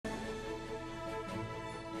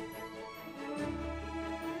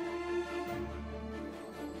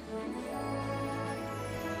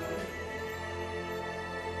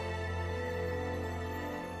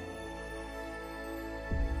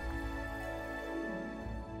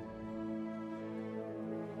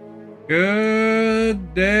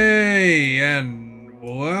Good day and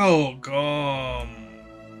welcome.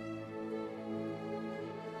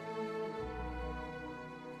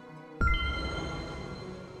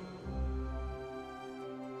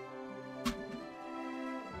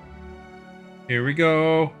 Here we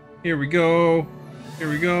go. Here we go. Here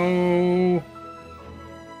we go.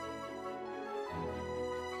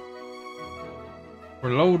 We're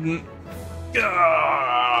loading.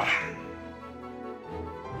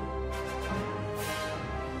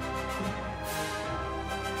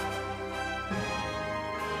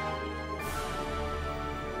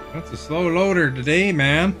 That's a slow loader today,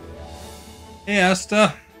 man. Hey,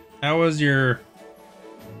 Asta. How was your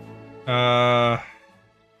supper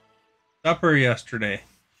yesterday?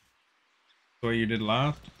 What you did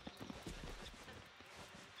last?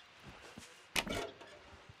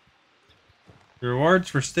 Rewards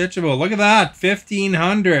for Stitchable. Look at that.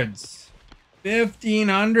 1500s.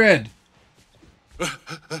 1500.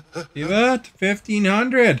 See that?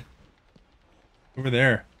 1500. Over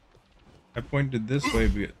there. I pointed this way,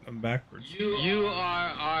 but I'm backwards. You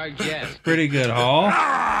are our guest. Pretty good haul.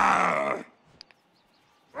 I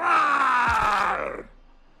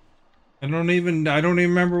don't even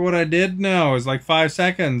remember what I did now. It was like 5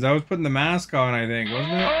 seconds. I was putting the mask on, I think,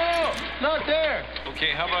 wasn't it? Oh, not there.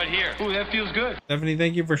 Okay, how about here? Ooh, that feels good. Stephanie,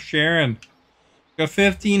 thank you for sharing. Got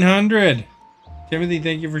 1500. Timothy,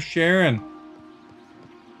 thank you for sharing.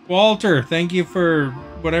 Walter, thank you for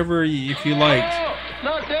whatever if you liked. Oh,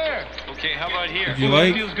 not there. Okay, how about here? Did you Ooh,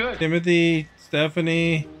 like? That feels good. Timothy,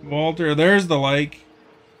 Stephanie, Walter. There's the like.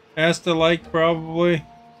 Asta liked probably.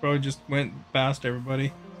 Probably just went past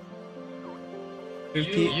everybody.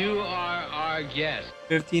 15, You are our guest.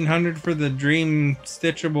 1500 for the Dream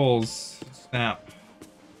Stitchables snap.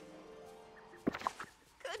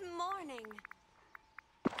 Good morning.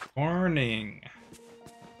 Morning.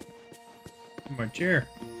 My chair.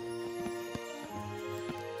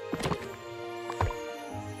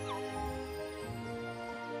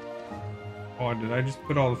 Oh, did I just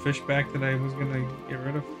put all the fish back that I was gonna get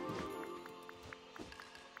rid of?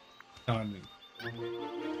 No, I didn't.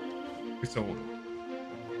 It's old.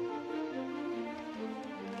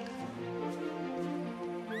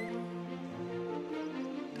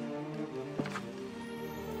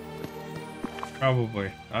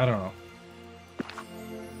 Probably. I don't know.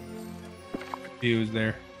 He was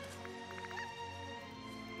there.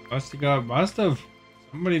 Must have.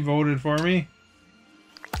 Somebody voted for me.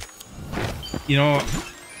 You know,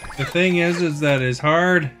 the thing is that it's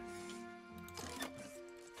hard.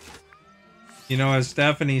 You know, as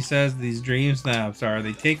Stephanie says, these dream snaps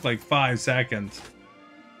they take like 5 seconds.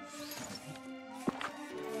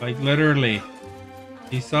 Like literally.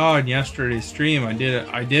 You saw in yesterday's stream, I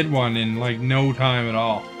did one in like no time at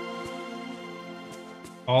all.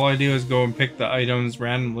 All I do is go and pick the items,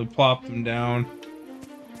 randomly plop them down,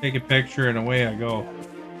 take a picture, and away I go.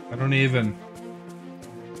 I don't even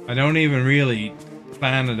really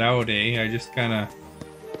plan it out, eh? I just kind of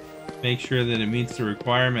make sure that it meets the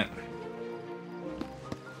requirement.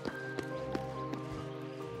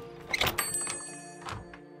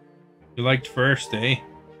 You liked first, eh?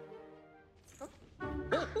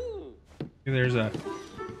 There's a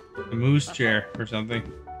moose chair or something.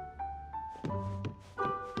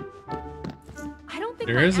 I don't think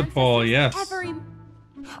there is a poll, yes.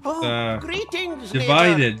 Oh, greetings,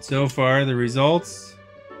 divided so far. The results.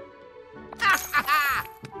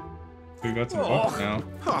 We got some books now.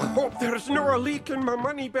 I hope there's no leak in my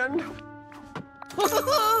money bin. There's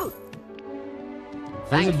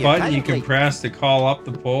a button you can press to call up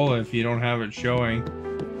the poll if you don't have it showing.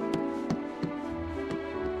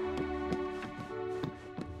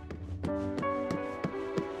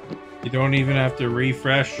 You don't even have to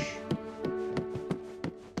refresh.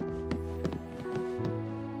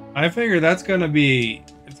 I figure it's gonna be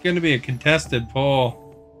a contested poll.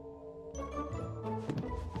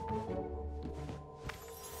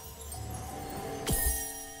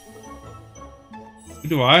 Who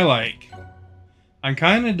do I like? I'm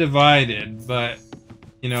kind of divided, but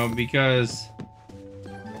you know, because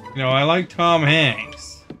you know, I like Tom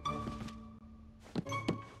Hanks.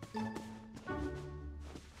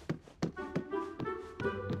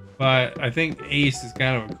 But I think Ace is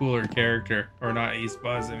kind of a cooler character. Or not Ace,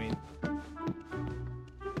 Buzz, I mean.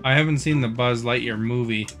 I haven't seen the Buzz Lightyear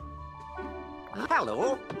movie.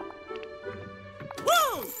 Hello.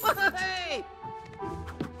 Hey.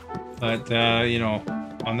 But, you know,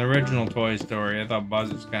 on the original Toy Story, I thought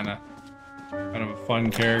Buzz was kind of a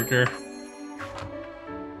fun character.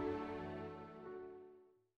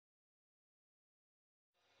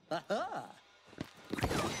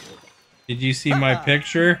 Did you see my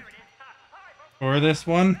picture? for this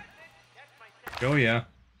one. Oh yeah.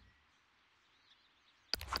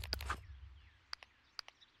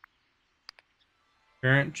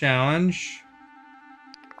 Current challenge.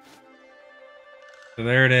 So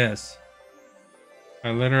there it is. I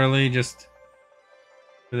literally just,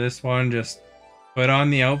 for this one, just put on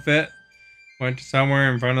the outfit, went to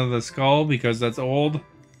somewhere in front of the skull because that's old,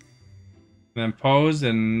 then posed,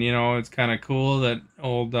 and you know, it's kind of cool that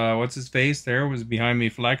old, what's his face there was behind me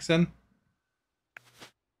flexing.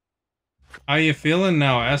 How you feeling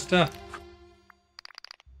now, Esta?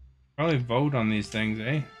 Probably vote on these things,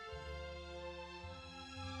 eh?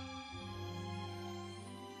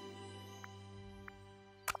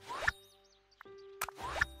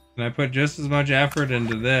 And I put just as much effort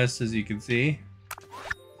into this as you can see.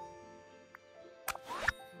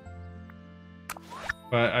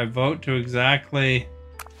 But I vote to exactly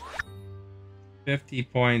 50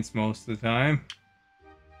 points most of the time.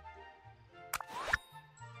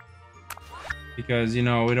 Because, you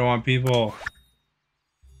know, we don't want people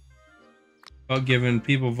giving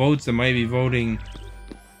people votes that might be competing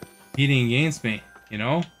against me, you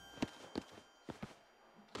know?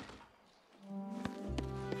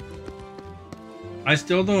 I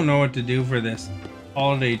still don't know what to do for this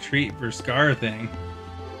holiday treat for Scar thing.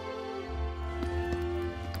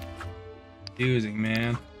 Confusing,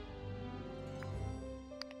 man.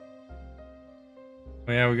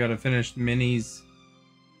 Oh yeah, we gotta finish Minnie's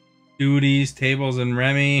duties, Tables and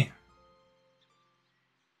Remy.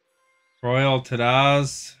 Royal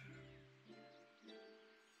Tadaz.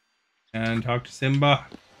 And talk to Simba.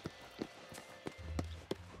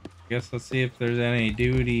 Guess let's see if there's any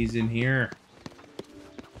duties in here.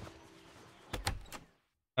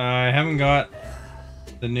 I haven't got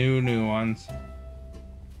the new ones.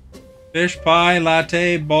 Fish pie,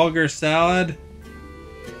 latte, bulgur salad,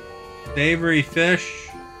 savory fish,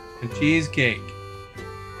 and cheesecake.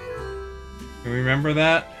 Can you remember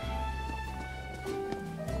that?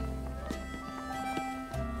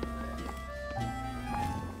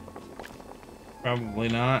 Probably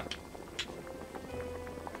not.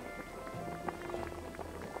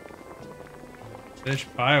 Fish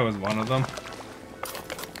pie was one of them.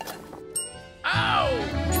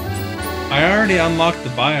 I already unlocked the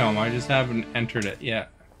biome, I just haven't entered it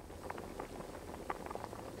yet.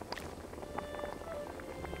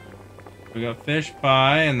 We got fish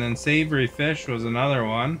pie, and then savory fish was another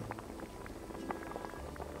one.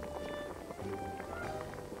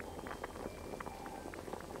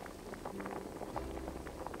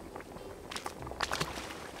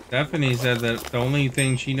 Stephanie said that the only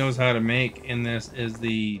thing she knows how to make in this is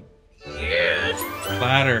the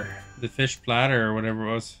platter, the fish platter or whatever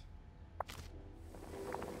it was.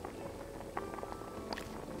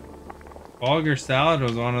 Bulgur salad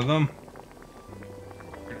was one of them.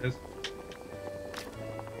 There it is.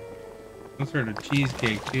 Some sort of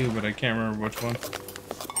cheesecake too, but I can't remember which one.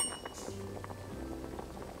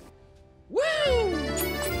 Woo!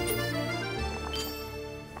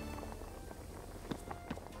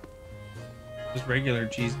 Just regular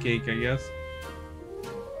cheesecake, I guess.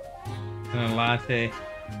 And a latte.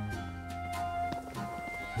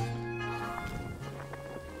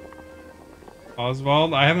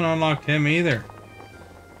 Oswald? I haven't unlocked him either.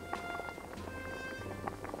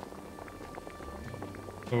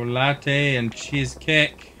 So latte and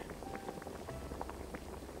cheesecake.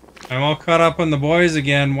 I'm all caught up on the boys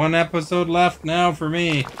again. One episode left now for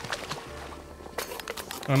me.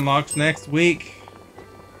 Unlocks next week.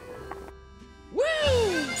 Woo!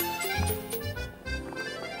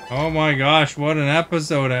 Oh my gosh, what an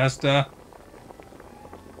episode, Esta.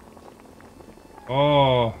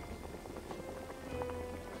 Oh.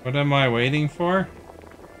 What am I waiting for?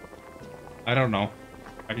 I don't know.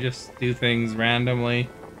 I just do things randomly.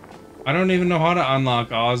 I don't even know how to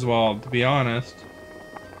unlock Oswald, to be honest.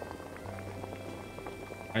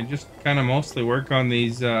 I just kind of mostly work on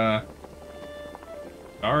these star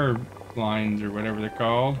lines or whatever they're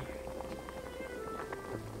called.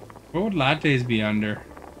 What would lattes be under?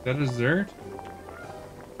 Is that a dessert?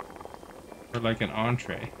 Or like an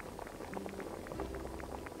entree?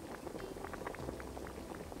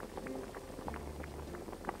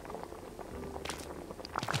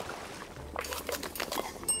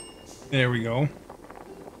 There we go.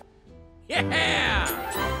 Yeah!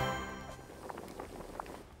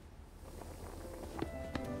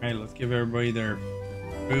 Alright, let's give everybody their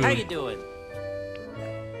food. How you doing?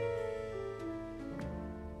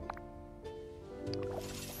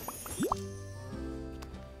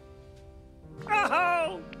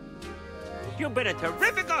 Oh! You've been a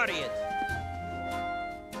terrific audience!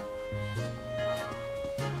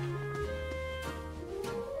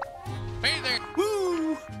 Hey there.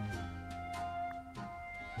 Woo!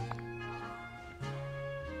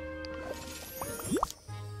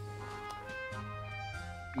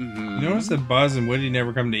 You notice that Buzz and Woody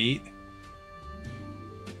never come to eat?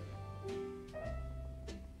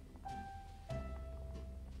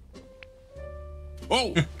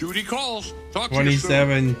 Oh, duty calls. Talk to you soon.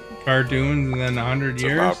 27 cartoons and then 100 It's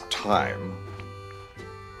years? about time.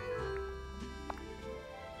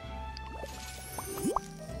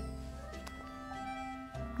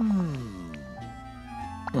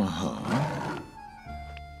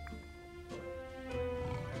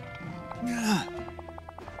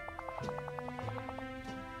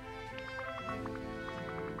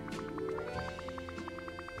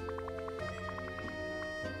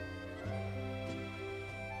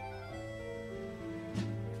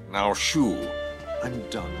 Now, Shoo, I'm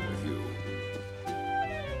done with you.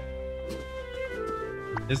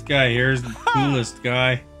 This guy here is the coolest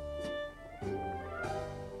guy.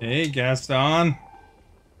 Hey, Gaston.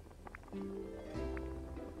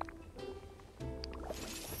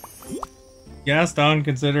 Gaston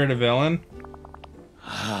considered a villain?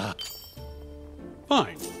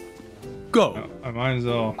 Fine. Go. Oh, I might as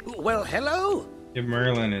well Well, hello. give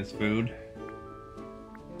Merlin his food.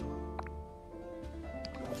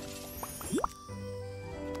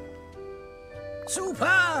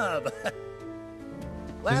 Superb.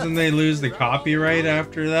 Doesn't they lose the copyright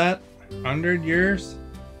after that? 100 years?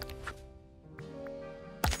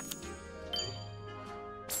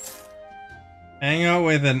 Hang out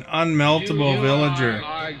with an unmeltable villager.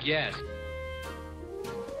 Our guest.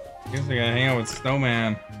 Guess I gotta hang out with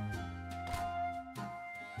Snowman.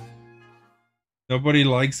 Nobody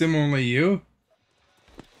likes him, only you?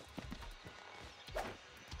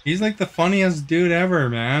 He's like the funniest dude ever,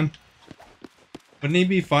 man. Wouldn't he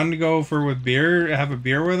be fun to go for with beer, have a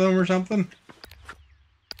beer with him or something?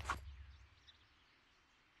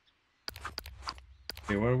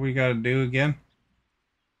 Okay, what do we gotta do again?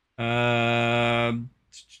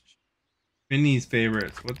 Minnie's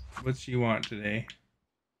favorites. What's she want today?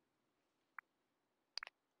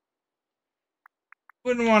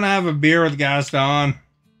 Wouldn't want to have a beer with Gaston.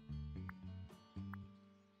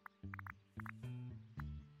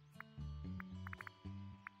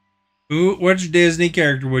 Which Disney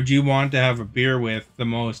character would you want to have a beer with the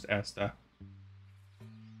most, Esta?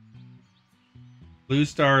 Blue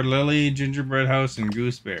Star, Lily, Gingerbread House, and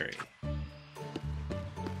Gooseberry.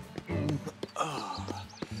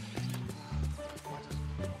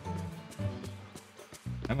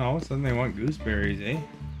 I don't know, all of a sudden they want gooseberries, eh?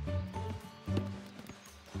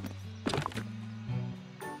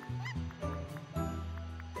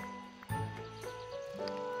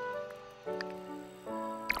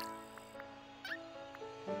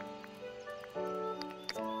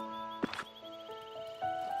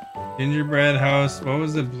 Gingerbread House, what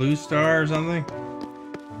was it, Blue Star or something?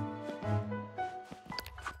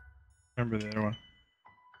 Remember the other one.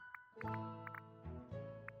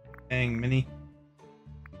 Dang, Minnie.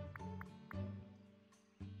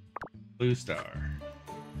 Blue Star.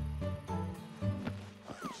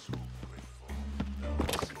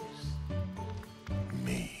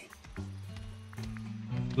 Me.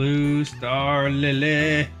 Blue Star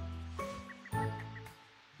Lily.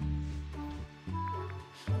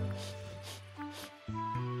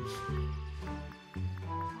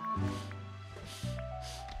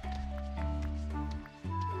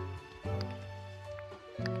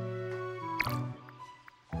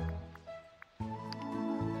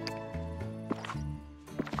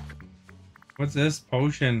 What's this?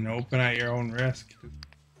 Potion. Open at your own risk.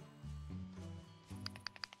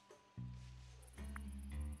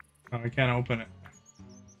 Oh, I can't open it.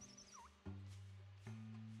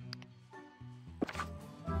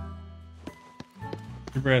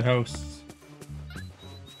 Gingerbread House.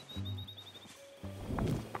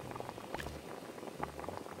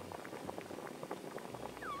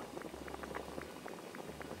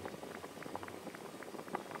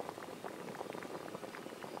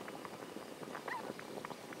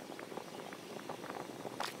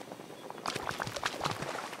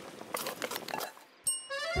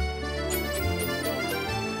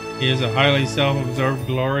 He is a highly self-absorbed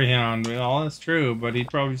glory hound. Well, that's true, but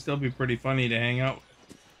he'd probably still be pretty funny to hang out with.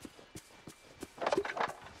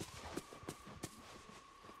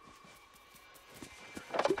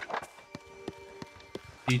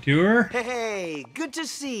 Detour? Hey, good to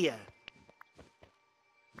see ya.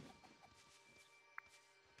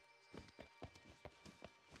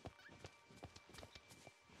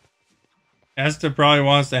 Esta probably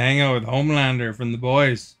wants to hang out with Homelander from The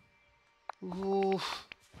Boys. Oof.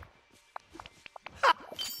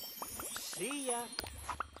 See ya.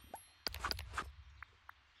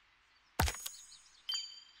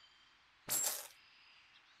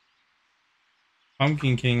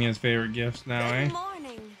 Pumpkin King has favorite gifts now, eh? Good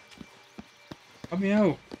morning. Help me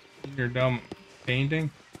out. Your dumb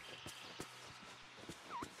painting.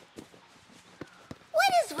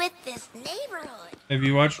 What is with this neighborhood? Have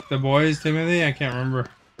you watched The Boys, Timothy? I can't remember.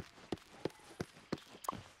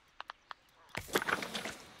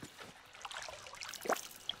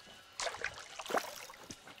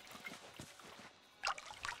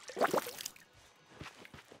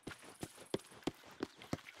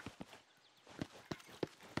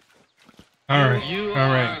 Alright, You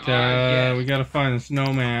alright, are our we gotta find the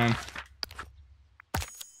snowman.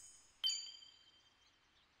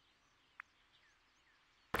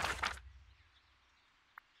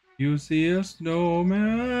 You see a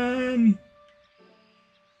snowman?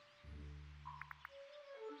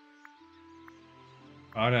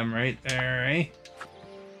 Got him right there, eh?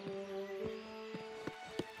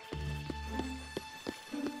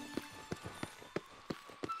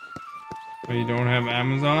 Oh, you don't have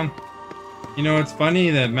Amazon? You know, it's funny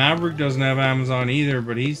that Maverick doesn't have Amazon either,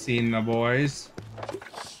 but he's seen The Boys.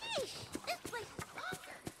 Sheesh, this place is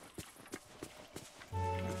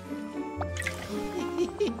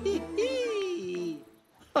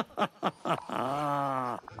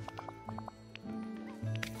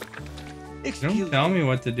awesome. Don't tell me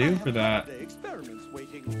what to do for that. The experiments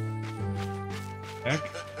waiting. Heck.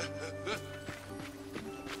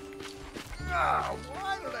 Ah,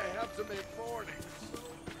 why did I have to make mornings?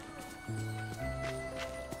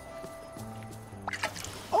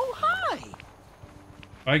 Oh, hi.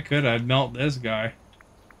 If I could, I'd melt this guy.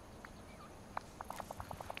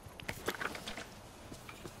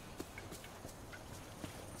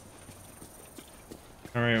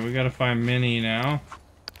 Alright, we gotta find Minnie now.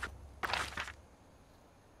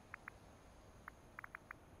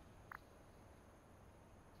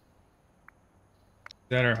 Is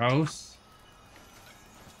that her house?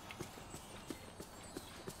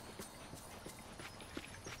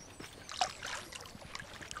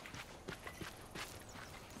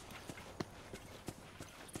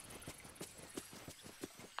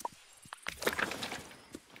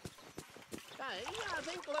 I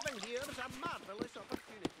think living here is a marvelous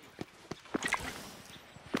opportunity.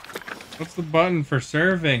 What's the button for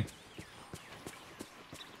serving?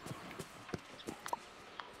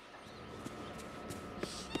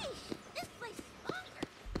 Sheesh, this place is awesome.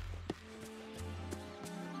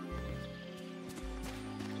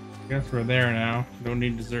 Guess we're there now. Don't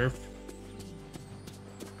need to surf.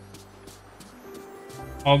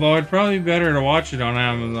 Although it'd probably be better to watch it on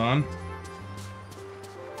Amazon.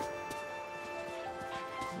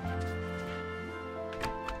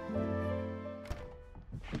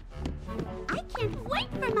 I can't wait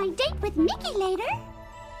for my date with Mickey later.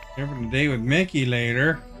 You're having a date with Mickey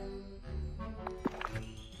later.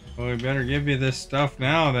 Well, we better give you this stuff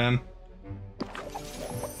now then.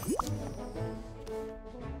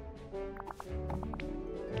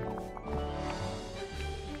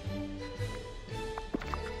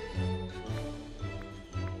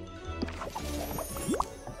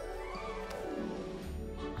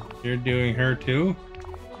 You're doing her too?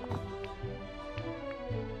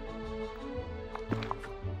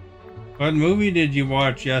 What movie did you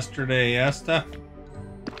watch yesterday, Esta?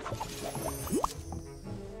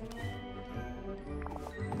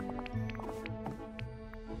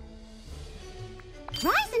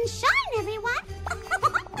 Rise and shine, everyone.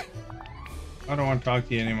 I don't want to talk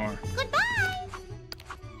to you anymore. Goodbye.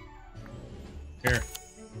 Here.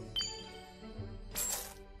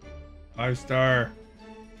 5-star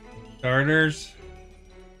starters.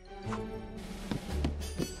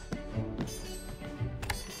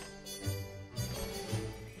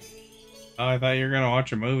 Oh, I thought you were gonna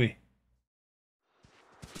watch a movie.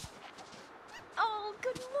 Oh,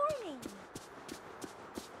 good morning.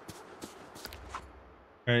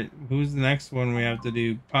 Alright, who's the next one we have to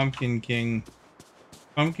do? Pumpkin King.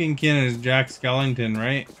 Pumpkin King is Jack Skellington,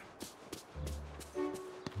 right?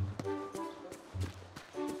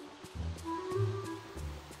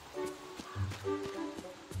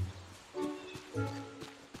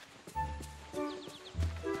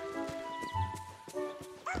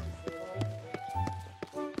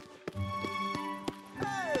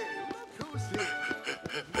 Hey, look who's here.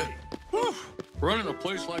 Whew. Running a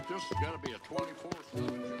place like this has got to be a 24/7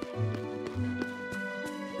 job.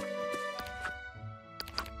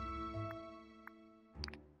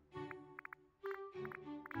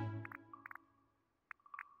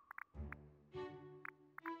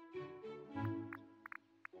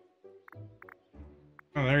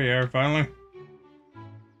 Oh, there you are, finally.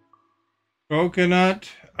 Coconut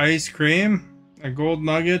ice cream, a gold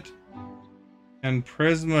nugget, and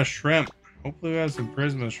Prisma shrimp. Hopefully we have some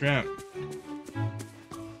Prisma shrimp.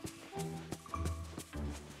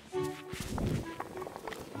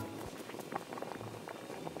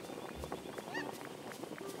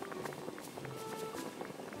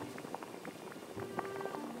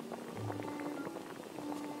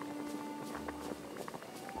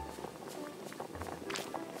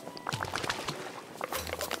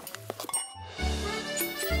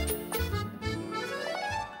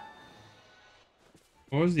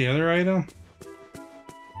 What was the other item?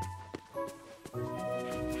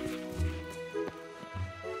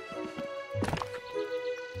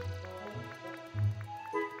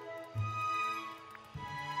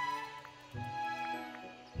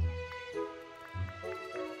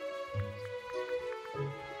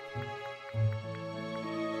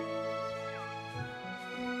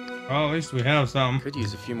 Well, at least we have some. Could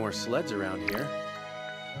use a few more sleds around here.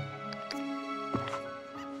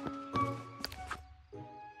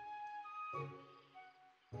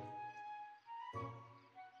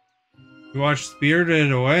 We watched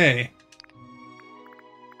Spirited Away.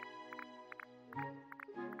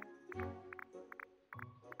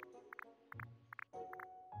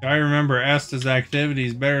 I remember Esta's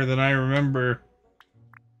activities better than I remember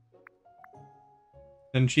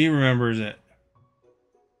than she remembers it.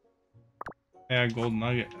 Yeah, gold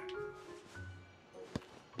nugget.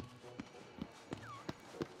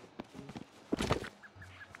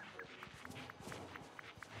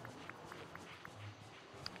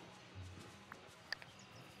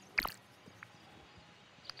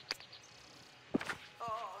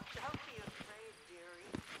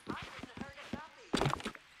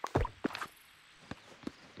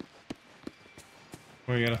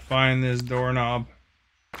 We gotta find this doorknob.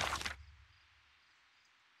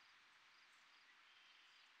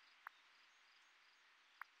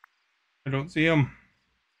 I don't see him.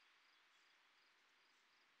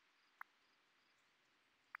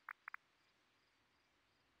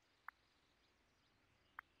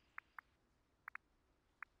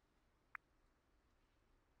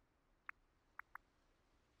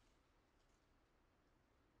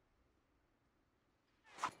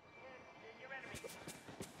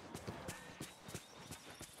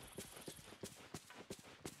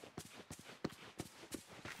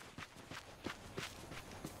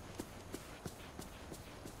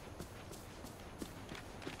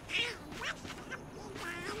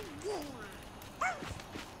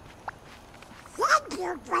 Thank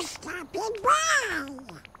you for stopping by.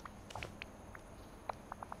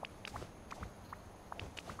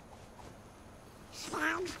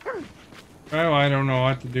 Sounds good. Well, I don't know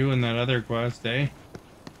what to do in that other quest, eh?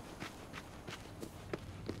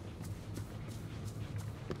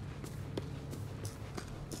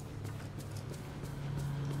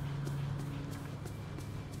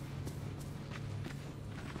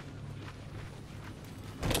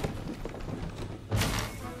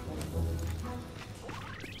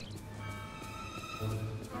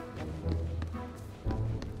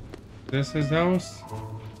 This his house?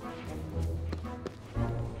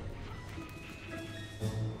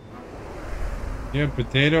 Yeah,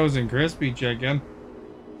 potatoes and crispy chicken.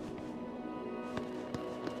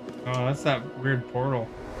 Oh, that's that weird portal.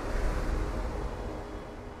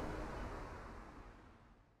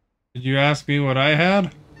 Did you ask me what I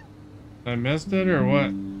had? I missed it or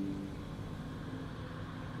what?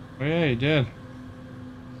 Oh yeah, you did.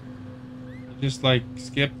 You just like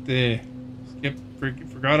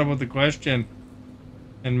forgot about the question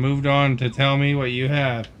and moved on to tell me what you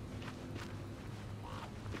had.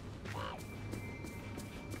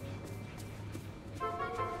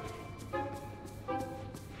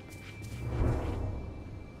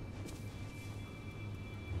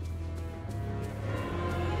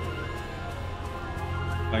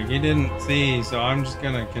 Like he didn't see, so I'm just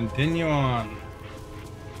gonna continue on.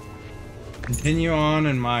 Continue on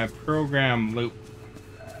in my program loop.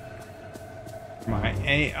 My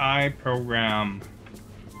AI program.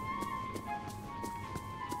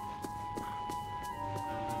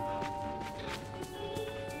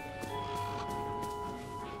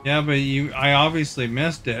 Yeah, but I obviously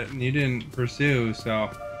missed it and you didn't pursue, so.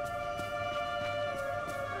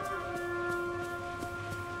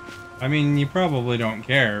 I mean, you probably don't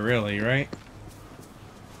care, really, right?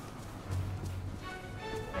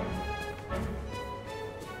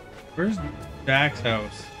 Where's Jack's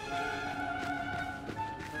house?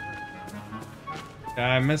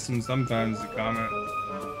 Yeah, I miss him sometimes to comment.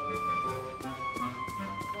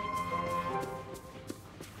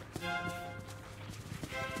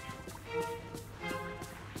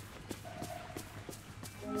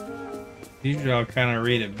 Usually I'll kind of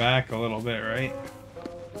read it back a little bit, right?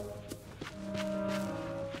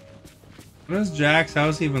 What does Jack's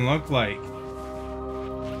house even look like?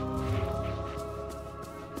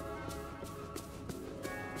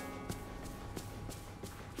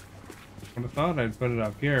 I thought I'd put it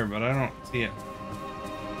up here, but I don't see it.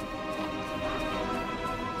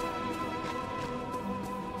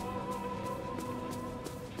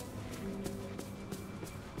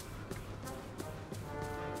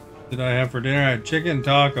 What did I have for dinner? I had chicken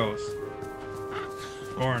tacos.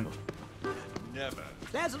 Corn. Never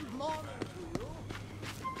pleasant morning to you.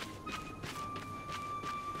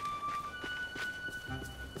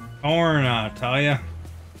 Corn, I tell ya.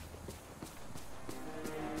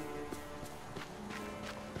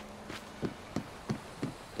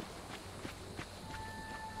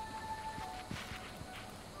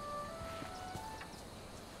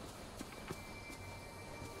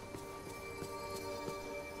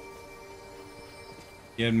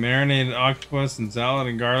 You had marinated octopus and salad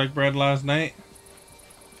and garlic bread last night?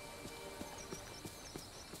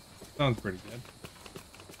 Sounds pretty good.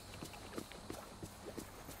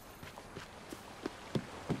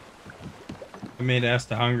 I made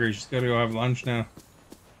Asta hungry. She's gotta go have lunch now.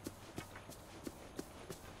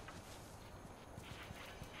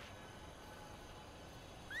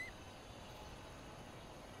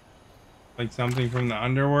 Like something from the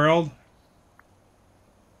underworld?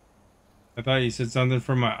 I thought you said something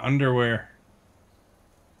from my underwear.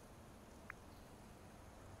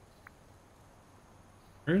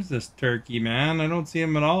 Where's this turkey, man? I don't see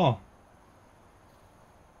him at all.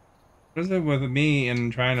 What is it with me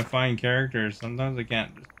and trying to find characters? Sometimes I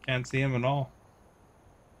can't see him at all.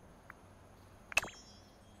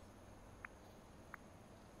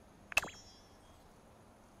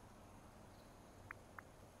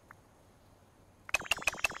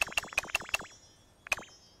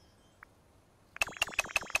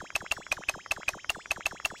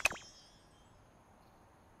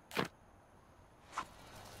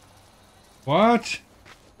 What?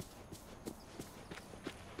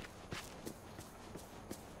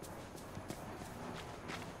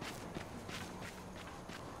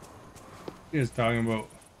 He was talking about.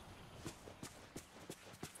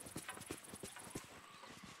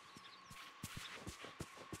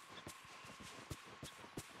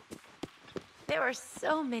 There are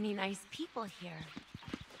so many nice people here.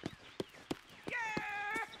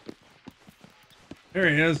 There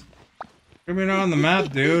he is. Put me on the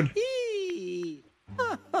map, dude.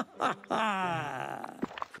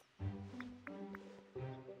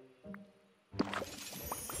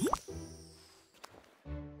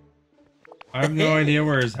 I have no idea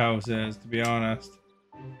where his house is, to be honest.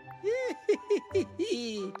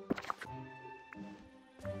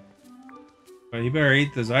 But you better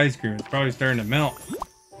eat this ice cream. It's probably starting to melt.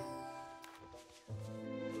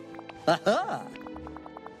 Not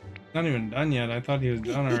even done yet. I thought he was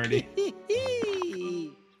done already. This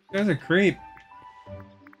guy's a creep.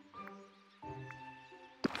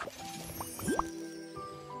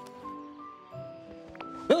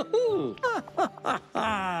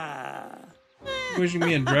 Wishing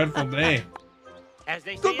me a dreadful day. As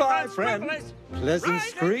they say, Goodbye, friend. Pleasant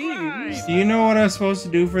screams. Do you know what I'm supposed to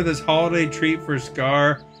do for this holiday treat for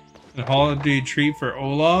Scar and holiday treat for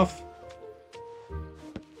Olaf?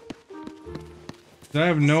 I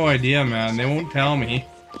have no idea, man. They won't tell me.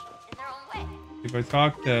 If I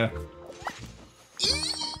talk to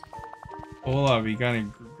Olaf, he kind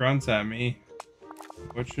of grunts at me.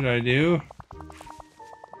 What should I do?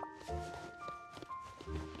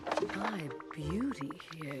 My beauty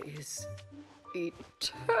here is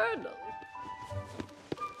eternal.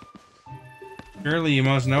 Surely you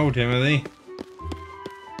must know, Timothy.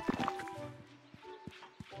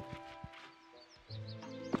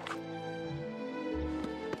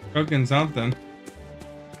 Cooking something.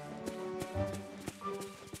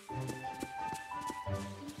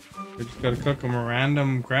 We just gotta cook them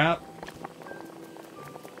random crap.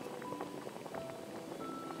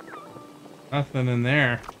 Nothing in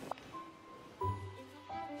there.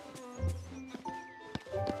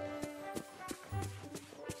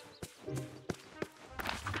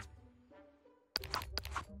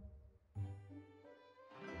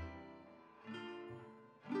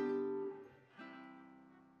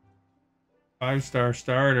 Five-star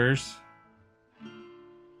starters.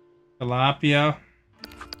 Tilapia.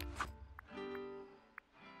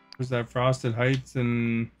 Where's that Frosted Heights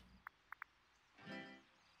and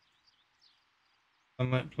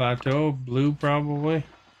Sunlit Plateau? Blue, probably.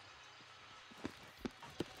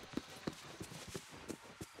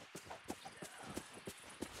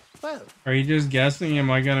 Well, Are you just guessing?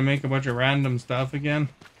 Am I gonna make a bunch of random stuff again?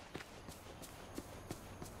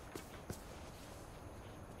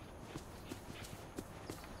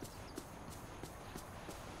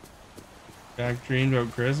 Jack dreamed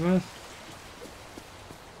about Christmas?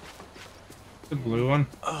 The blue one.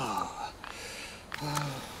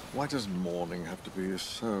 Why does morning have to be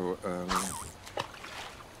so early?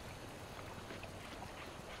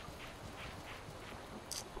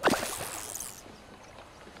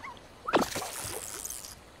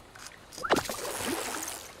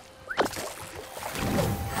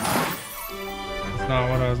 That's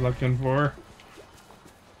not what I was looking for.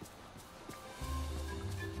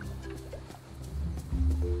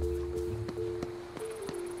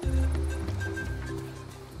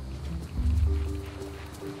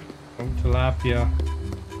 Oh, tilapia.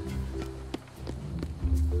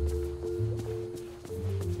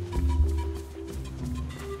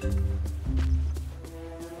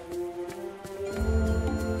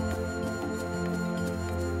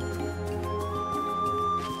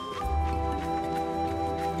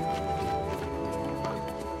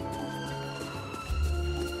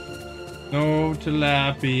 No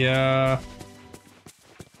tilapia.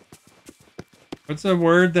 What's a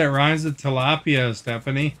word that rhymes with tilapia,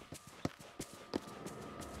 Stephanie?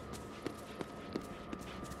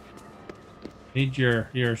 Need your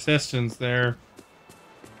assistance there.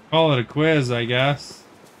 Call it a quiz, I guess.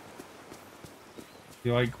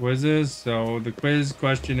 You like quizzes? So the quiz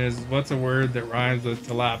question is, what's a word that rhymes with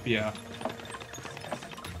tilapia?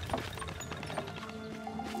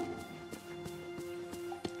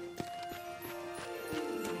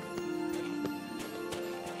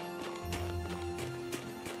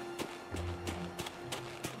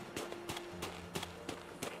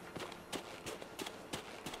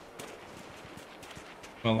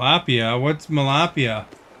 Malapia? What's malapia?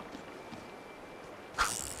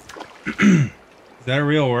 Is that a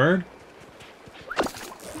real word?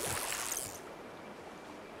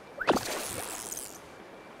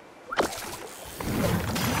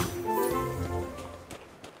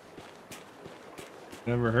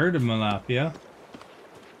 Never heard of malapia.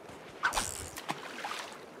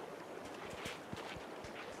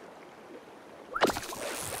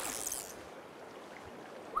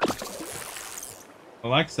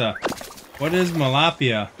 Alexa, what is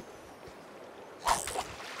malapia?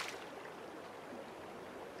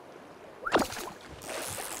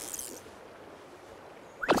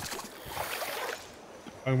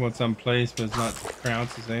 Talking about some place, but it's not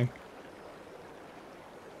pronounced the same.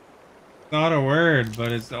 It's not a word,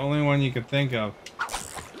 but it's the only one you could think of.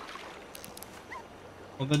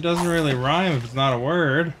 Well, that doesn't really rhyme if it's not a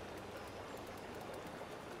word.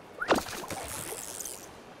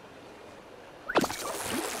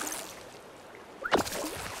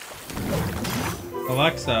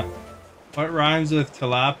 Alexa, what rhymes with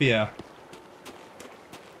tilapia?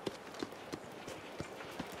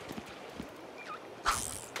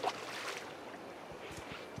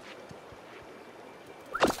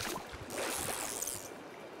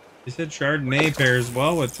 You said Chardonnay pairs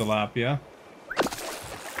well with tilapia.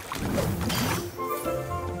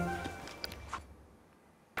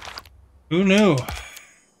 Who knew?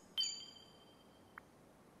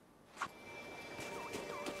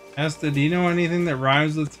 Esther, do you know anything that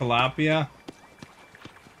rhymes with tilapia?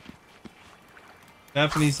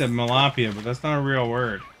 Stephanie said malapia, but that's not a real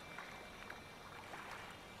word.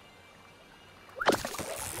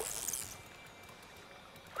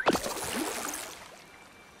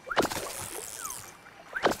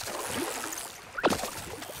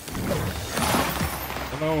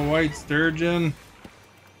 Hello, white sturgeon.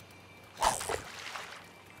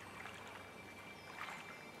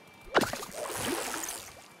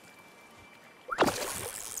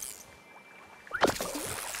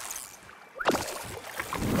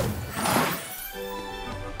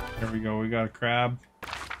 There we go, we got a crab.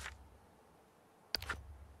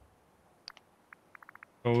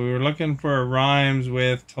 So we were looking for rhymes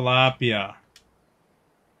with tilapia.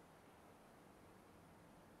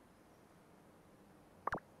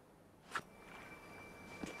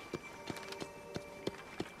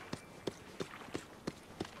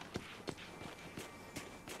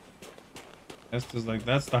 Esther's like,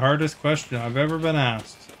 that's the hardest question I've ever been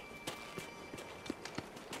asked.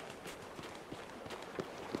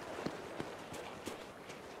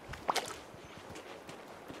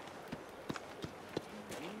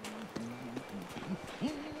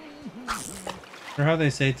 I wonder how they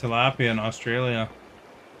say tilapia in Australia.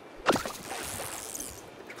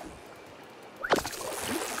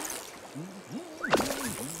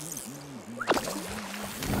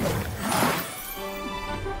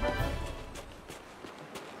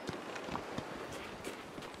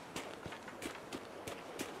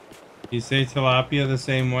 You say tilapia the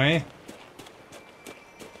same way?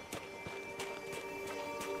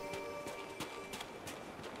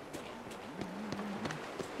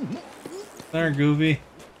 There, Goofy.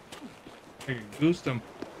 I goosed him.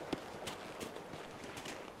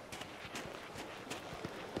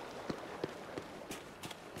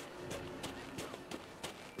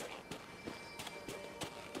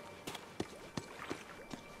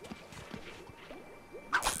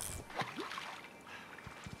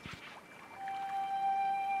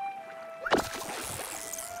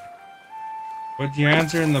 What'd you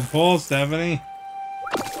answer in the poll, Stephanie?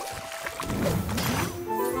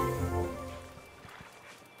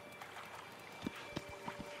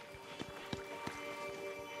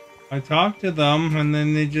 I talked to them, and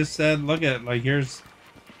then they just said, "Look at like here's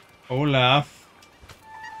Olaf,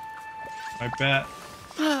 my pet.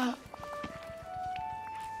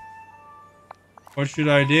 What should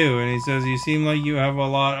I do?" And he says, "You seem like you have a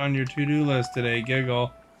lot on your to-do list today."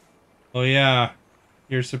 Giggle. Oh yeah,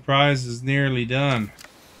 your surprise is nearly done.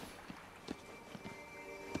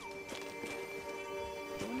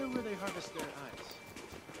 I wonder where they harvest their eyes.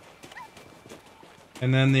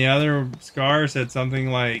 And then the other Scar said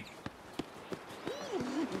something like,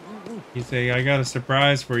 he's saying, "I got a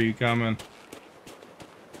surprise for you coming."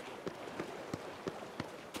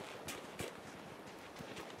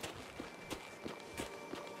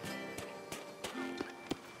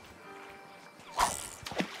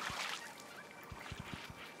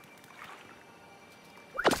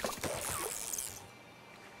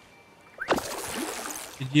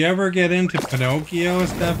 Did you ever get into Pinocchio,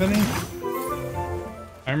 Stephanie?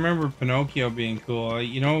 I remember Pinocchio being cool.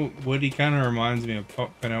 You know, Woody kind of reminds me of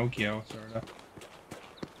Pinocchio, sort of.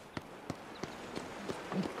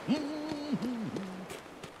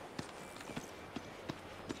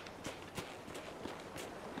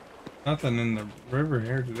 Nothing in the river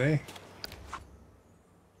here today.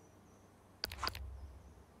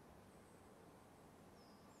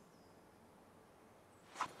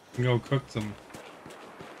 Can go cook some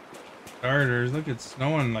starters. Look, it's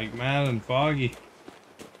snowing like mad and foggy.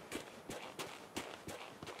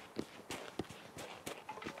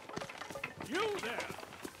 You there!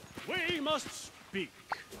 We must speak.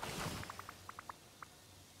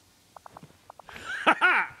 Ha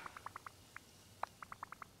ha!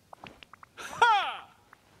 Ha!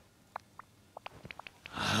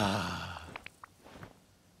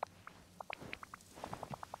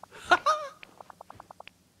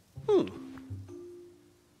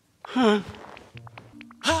 Huh?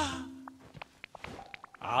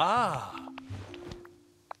 Ah.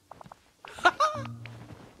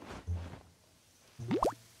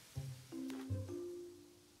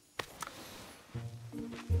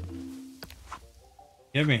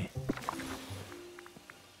 Give me. Give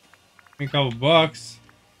me a couple bucks.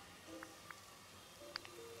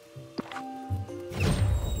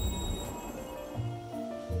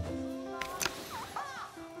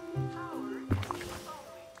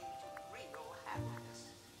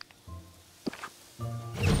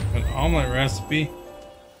 An omelet recipe.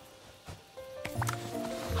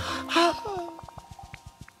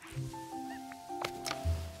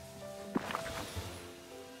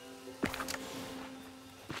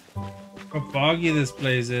 How foggy this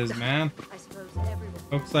place is, man. I suppose everyone.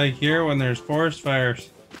 Looks like here when there's forest fires.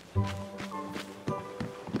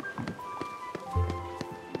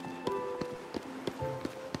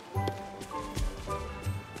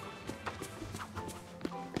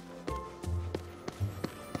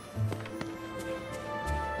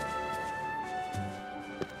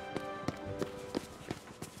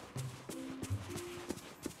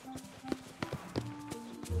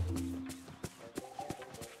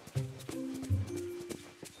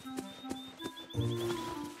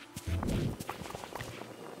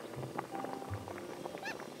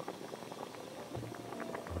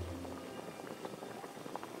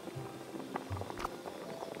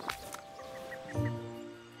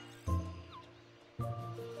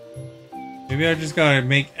 Maybe I just gotta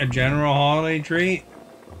make a general holiday treat.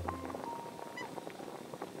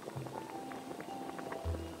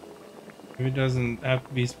 Maybe it doesn't have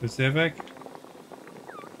to be specific.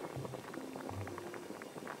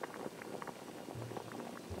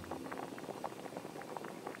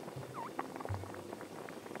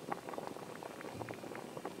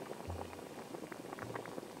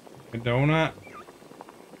 A donut.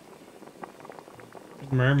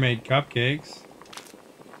 Mermaid cupcakes.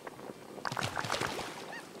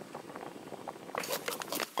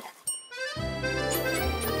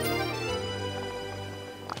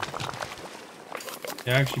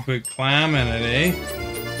 They actually put clam in it, eh?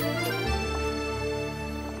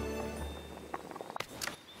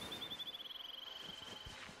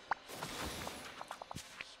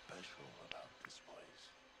 Special about this place.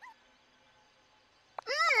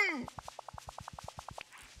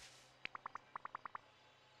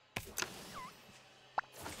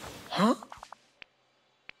 Huh?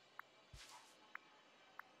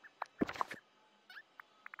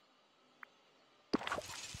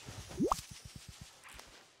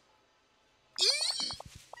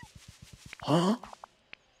 Huh?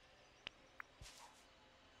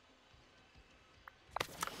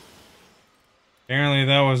 Apparently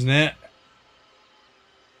that wasn't it.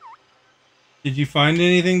 Did you find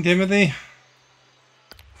anything, Timothy?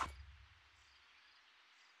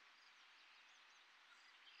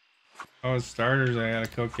 Oh, it's starters I gotta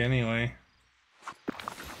cook anyway.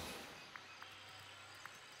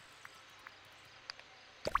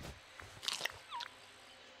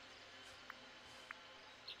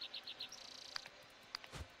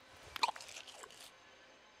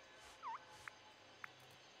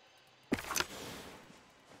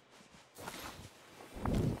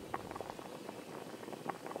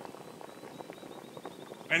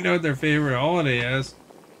 I know what their favorite holiday is.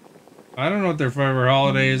 I don't know what their favorite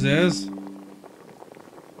holidays is.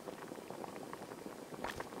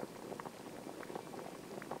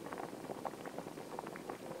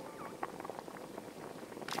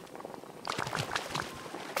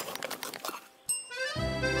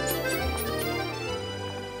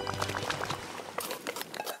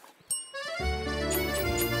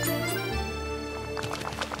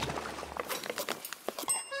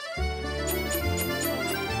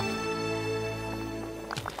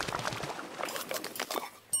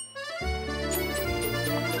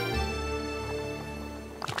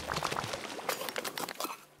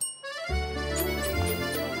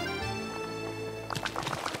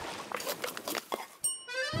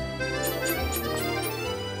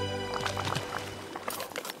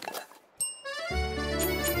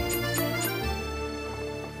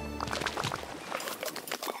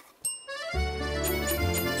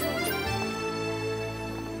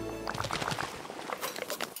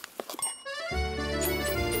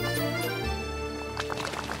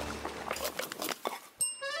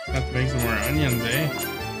 Have to make some more onions, eh?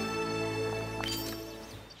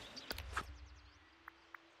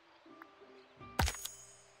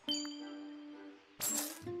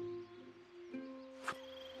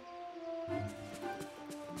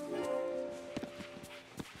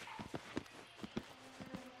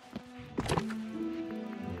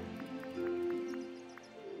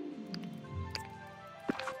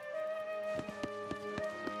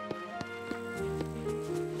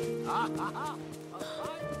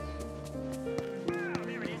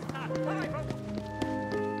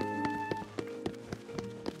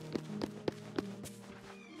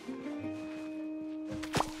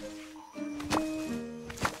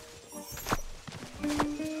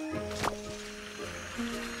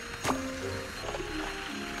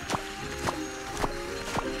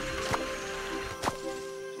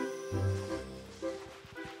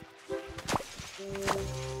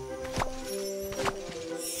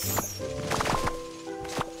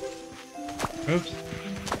 Oops.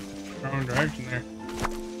 Wrong direction there.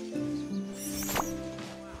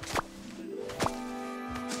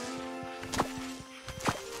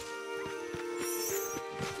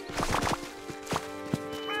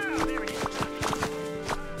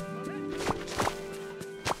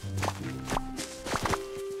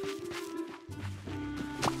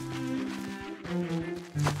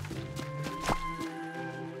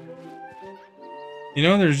 You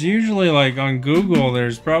know, there's usually, like, on Google,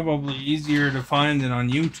 there's probably easier to find than on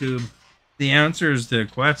YouTube the answers to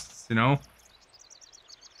quests, you know?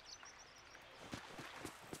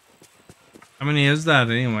 How many is that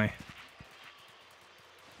anyway?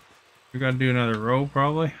 We gotta do another row,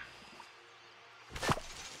 probably.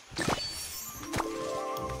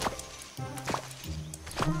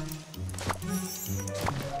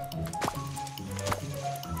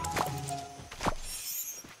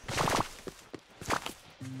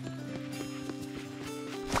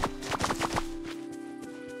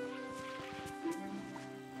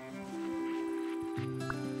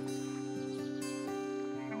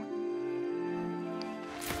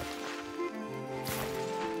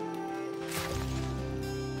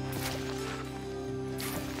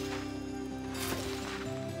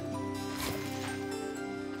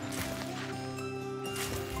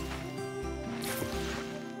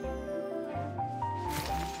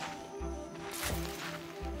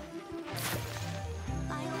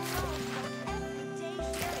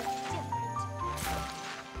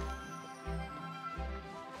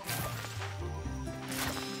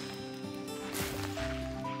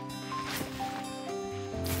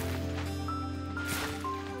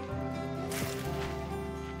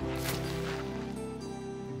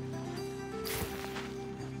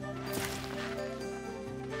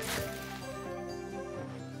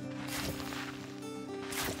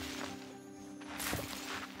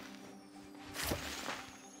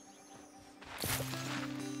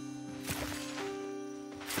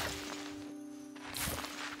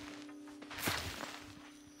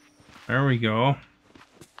 There we go.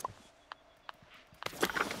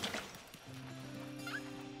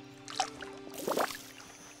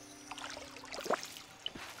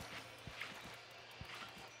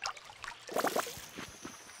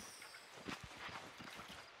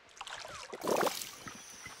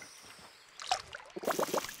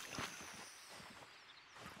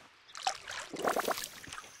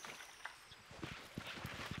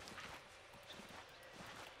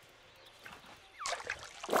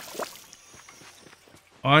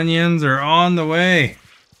 Onions are on the way.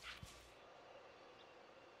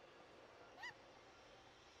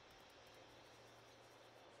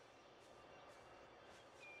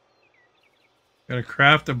 Gotta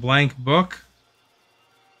craft a blank book.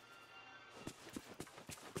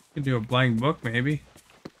 Could do a blank book, maybe.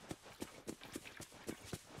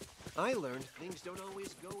 I learned things don't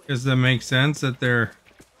always go. Does that make sense that their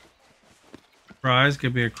prize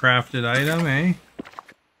could be a crafted item, eh?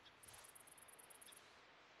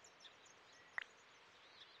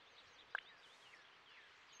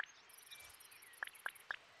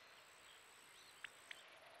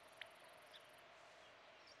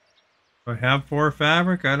 Do I have 4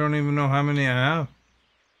 fabric? I don't even know how many I have.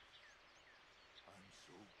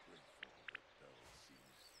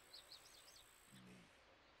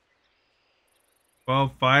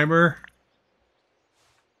 12 fiber.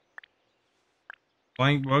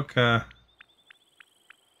 Blank book, here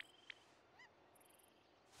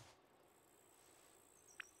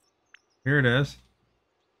it is.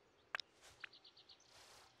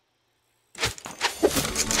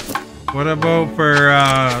 What about for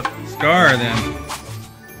Scar then?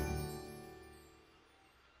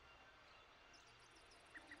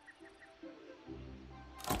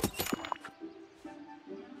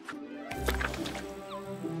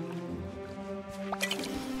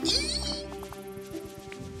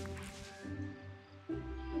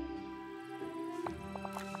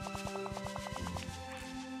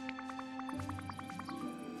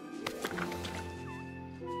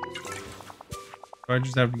 Do I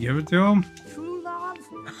just have to give it to him? True love?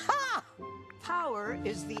 Ha! Power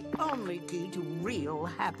is the only key to real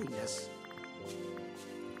happiness.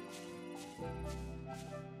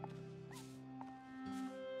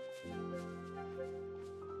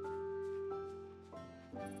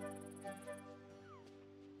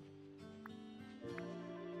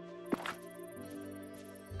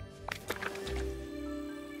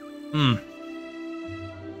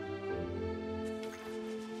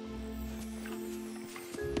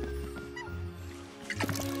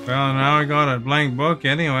 Well, now I got a blank book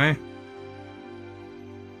anyway.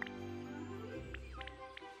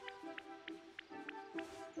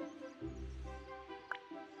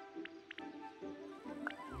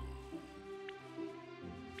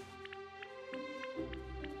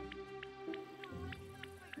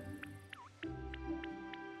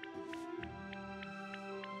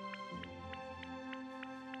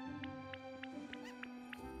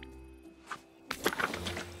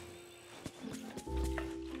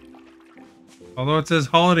 Although it says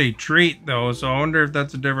holiday treat though, so I wonder if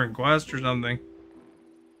that's a different quest or something.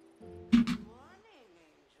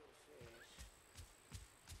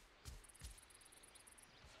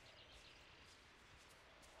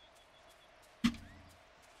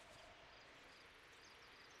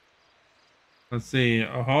 Let's see,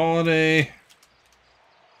 a holiday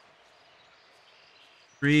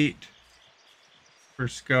treat for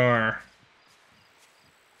Scar.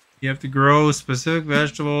 You have to grow specific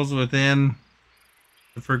vegetables within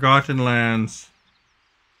the Forgotten Lands.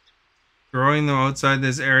 Growing them outside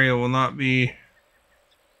this area will not be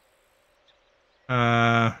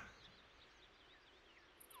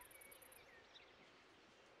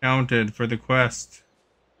counted for the quest.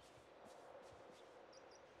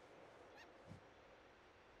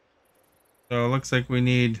 So it looks like we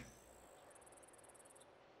need,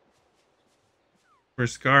 for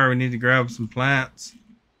Scar, we need to grab some plants.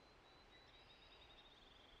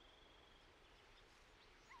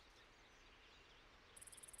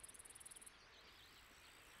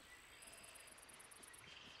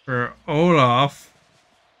 For Olaf,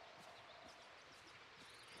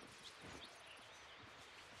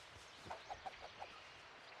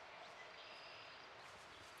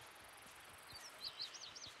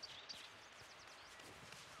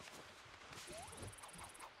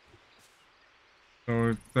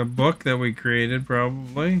 so the book that we created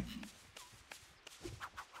probably.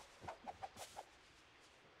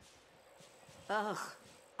 Ugh,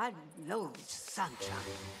 I loathe sunshine.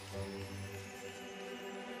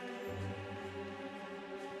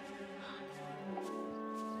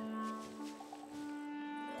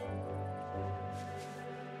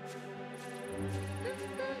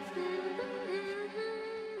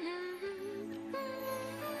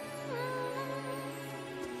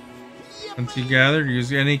 Once you gathered,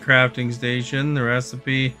 use any crafting station. The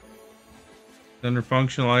recipe is under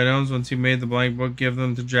functional items. Once you made the blank book, give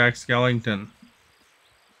them to Jack Skellington.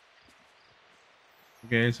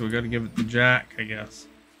 Okay, so we got to give it to Jack, I guess.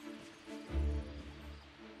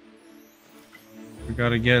 We got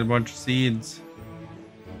to get a bunch of seeds.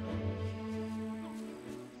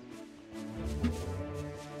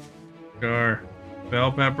 Scar.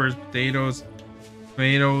 bell peppers, potatoes,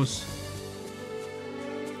 tomatoes.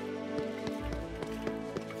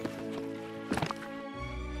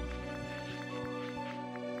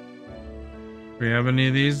 Do we have any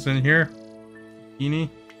of these in here? Zucchini?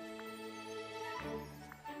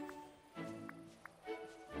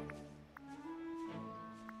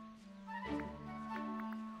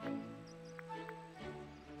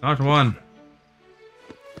 Not one.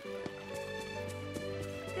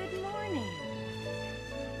 Good morning.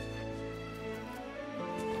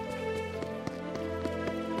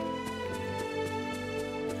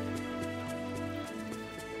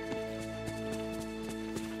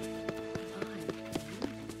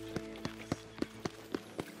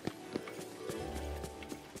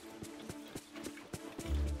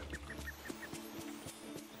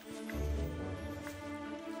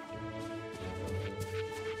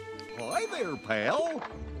 Hi there, pal.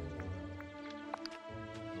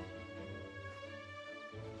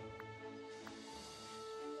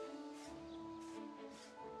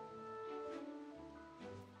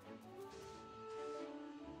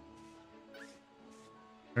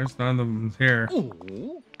 There's none of them here.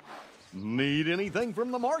 Oh, need anything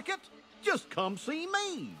from the market? Just come see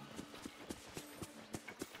me.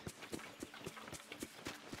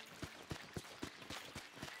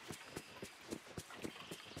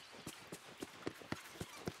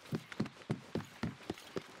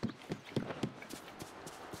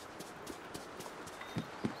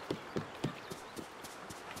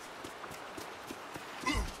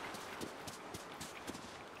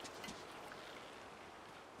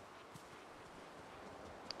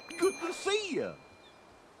 Good to see you.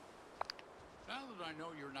 Now that I know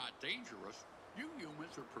you're not dangerous, you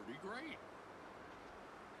humans are pretty great.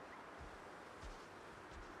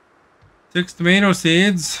 6 tomato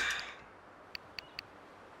seeds.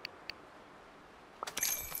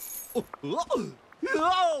 Oh.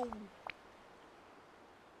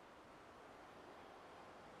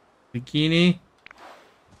 Zucchini.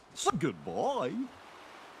 So goodbye.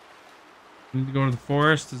 Need to go to the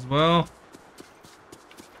forest as well.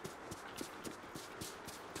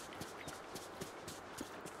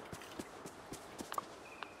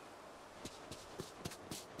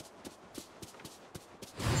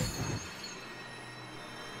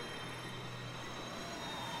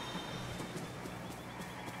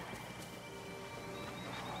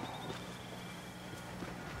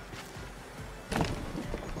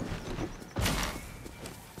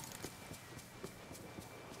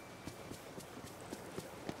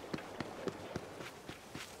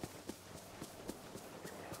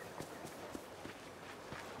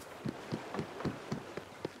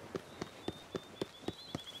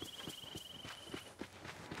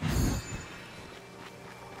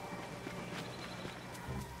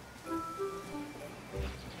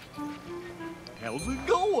 How's it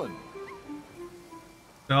going?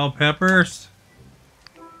 Bell peppers.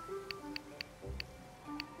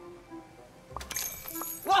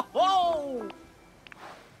 Whoa!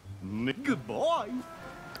 Goodbye.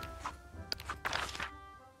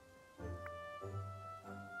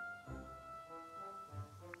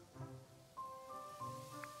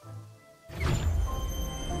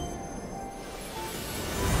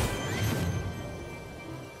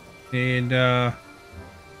 Need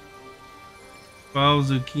 12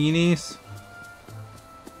 zucchinis.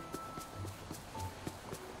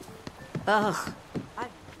 Ugh. I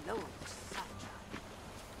know such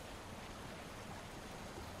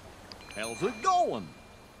How's it going?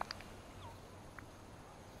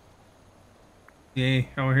 Yay.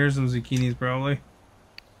 Oh, here's some zucchinis probably.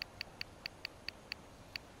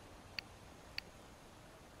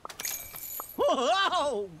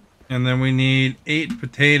 Whoa! And then we need 8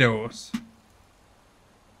 potatoes.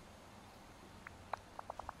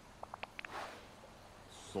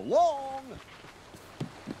 So long.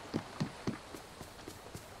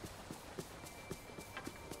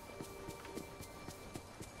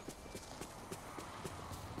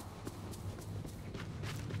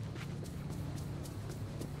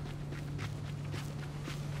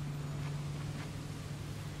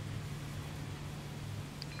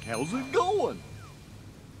 How's it going?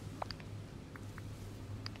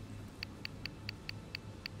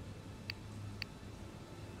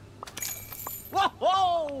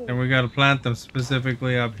 Whoa! And we gotta plant them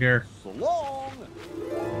specifically up here. So long.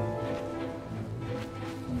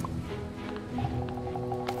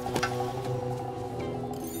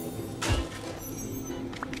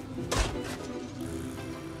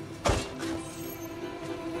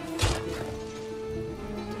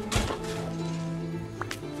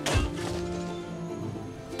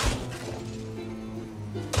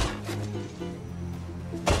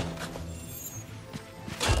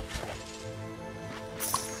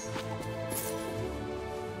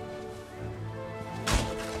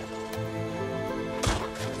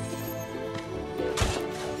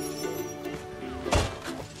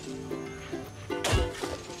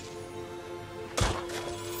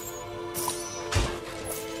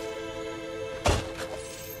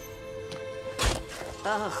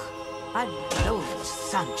 Ugh, I loathe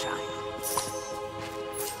sunshine.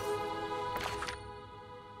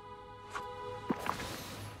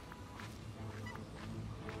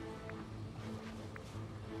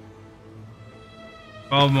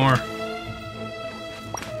 Oh, more.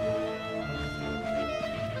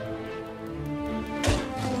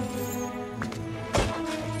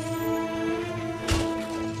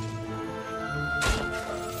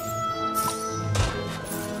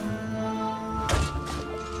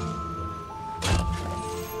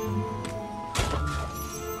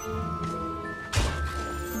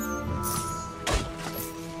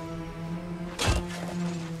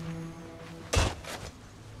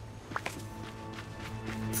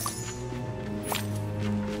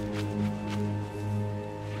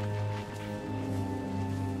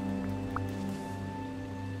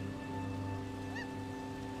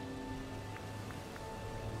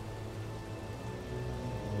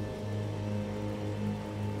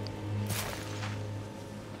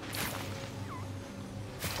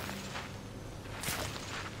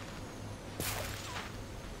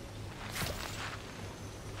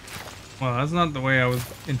 Well, that's not the way I was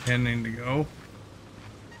intending to go.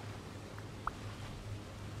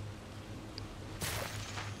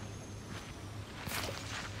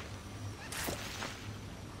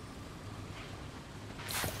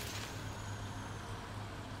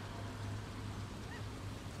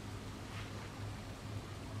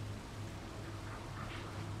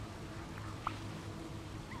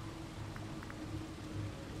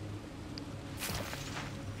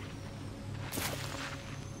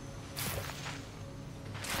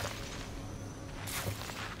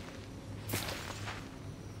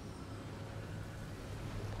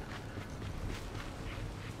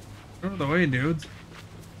 Out of the way, dudes.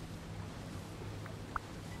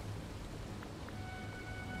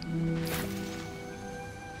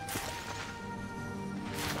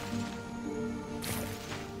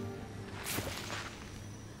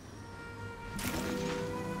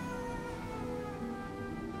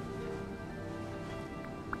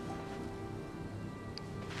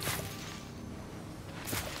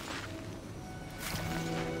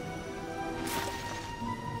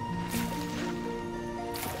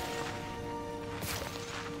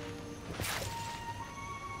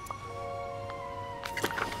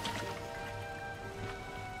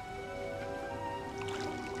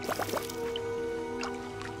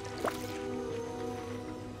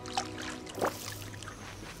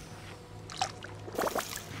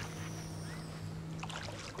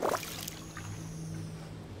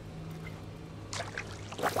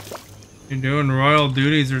 You're doing royal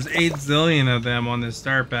duties. There's 8 zillion of them on this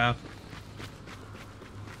star path.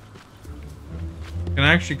 You can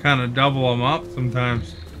actually kind of double them up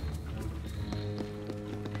sometimes.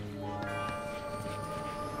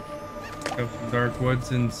 Got some dark wood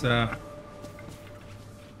since that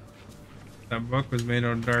book was made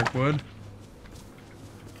out of dark wood.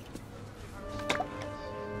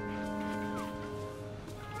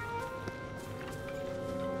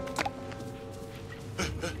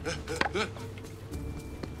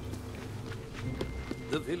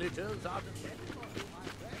 The villagers are the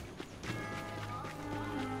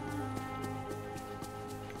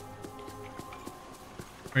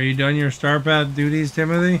Are you done your star path duties,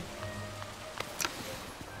 Timothy?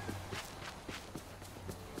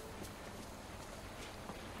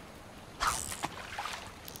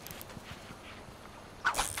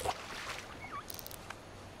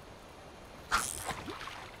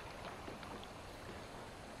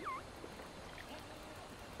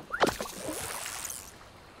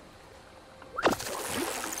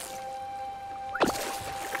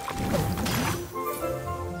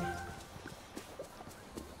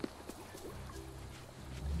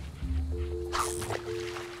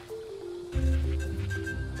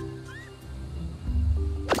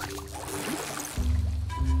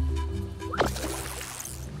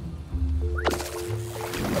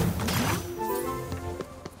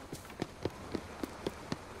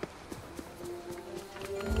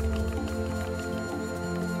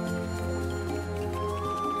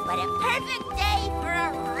 What a perfect day for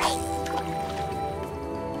a race!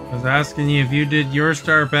 I was asking you if you did your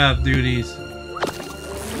star path duties.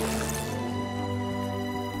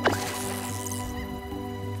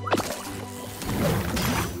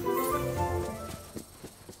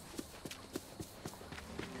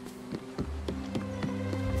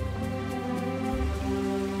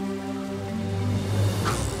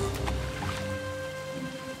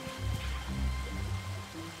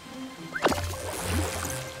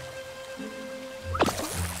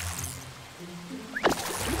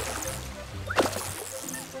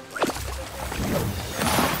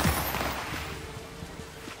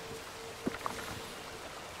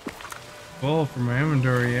 Full for my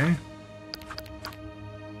inventory, eh?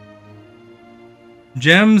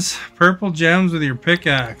 Gems, purple gems with your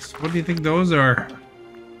pickaxe. What do you think those are?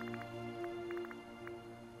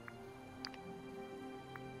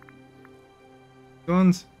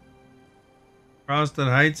 Ones? Frosted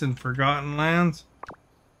Heights and Forgotten Lands?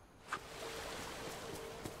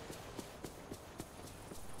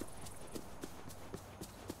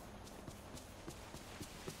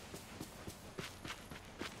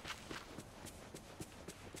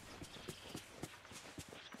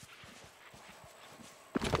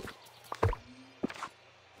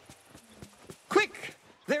 Quick!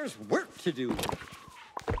 There's work to do.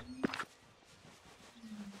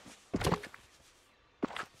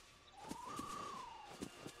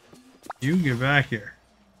 You get back here.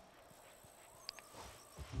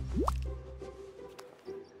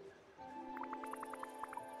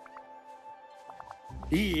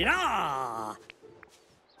 Yeah!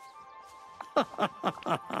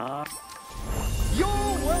 You're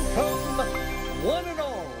welcome, one and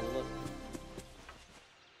all.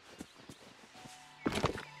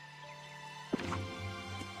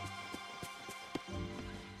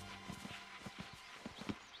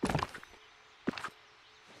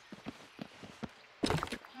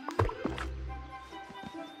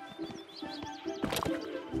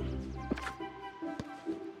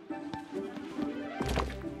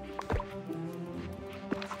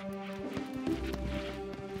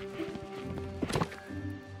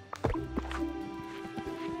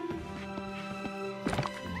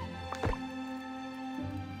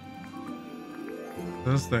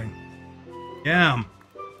 This thing. Yam.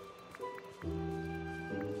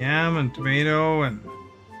 Yam and tomato and...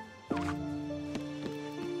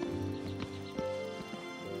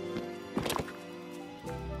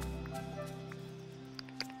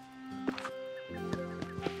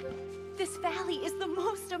 This valley is the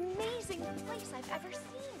most amazing place I've ever seen.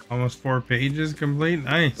 Almost 4 pages complete.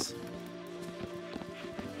 Nice.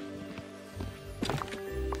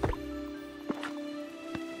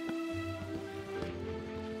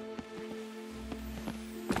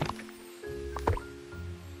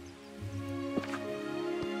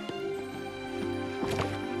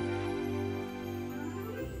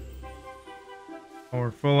 Oh,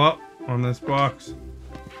 we're full up on this box.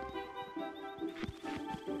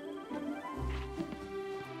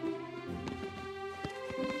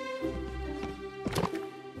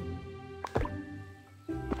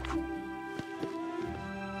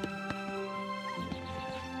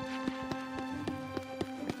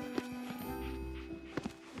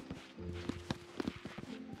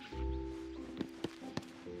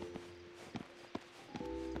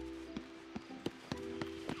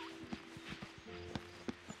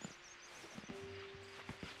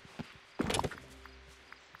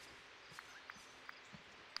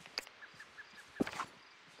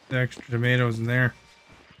 The extra tomatoes in there.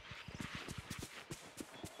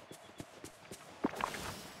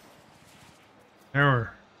 There we're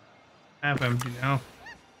half empty now.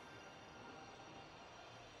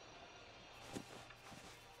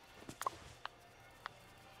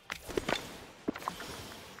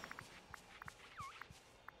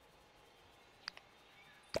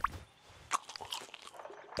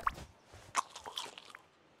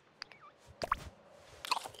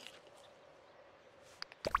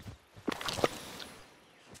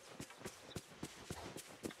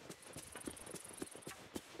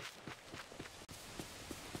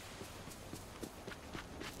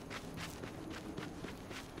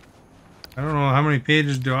 I don't know how many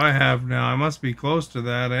pages do I have now. I must be close to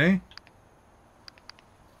that, eh?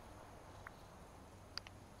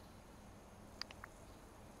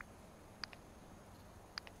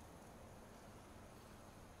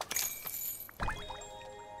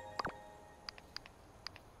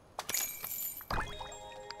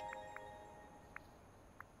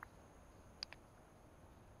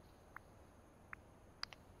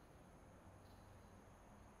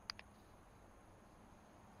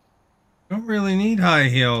 Don't really need high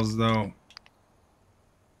heels though.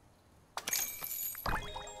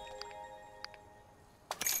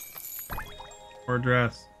 Or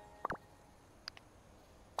dress.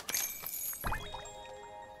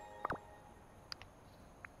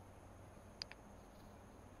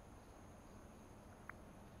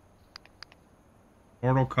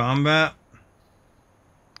 Mortal Kombat.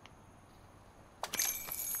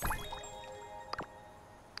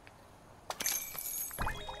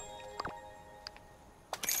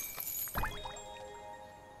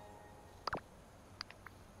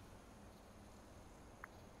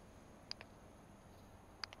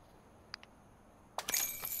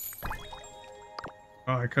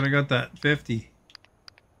 Oh, I could have got that 50.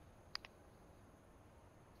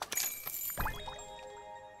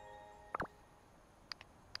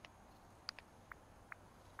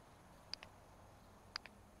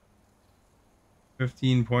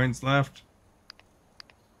 15 points left.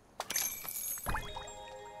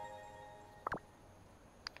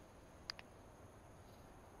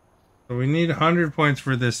 So we need 100 points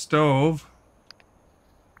for this stove.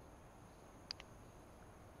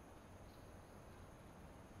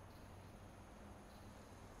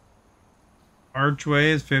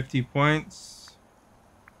 Archway is 50 points.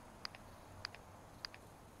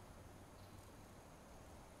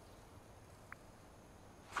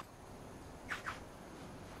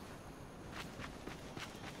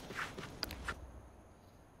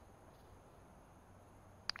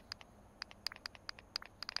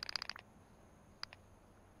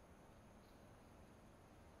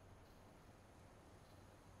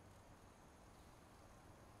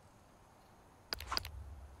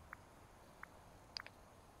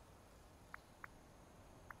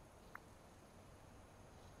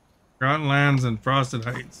 Lands and Frosted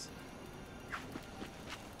Heights.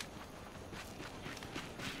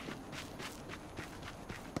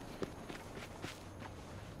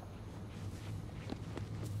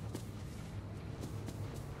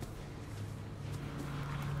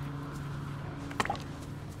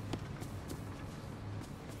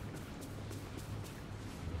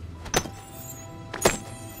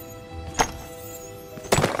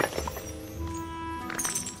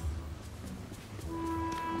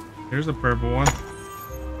 Here's a purple one.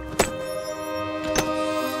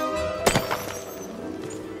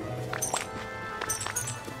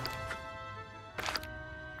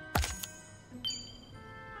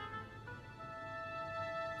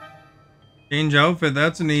 Change outfit,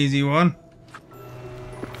 that's an easy one.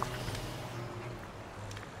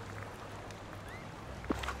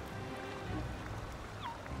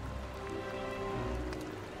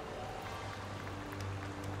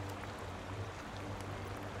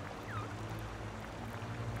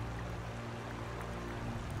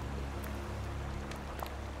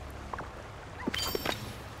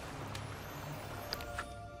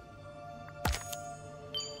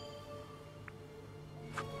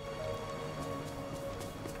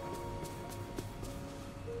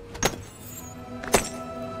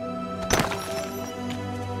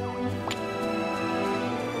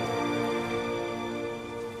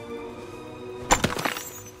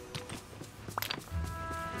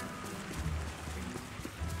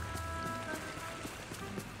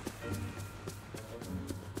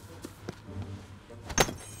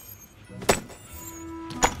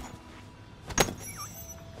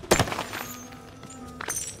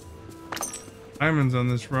 Diamonds on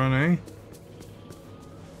this run, eh?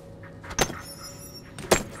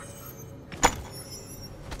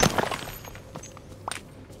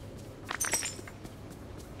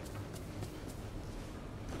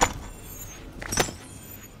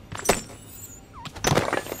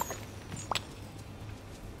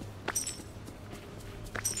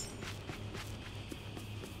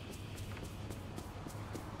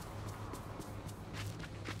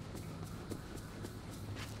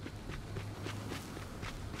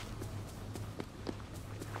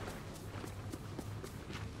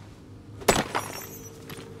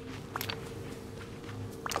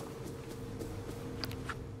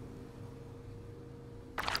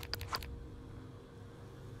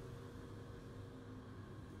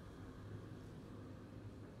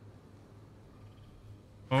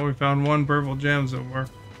 Oh, we found one purple gem so far.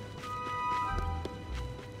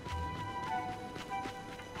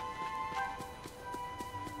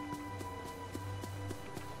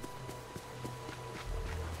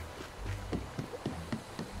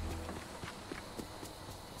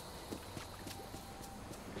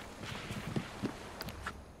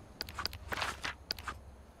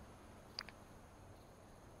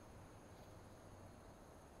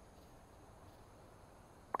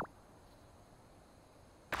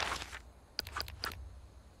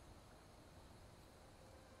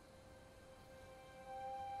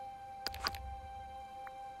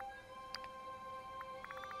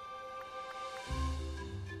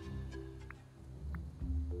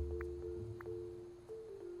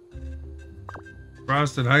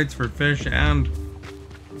 Frosted Heights for fish and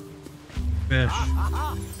fish.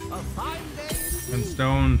 And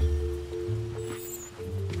stone.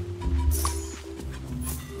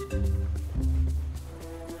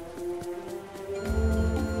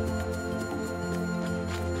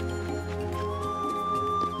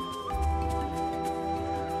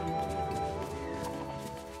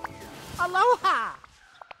 Aloha!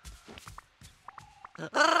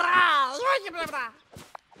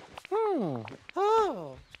 Oh.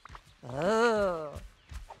 I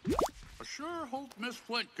sure hope Miss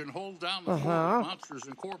Flint can hold down the fort of Monsters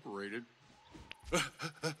Incorporated.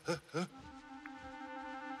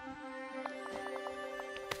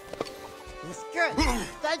 It's good.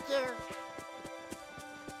 Thank you.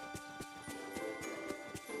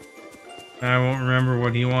 I won't remember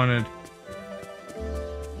what he wanted.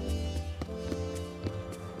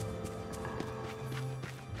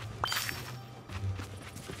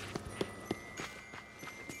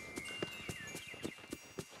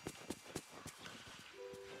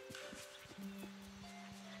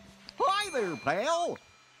 Hi there, pal.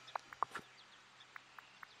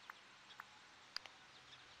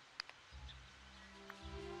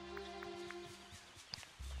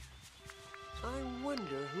 I wonder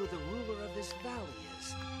who the ruler of this valley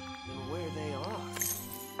is and where they are.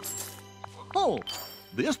 Oh,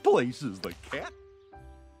 this place is the cat.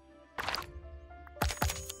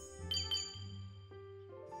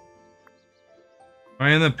 Am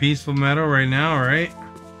I in the peaceful meadow right now, right?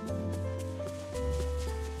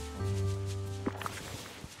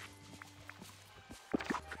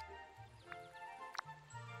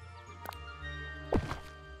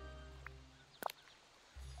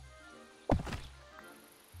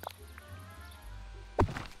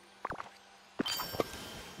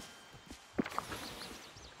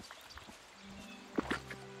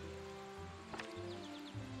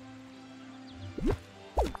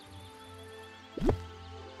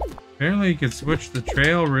 Apparently you can switch the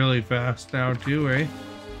trail really fast now too, eh?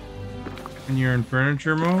 When you're in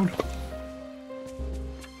furniture mode.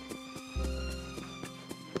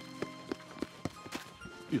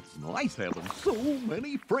 It's nice having so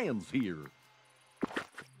many friends here.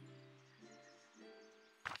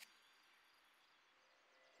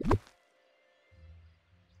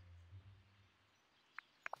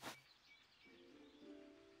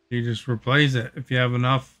 You just replace it if you have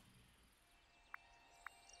enough.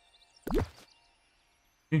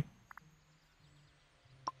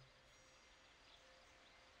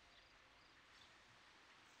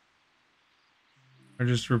 I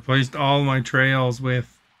just replaced all my trails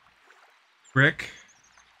with brick.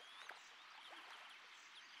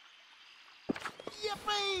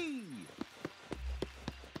 Yippee!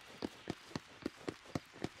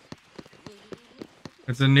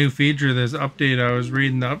 It's a new feature, this update. I was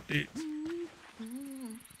reading the updates.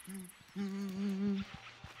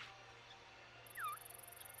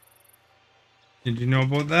 Did you know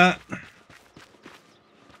about that?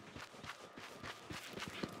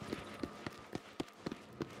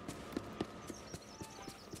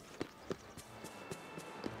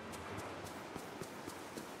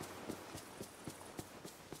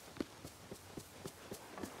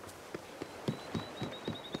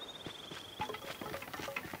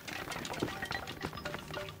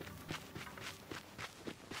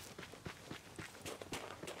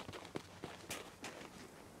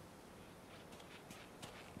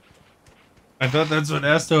 I thought that's what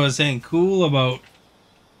Esto was saying cool about.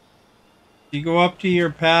 You go up to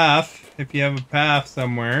your path, if you have a path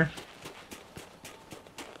somewhere.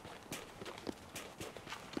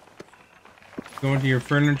 Go into your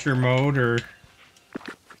furniture mode, or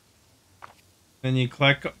then you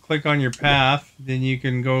click on your path, then you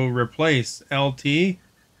can go replace LT. And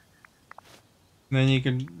then you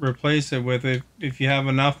can replace it with it if you have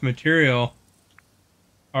enough material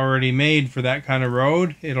already made for that kind of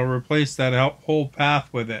road. It'll replace that whole path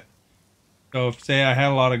with it. So if, say, I had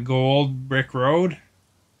a lot of gold brick road,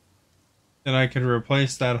 then I could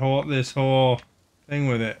replace this whole thing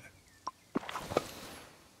with it.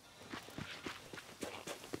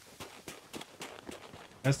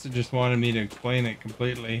 Esther just wanted me to explain it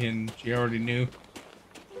completely, and she already knew.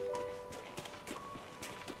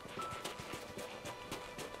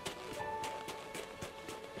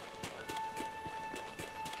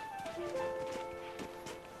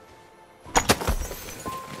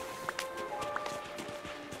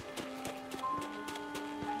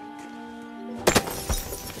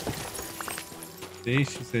 See,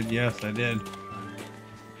 she said yes, I did.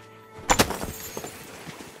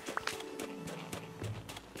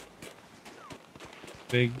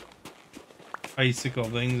 Big icicle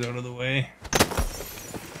things out of the way.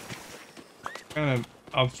 Kind of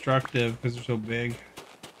obstructive because they're so big.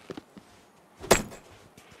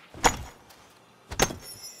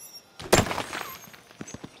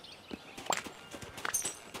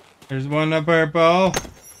 There's one up our ball.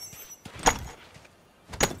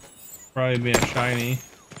 Probably be a shiny.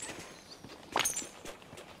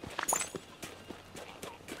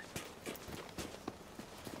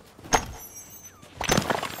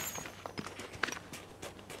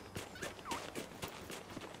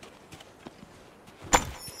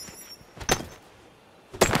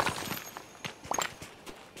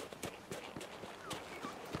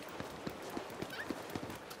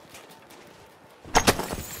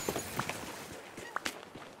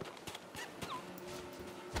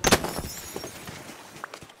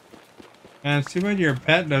 Man, it's too bad your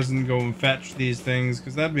pet doesn't go and fetch these things,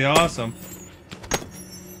 because that'd be awesome.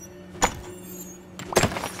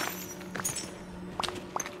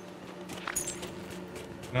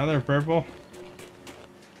 Another purple.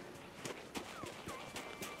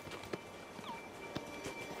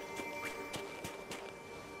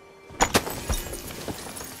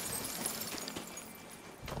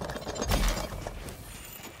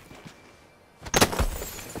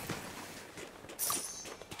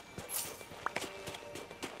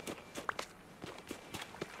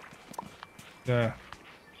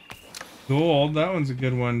 Gold, that one's a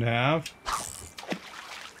good one to have.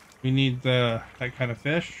 We need that kind of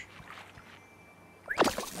fish.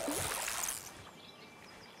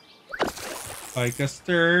 Like a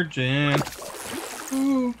sturgeon.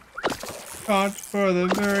 Ooh. Caught for the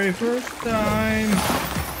very first time.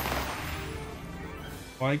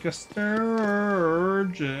 Like a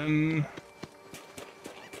sturgeon.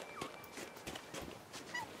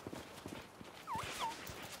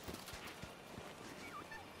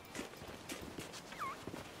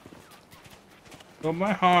 Feel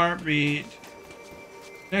my heartbeat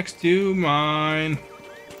next to mine.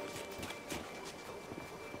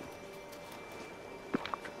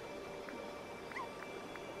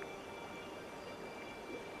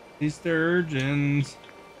 These sturgeons.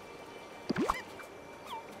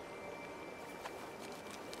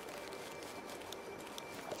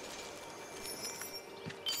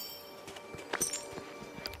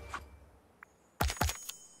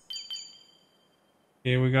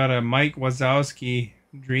 Okay, we got a Mike Wazowski,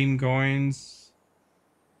 Dream Coins,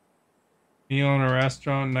 meal in a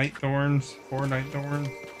restaurant, Night Thorns, 4 Night Thorns.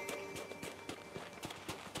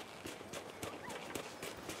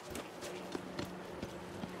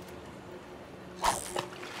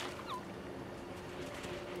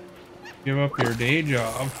 Give up your day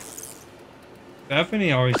job.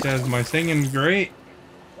 Stephanie always says my singing's great.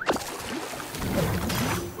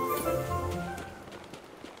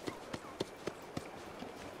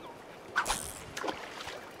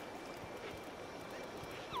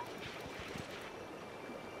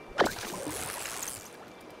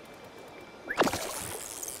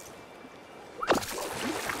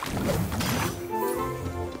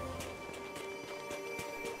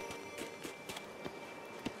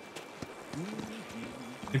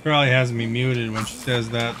 She probably has me muted when she says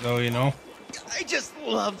that, though, you know? I just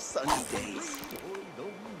love sunny days.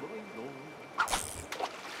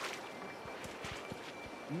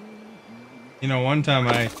 You know, one time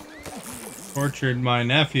I tortured my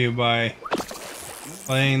nephew by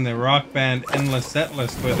playing the rock band Endless Set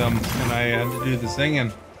List with him, and I had to do the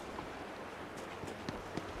singing.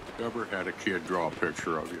 Ever had a kid draw a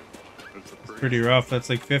picture of you? It's pretty rough. That's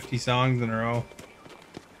like 50 songs in a row.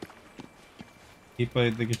 He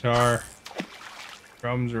played the guitar,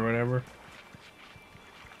 drums, or whatever.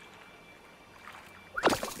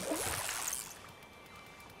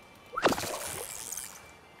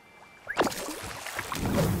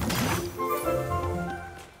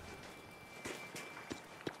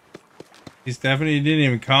 See, Stephanie didn't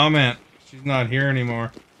even comment. She's not here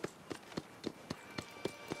anymore.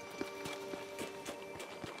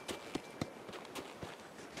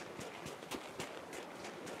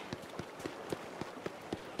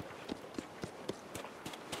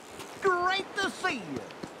 Great to see you.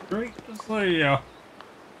 Great to see you.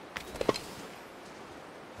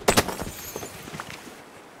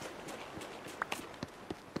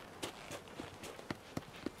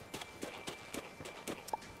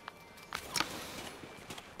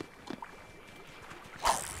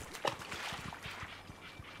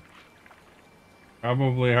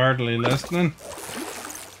 Probably hardly listening.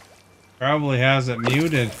 Probably has it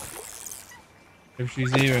muted. If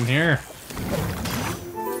she's even here.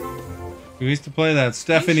 We used to play that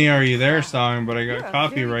Stephanie, Are You There song, but I got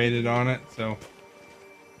copyrighted on it, so.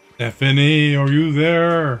 Stephanie, are you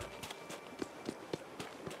there?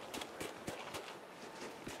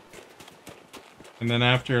 And then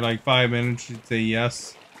after like 5 minutes, she'd say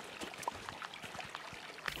yes.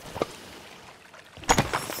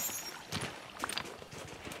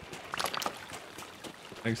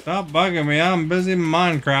 Like, stop bugging me, I'm busy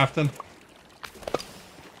Minecrafting.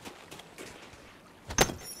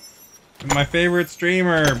 And my favorite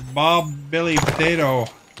streamer, Bob Billy Potato.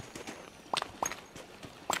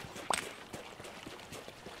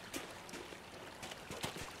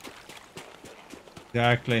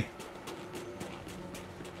 Exactly.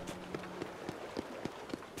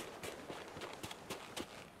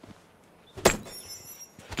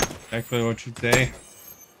 Exactly what you'd say.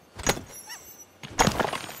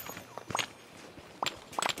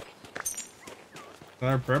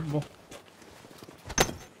 Another purple.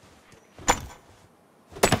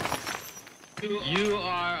 You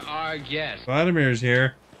are our guest. Vladimir's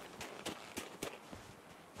here.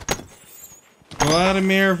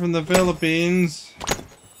 Vladimir from the Philippines.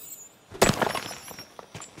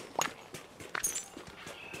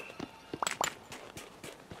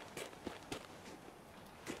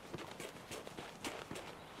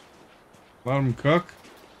 Let him cook.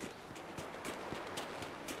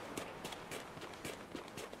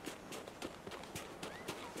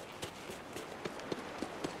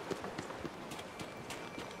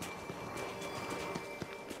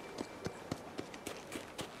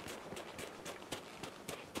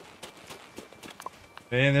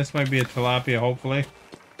 Hey, this might be a tilapia, hopefully.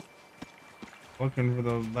 Looking for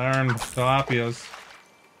the darn tilapias.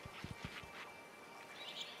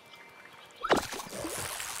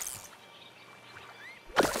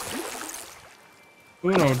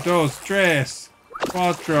 Uno, dos, tres,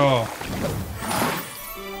 cuatro.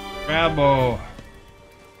 Bravo.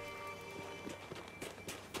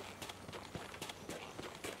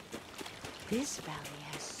 This valley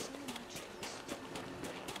has so much.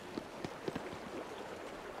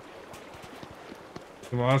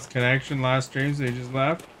 You lost connection last stream, so you just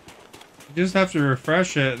left. You just have to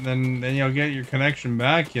refresh it, and then you'll get your connection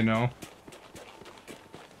back, you know.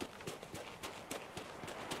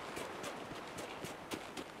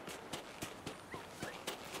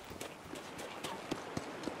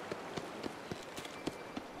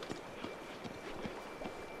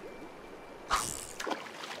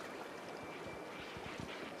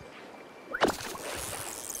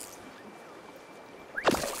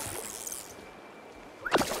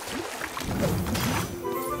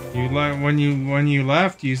 When you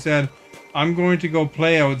left, you said, "I'm going to go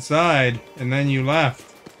play outside," and then you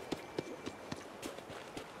left.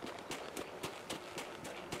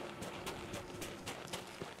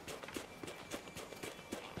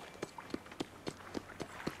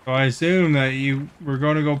 So I assume that you were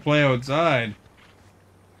going to go play outside,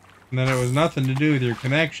 and that it was nothing to do with your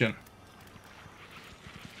connection.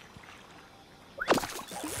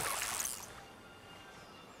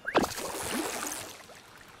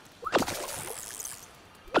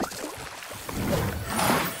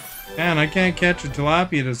 Man, I can't catch a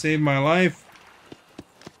tilapia to save my life.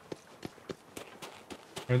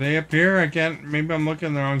 Are they up here? I can't. Maybe I'm looking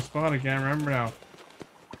in the wrong spot. I can't remember now.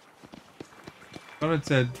 I thought it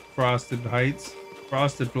said Frosted Heights.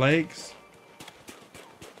 Frosted Flakes.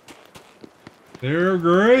 They're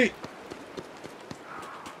great.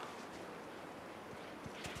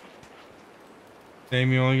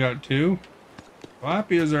 Same, you only got 2?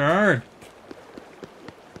 Tilapias are hard.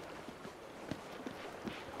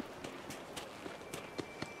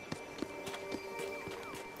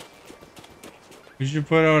 We should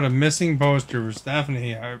put out a missing poster for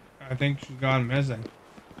Stephanie. I think she's gone missing.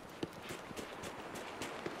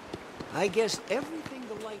 I guess everything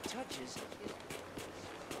the light touches.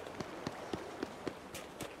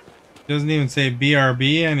 Doesn't even say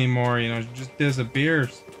BRB anymore, you know, it just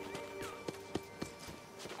disappears.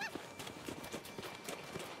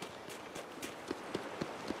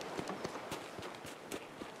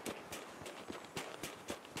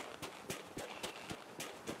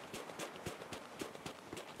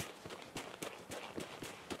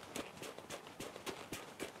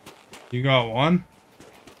 You got one?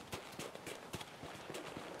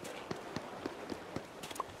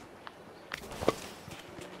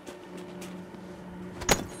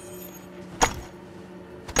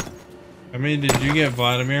 How many did you get,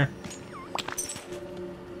 Vladimir?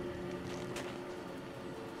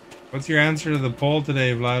 What's your answer to the poll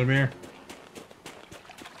today, Vladimir?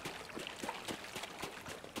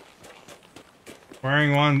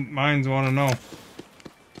 Inquiring minds want to know.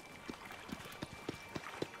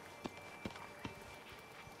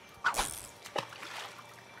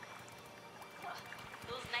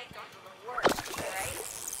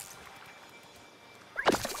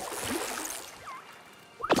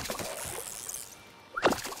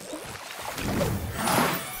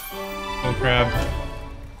 Crab.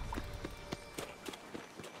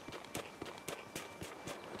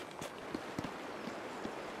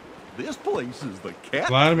 This place is the cat.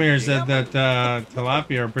 Vladimir said that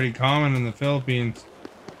tilapia are pretty common in the Philippines.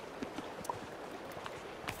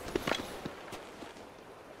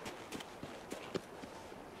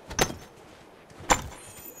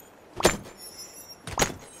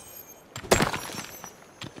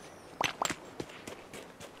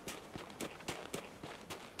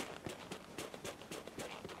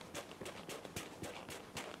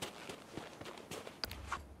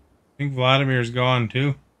 I think Vladimir's gone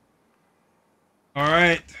too. All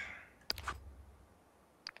right.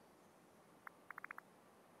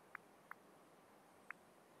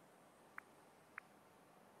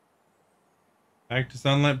 Back to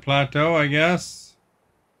Sunlit Plateau, I guess.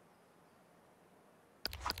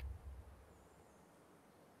 How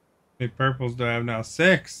many purples do I have now?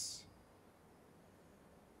 6.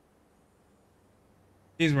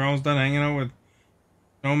 Geez, we're almost done hanging out with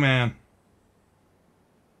Snowman.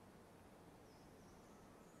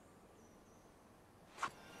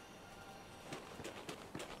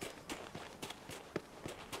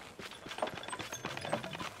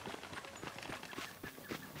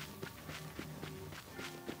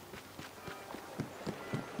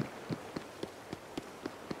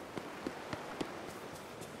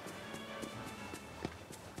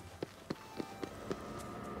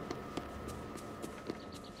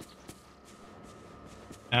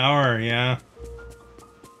 Hour, yeah.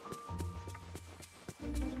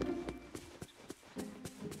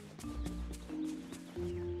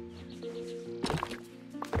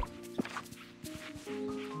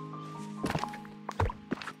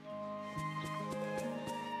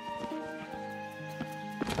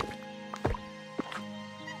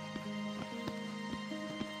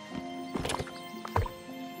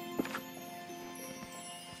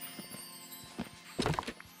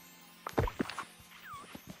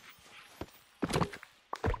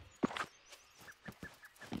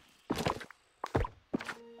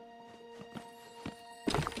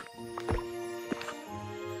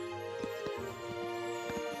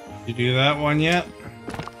 Did you do that one yet?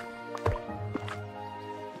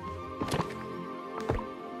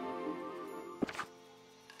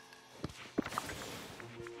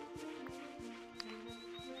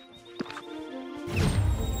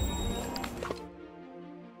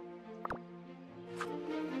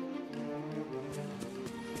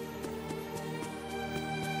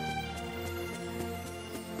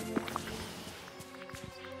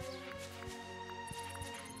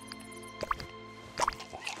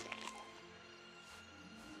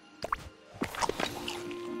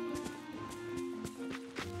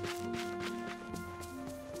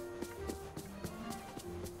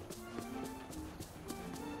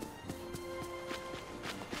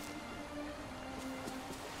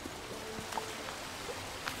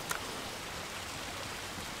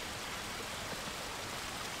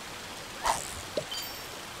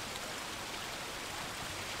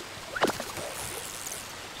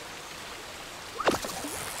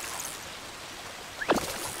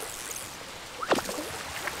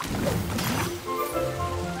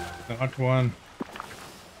 Got one.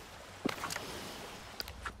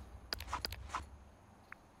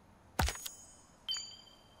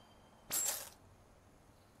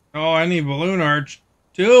 Oh, I need balloon arch.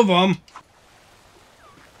 2 of them.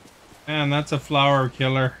 Man, that's a flower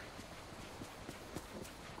killer.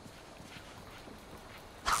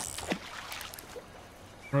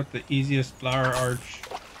 Wrote the easiest flower arch.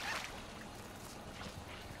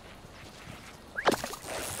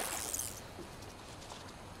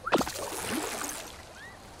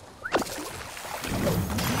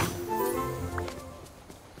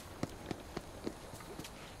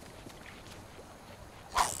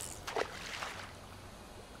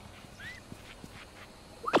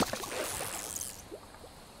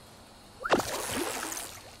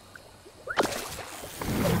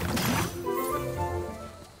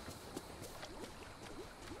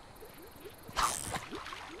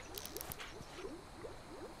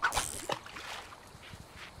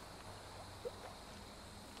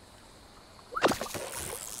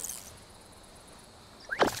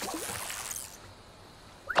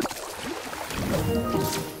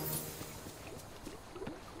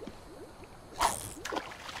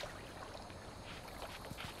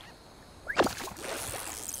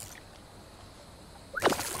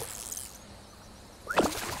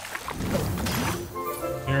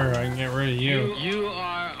 Here, I can get rid of you. You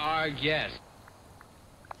are our guest.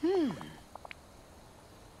 Who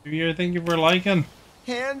you think you were liking?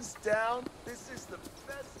 Hands down, this is the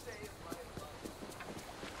best day of my life.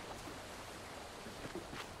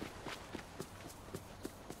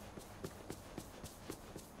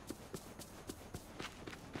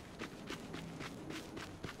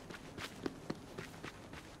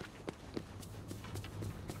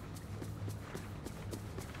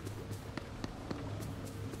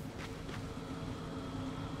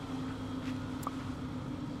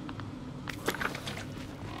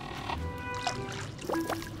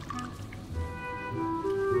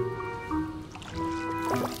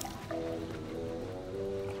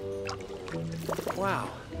 Wow,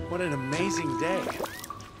 what an amazing day.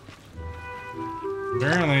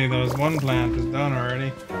 Apparently, those one plant is done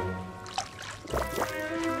already.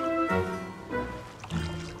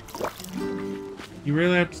 You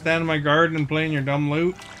really have to stand in my garden and play in your dumb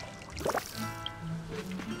loot?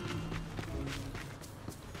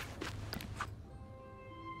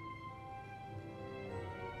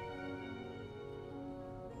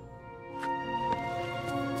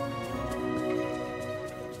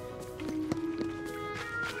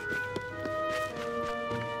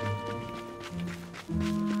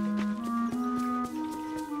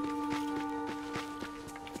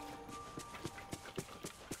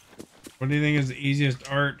 What do you think is the easiest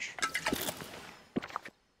arch?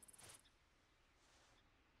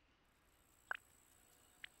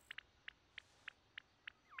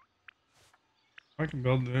 I can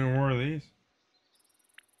build any more of these.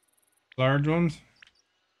 Large ones.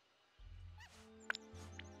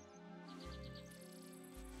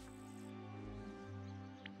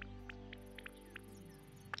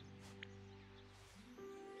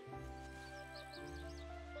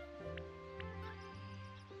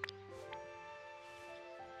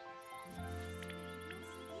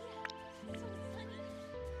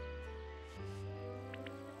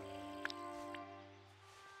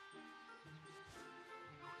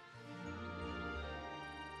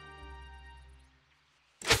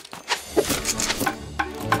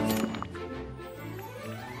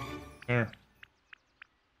 There.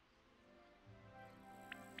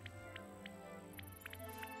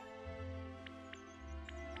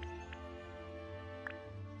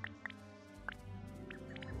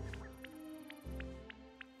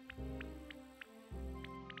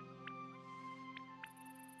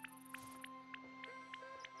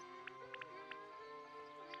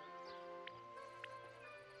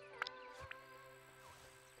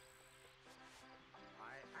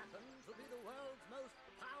 To be the world's most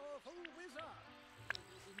powerful wizard.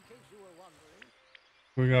 In case you were wondering.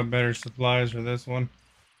 We got better supplies for this one.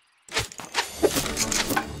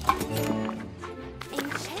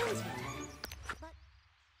 Enchanted. But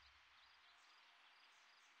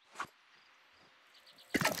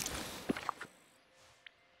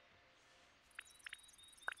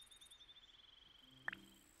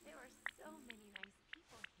there are so many nice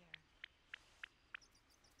people here.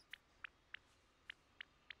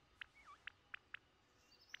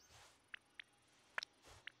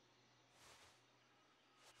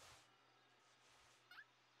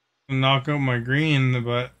 Knock out my green,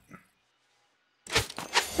 but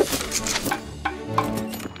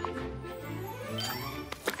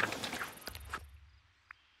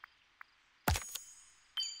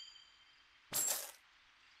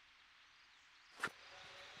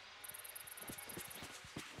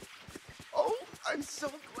Oh, I'm so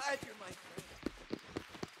glad you're my friend.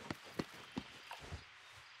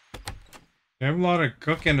 they have a lot of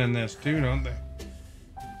cooking in this too, don't they?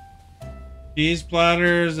 Cheese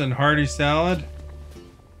platters and hearty salad.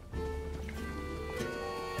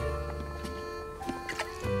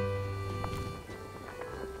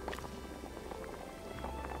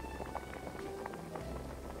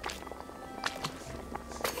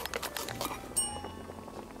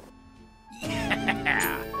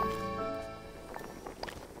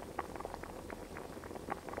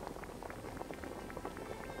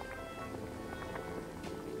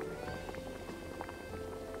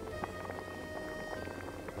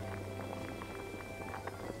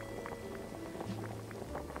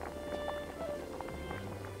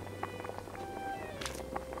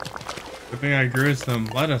 I think I grew some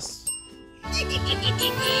lettuce. Pretty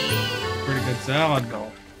good salad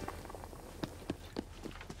though.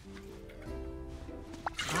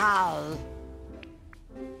 How?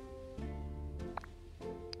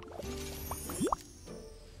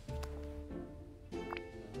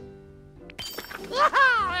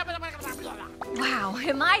 Wow,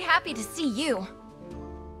 am I happy to see you.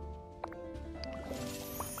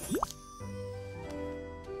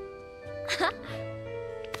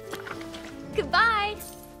 Goodbye.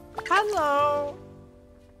 Hello.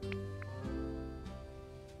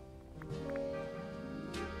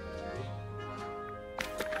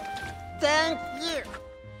 Thank you.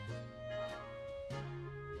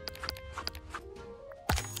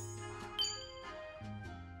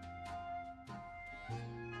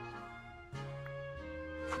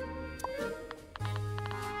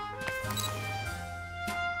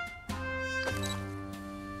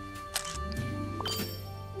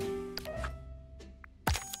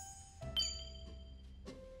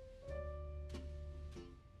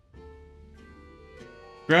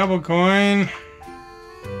 Grab a coin.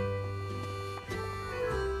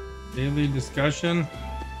 Daily discussion.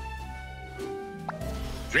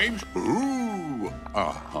 James? Ooh.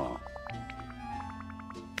 Uh-huh.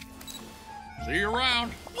 See you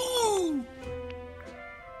around. Ooh.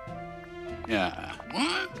 Yeah.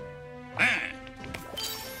 What?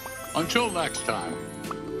 Until next time.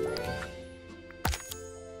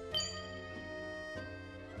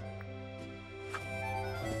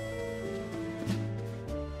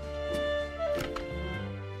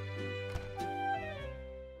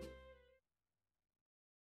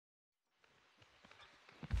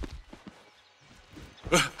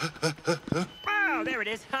 Oh, there it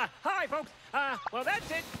is. Hi, folks. Well,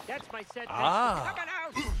 that's it. That's my set. Ah. Come on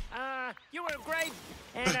out. you were great.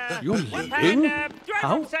 And You're one leaving? time, drive How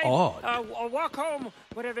home safe. odd. Or walk home,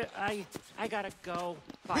 whatever. I gotta go.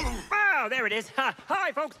 Bye. Oh, there it is.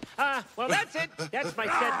 Hi, folks. Well, that's it. That's my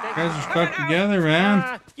set. You guys are stuck together,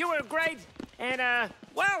 man. You were great. And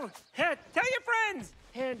well, tell your friends.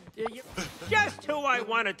 And just who I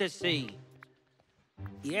wanted to see.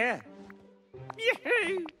 Yeah.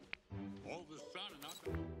 Yay. All this sun and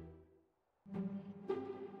nothing.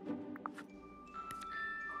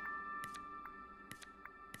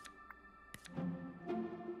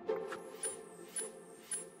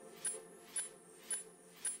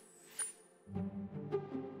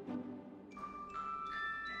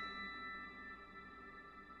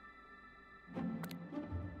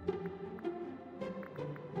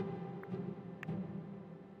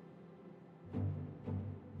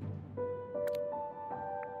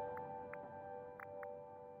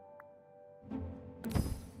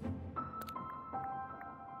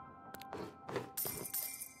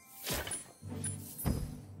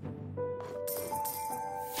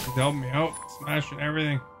 He's helping me out, smashing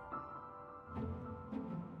everything.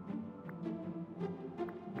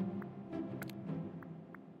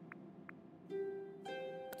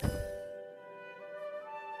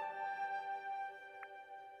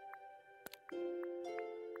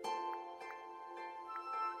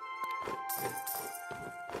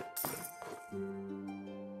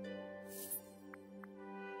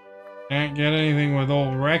 Can't get anything with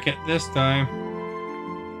old Wreck-It this time.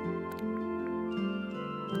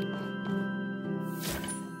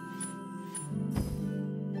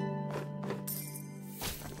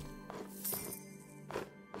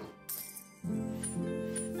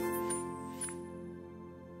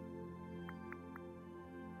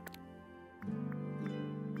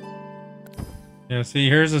 Yeah, see,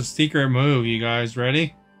 here's a secret move, you guys.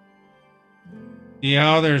 Ready? See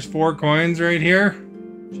how there's 4 coins right here?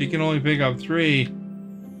 She can only pick up 3.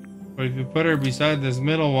 But if you put her beside this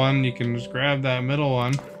middle one, you can just grab that middle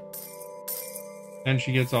one. And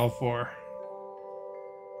she gets all 4.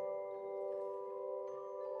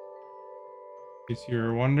 In case you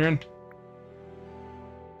were wondering.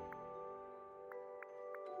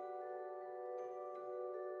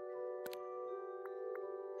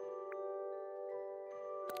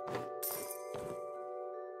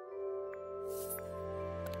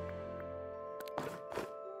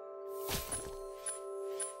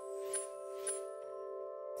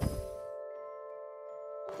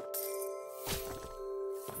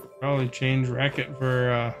 Probably change Wreck-It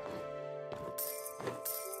for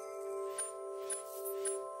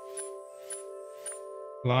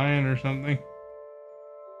Lion or something.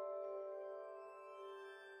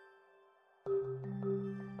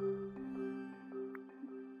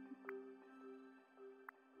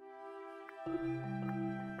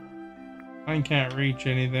 Mine can't reach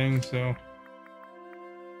anything, so.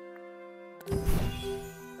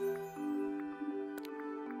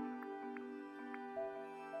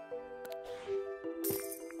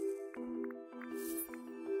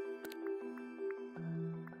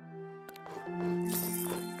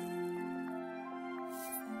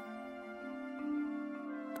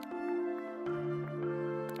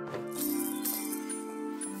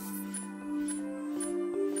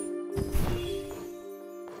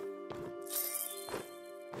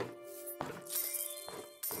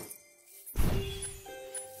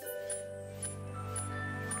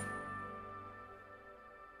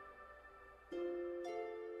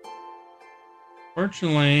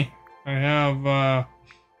 Fortunately, I have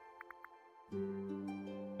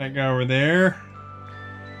that guy over there.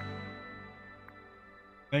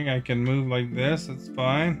 I think I can move like this, it's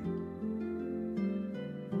fine.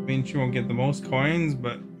 Means she won't get the most coins,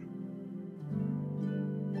 but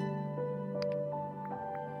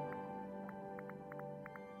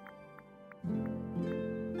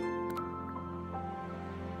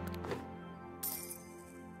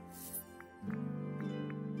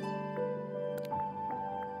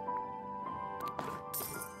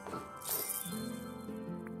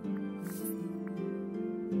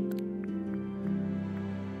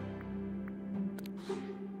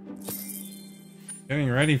getting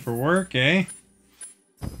ready for work, eh?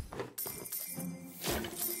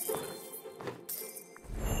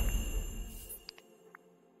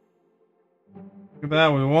 Look at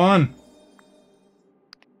that, we won.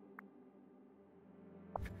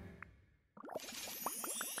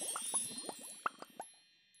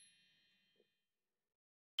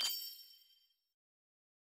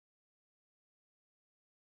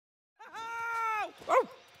 Oh!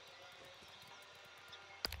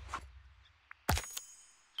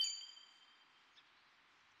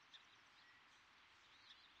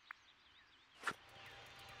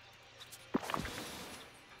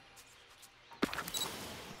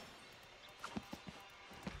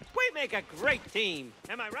 make a great team.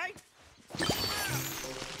 Am I right?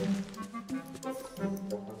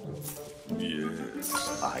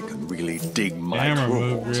 Yes, I can really dig my Camera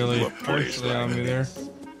moved claws really into a place harshly on like me there. this.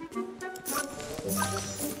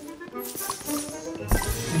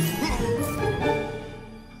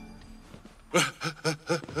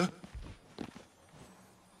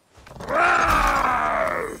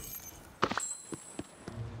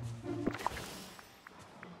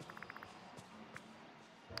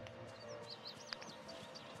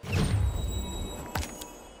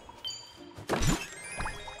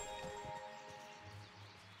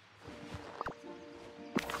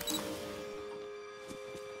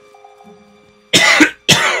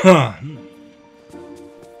 Ugh,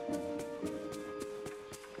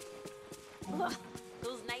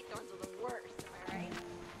 those night thorns are the worst, am I right?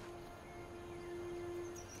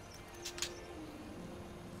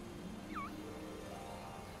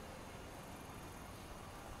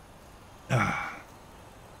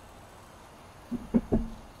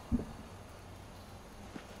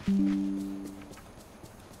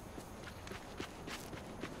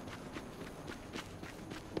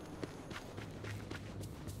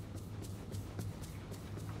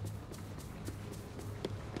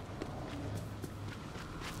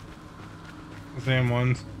 The same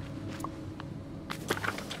ones.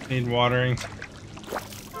 Need watering.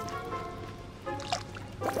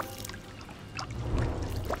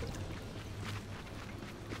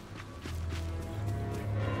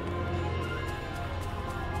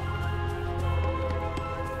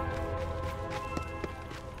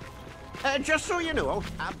 Just so you know,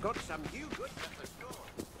 I've got some new goods at the store.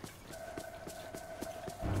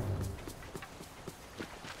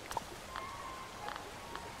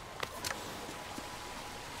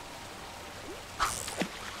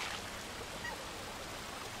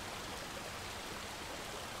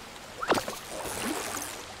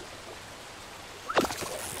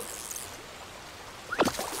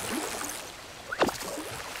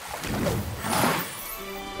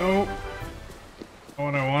 Oh, not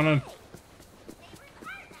what I wanted.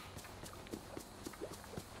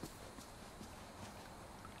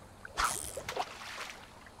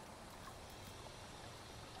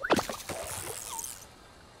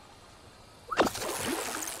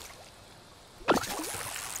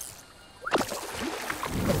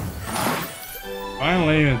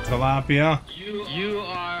 Finally, a tilapia. You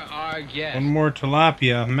are our guest. One more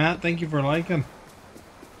tilapia. Matt, thank you for liking.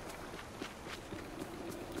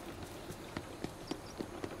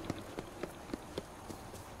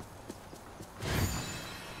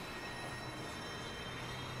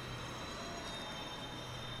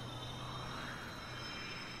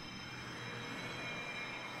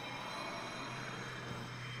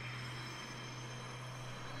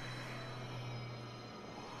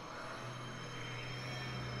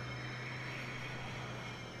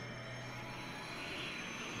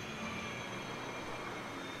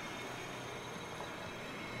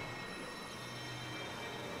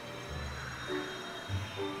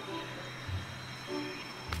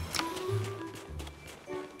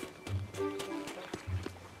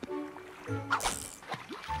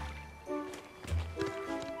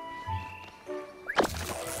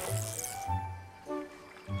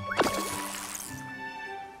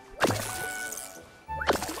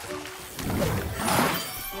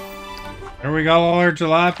 There we got all our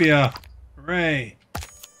tilapia. Hooray.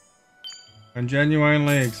 I'm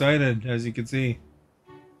genuinely excited, as you can see.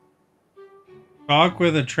 Talk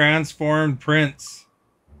with a transformed prince.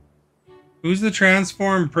 Who's the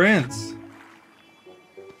transformed prince?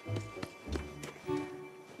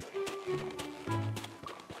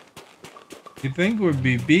 You'd think it would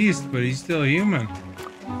be Beast, but he's still human.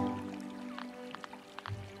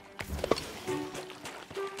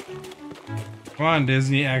 Come on,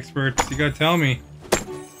 Disney experts, you gotta tell me.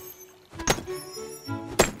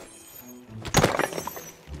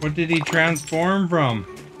 What did he transform from?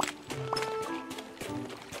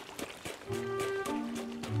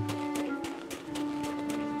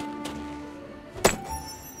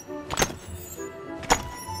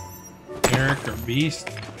 Eric or Beast?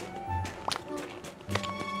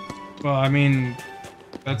 Well, I mean,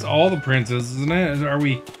 that's all the princes, isn't it? Are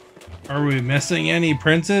we missing any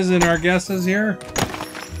princes in our guesses here?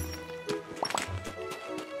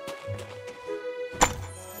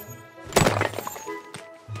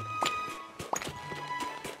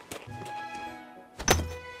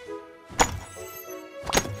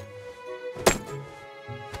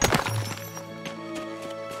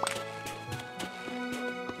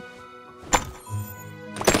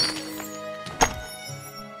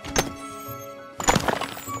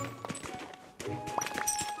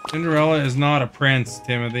 Cinderella is not a prince,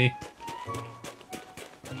 Timothy.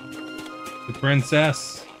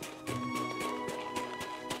 princess.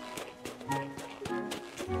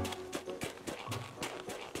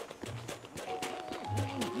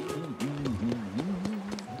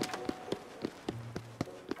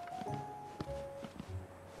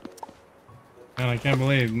 And I can't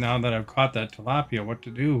believe now that I've caught that tilapia what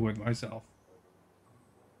to do with myself.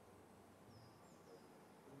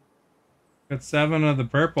 Got 7 of the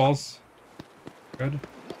purples. Good.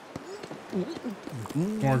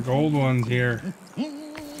 More gold ones here.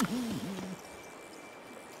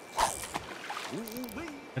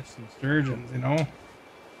 Catch some sturgeons, you know?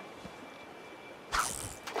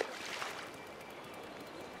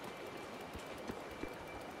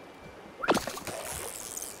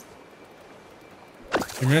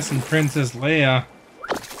 You're missing Princess Leia.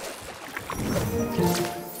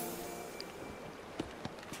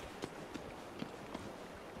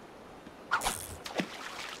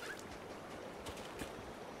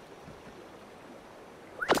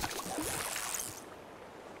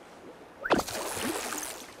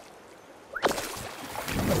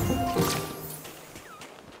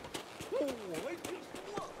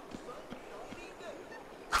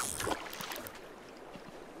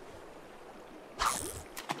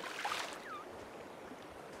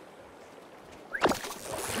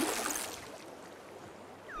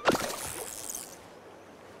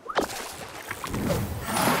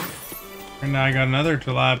 And now I got another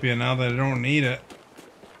tilapia now that I don't need it.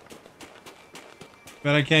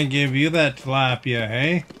 But I can't give you that tilapia,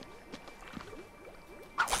 hey?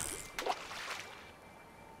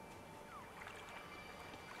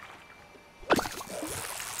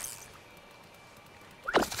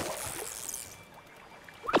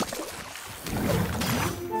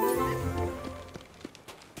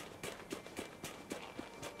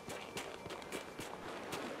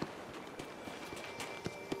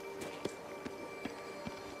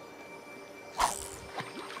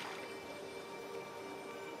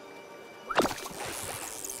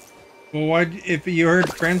 Well, why, if you heard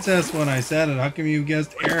Princess when I said it, how come you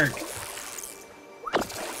guessed Eric?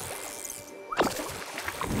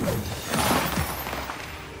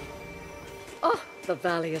 Oh, the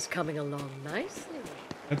valley is coming along nicely.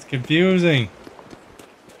 That's confusing.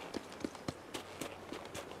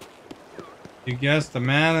 You guessed a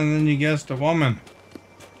man and then you guessed a woman.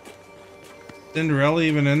 Cinderella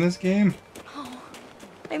even in this game? Oh,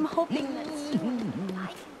 I'm hoping that soon.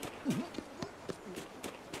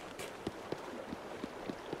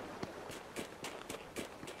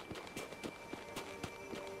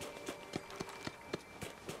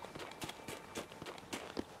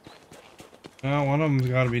 Well, one of them's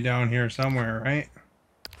got to be down here somewhere, right?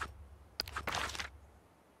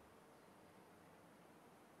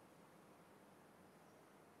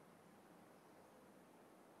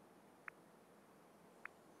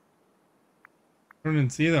 I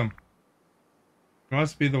didn't see them.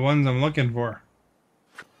 Must be the ones I'm looking for.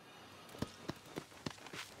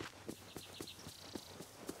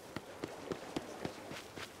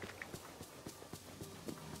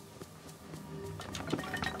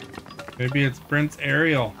 Maybe it's Prince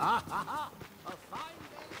Ariel.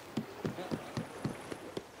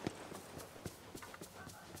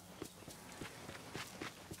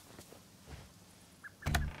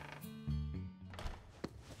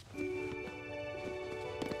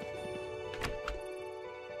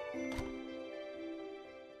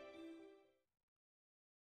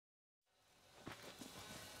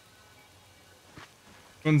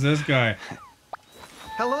 Who's this guy?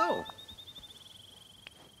 Hello.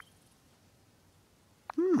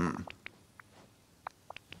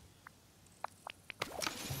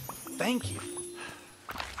 Thank you.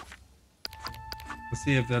 Let's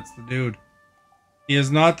see if that's the dude. He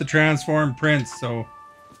is not the transformed prince, so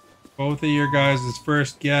both of your guys'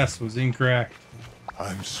 first guess was incorrect.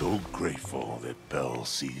 I'm so grateful that Belle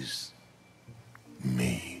sees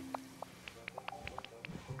me.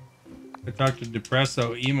 I talked to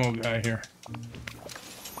Depresso emo guy here.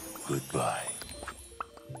 Goodbye.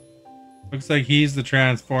 Looks like he's the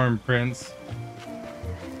transformed prince.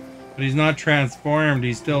 But he's not transformed,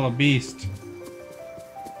 he's still a beast.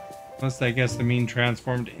 Unless I guess they mean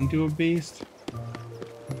transformed into a beast.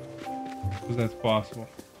 Because that's possible.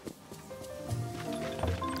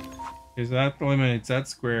 Okay, so that eliminates that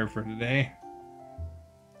square for today.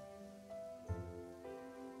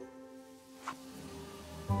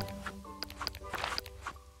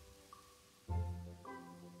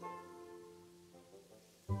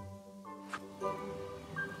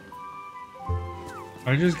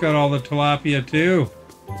 I just got all the tilapia too.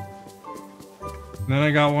 And then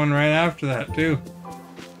I got one right after that too.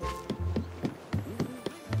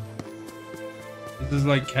 This This is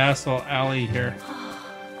like Castle Alley here.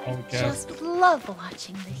 All the castles. Just love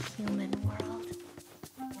watching the human world.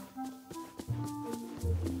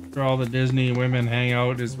 Where all the Disney women hang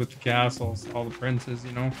out is with the castles, all the princes,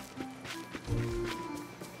 you know.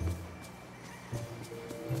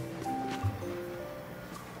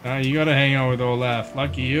 You gotta hang out with Olaf.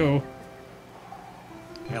 Lucky you.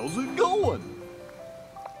 How's it going?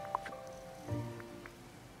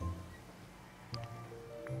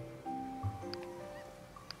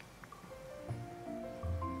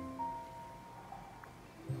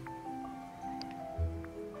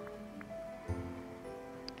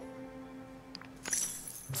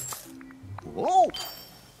 Oh,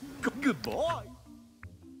 goodbye.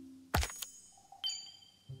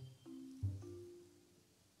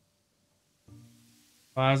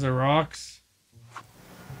 Plaza Rocks.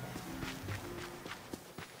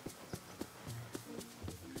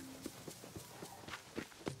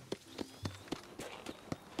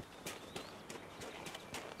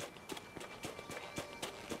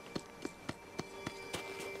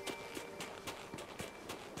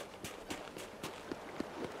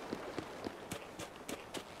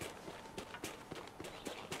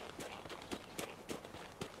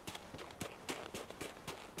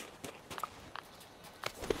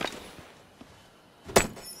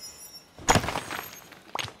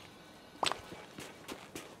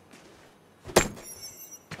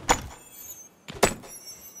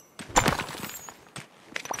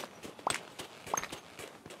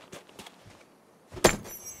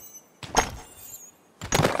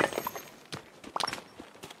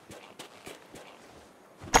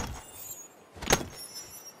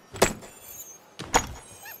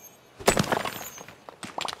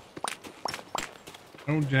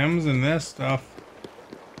 No gems in this stuff.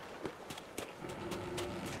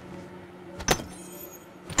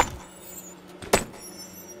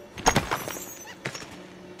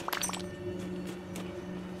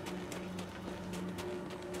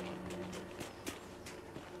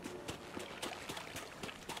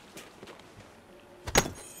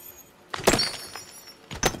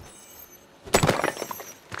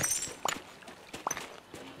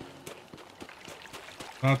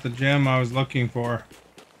 Not the gem I was looking for.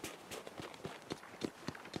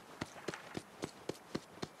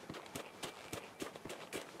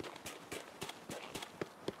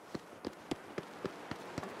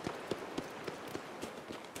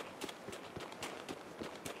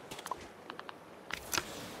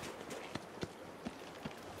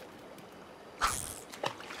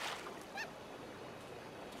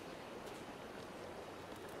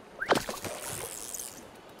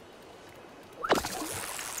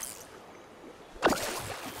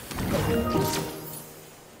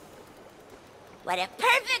 What a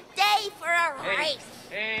perfect day for a race!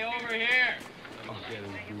 Hey, over here!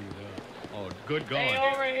 Oh, good going.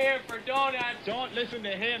 Hey, over here for donuts! Don't listen to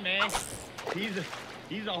him, man. He's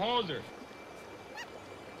a hoser.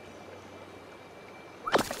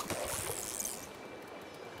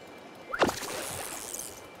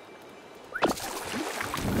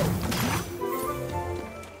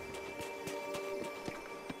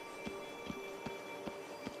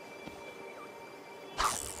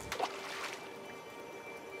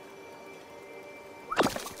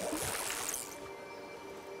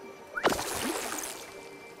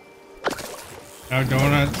 Now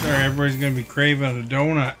donuts, or everybody's gonna be craving a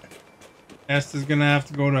donut. Esther's gonna have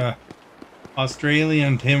to go to Australia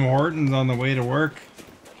and Tim Hortons on the way to work.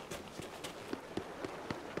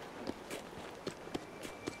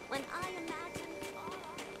 When I imagine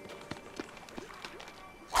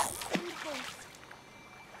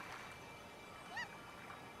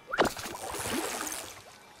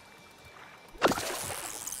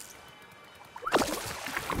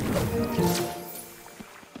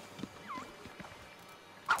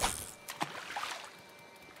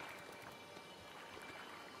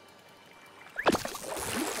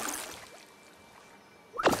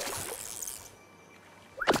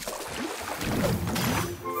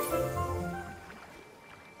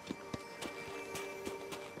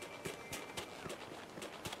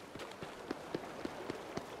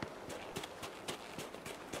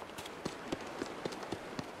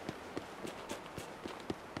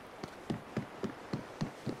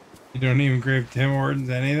You don't even crave Tim Hortons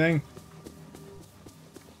anything?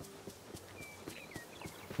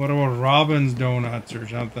 What about Robin's Donuts or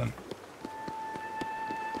something?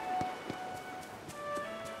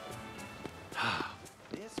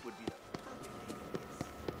 This would be the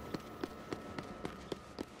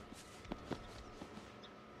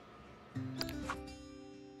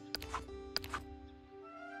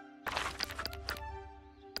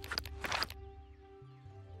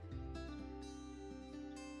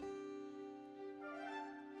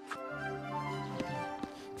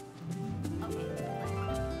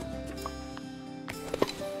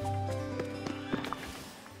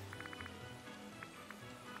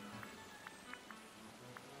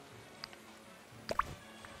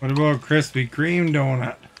What about Krispy Kreme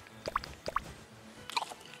donut?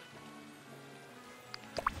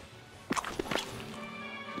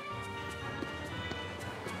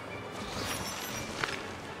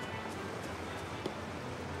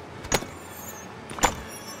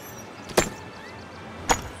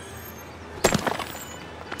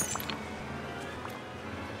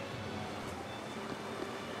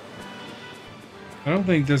 I don't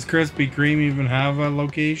think does Krispy Kreme even have a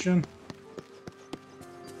location.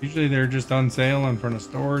 Usually they're just on sale in front of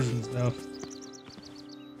stores and stuff.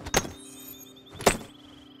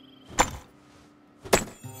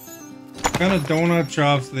 What kind of donut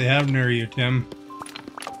shops do they have near you, Tim?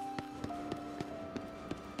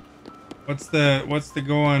 What's the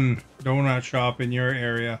going donut shop in your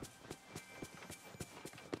area?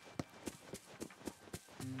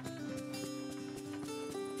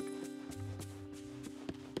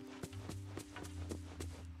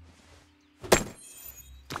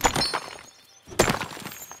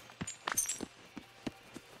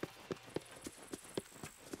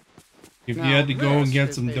 If you had to go and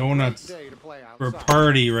get some donuts for a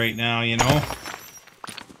party right now, you know,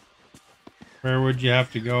 where would you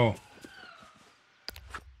have to go?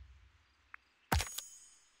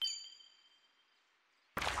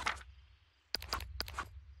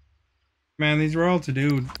 Man, these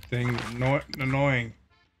well-to-do things are annoying.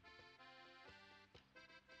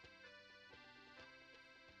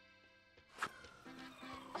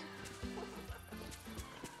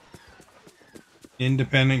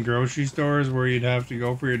 Independent grocery stores where you'd have to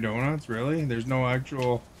go for your donuts? Really? There's no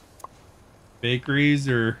actual bakeries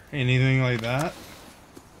or anything like that?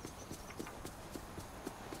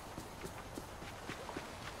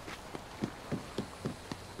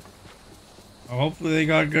 Well, hopefully they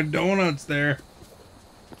got good donuts there.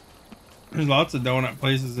 There's lots of donut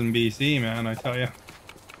places in BC, man, I tell you.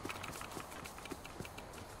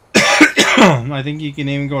 I think you can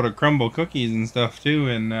even go to Crumble Cookies and stuff too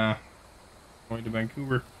in going to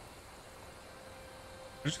Vancouver.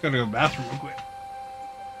 I just gotta go to the bathroom real quick.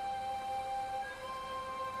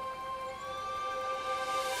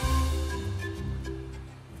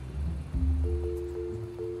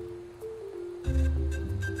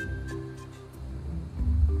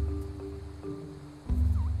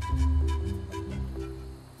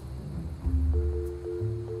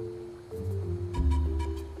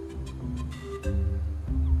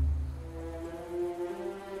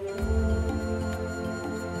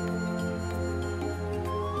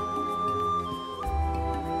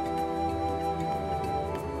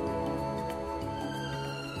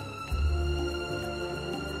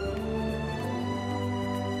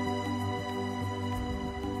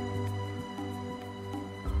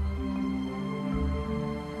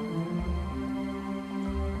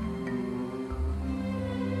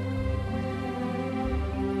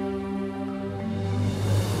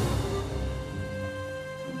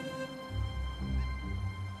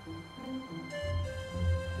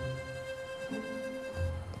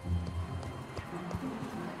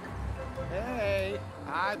 Hey,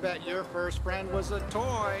 I bet your first friend was a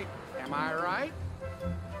toy. Am I right?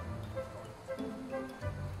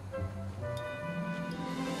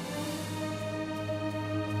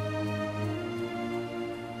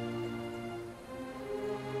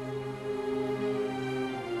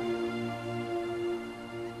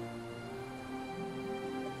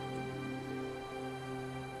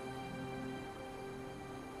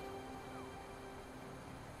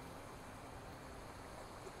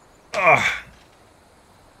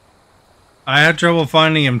 I had trouble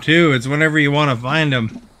finding him too. It's whenever you want to find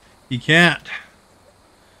him, you can't.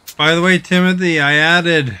 By the way, Timothy, I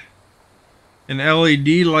added an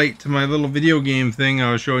LED light to my little video game thing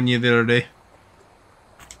I was showing you the other day.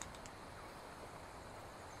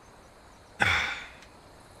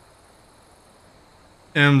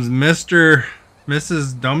 M's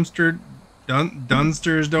Mrs. Dunster's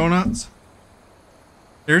Donuts.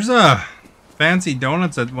 There's a fancy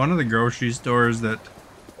donuts at one of the grocery stores that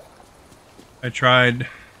I tried,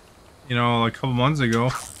 you know, a couple months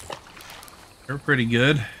ago. They're pretty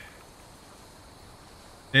good.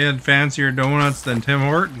 They had fancier donuts than Tim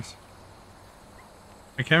Hortons.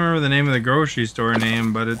 I can't remember the name of the grocery store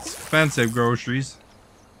name, but it's expensive groceries.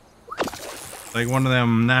 Like one of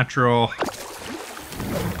them natural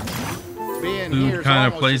food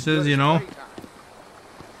kind of places, you know?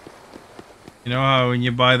 You know how when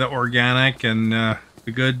you buy the organic and the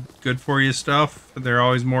good for you stuff, they're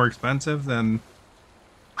always more expensive than,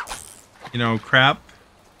 you know, crap.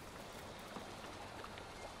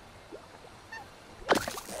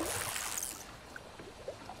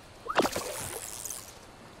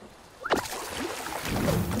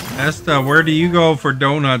 Esta, where do you go for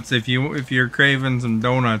donuts if you're craving some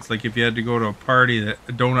donuts? Like if you had to go to a party, a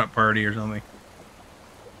donut party or something.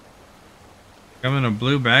 Come in a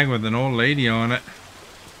blue bag with an old lady on it.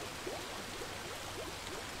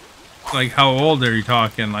 Like, how old are you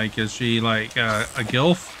talking? Like, is she like a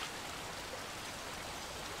gilf?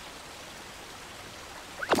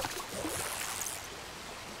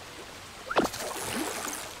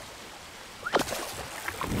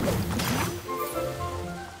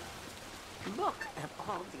 Look at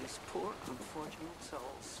all these poor, unfortunate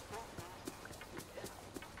souls.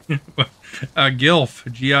 A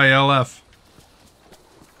gilf, G-I-L-F.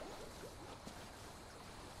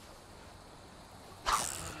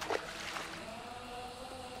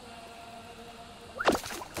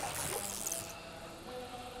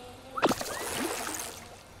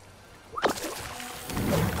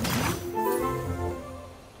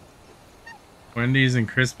 Wendy's and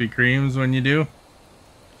Krispy Kremes when you do?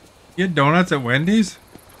 You get donuts at Wendy's?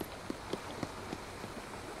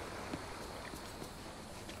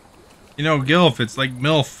 You know, gilf, it's like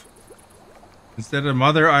MILF. Instead of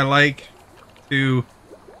mother, I like to...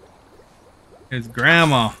 It's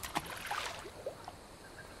grandma.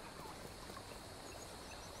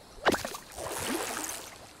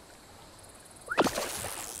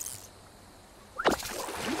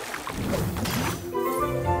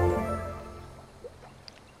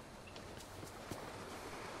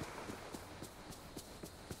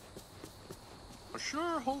 I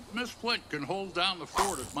sure hope Miss Flint can hold down the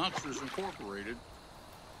fort at Monsters Incorporated.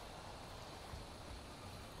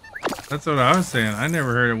 That's what I was saying. I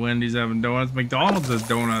never heard of Wendy's having donuts. McDonald's has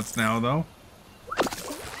donuts now, though.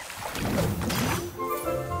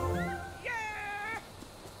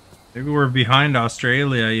 Maybe we're behind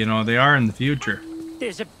Australia, you know. They are in the future.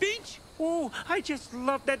 There's a beach? Oh, I just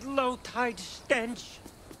love that low tide stench.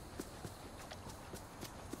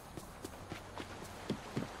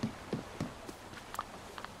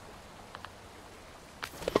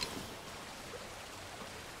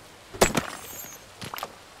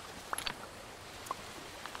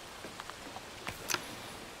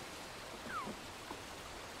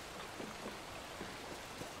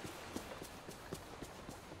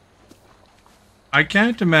 I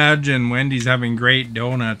can't imagine Wendy's having great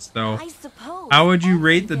donuts, though. I suppose. How would you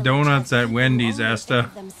rate the donuts at Wendy's, Esta?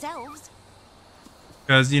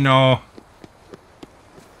 Because, you know,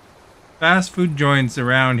 fast food joints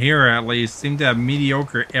around here, at least, seem to have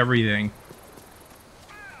mediocre everything.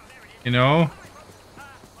 You know?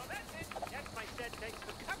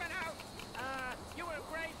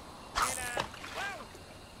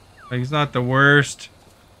 Like, it's not the worst.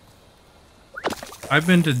 I've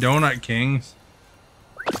been to Donut King's.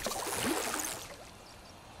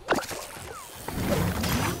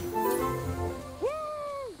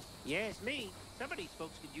 Yes, me. Some of these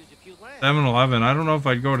folks could use a few laughs. 7-Eleven. I don't know if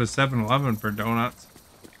I'd go to 7-Eleven for donuts.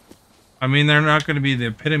 I mean, they're not going to be the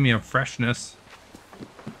epitome of freshness.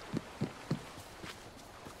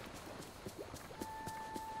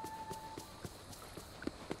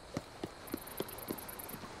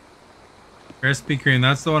 Krispy Kreme,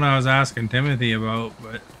 that's the one I was asking Timothy about,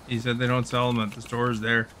 but he said they don't sell them at the stores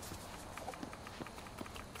there.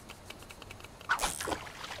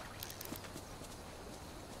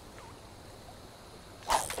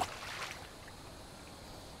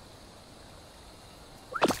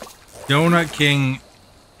 Donut King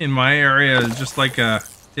in my area is just like a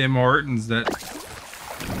Tim Hortons that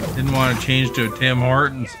didn't want to change to a Tim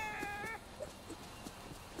Hortons.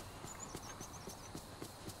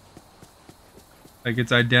 Like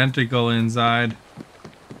it's identical inside.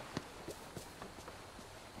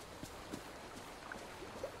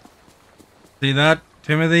 See that,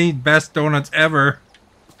 Timothy? Best donuts ever.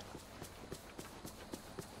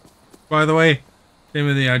 By the way,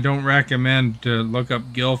 Timothy, I don't recommend to look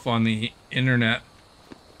up gilf on the internet.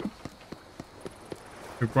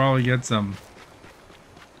 You'll probably get some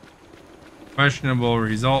questionable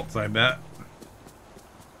results, I bet.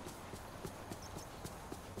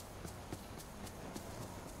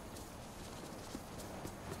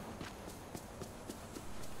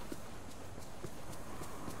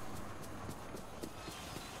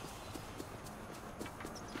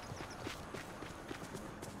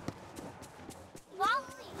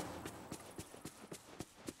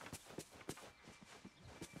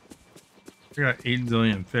 I got 8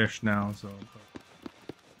 zillion fish now, so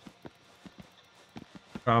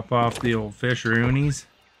chop off the old fisheroonies.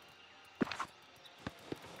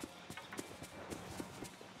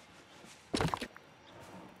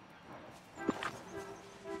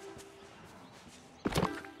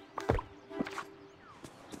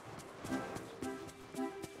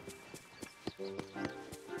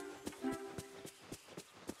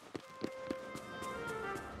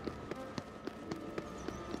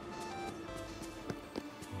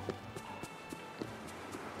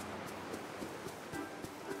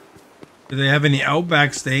 Do they have any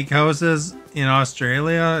Outback Steakhouses in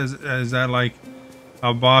Australia? Is that like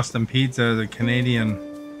how Boston Pizza is a Canadian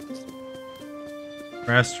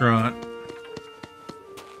restaurant?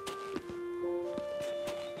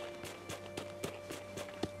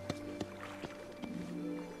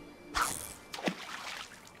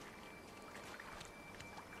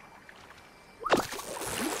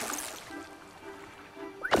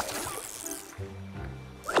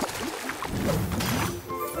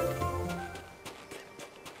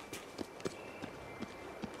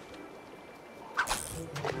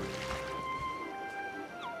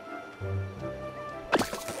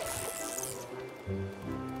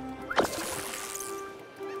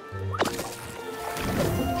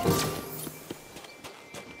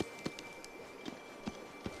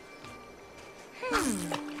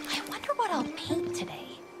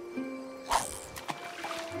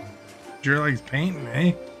 Sure likes painting,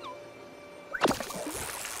 eh?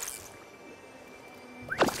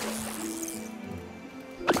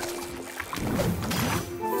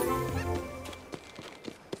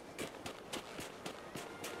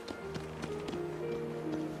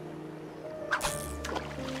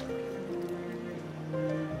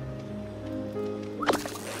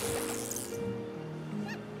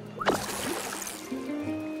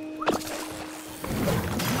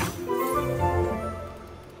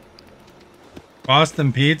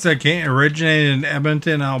 Boston Pizza originated in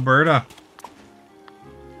Edmonton, Alberta.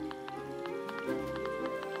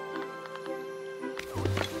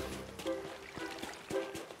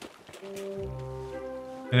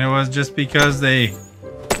 And it was just because they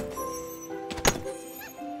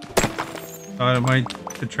thought it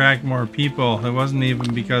might attract more people. It wasn't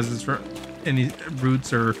even because it's for any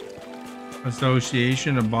roots or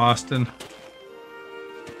association of Boston.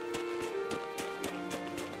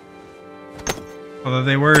 Although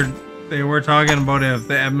they were talking about if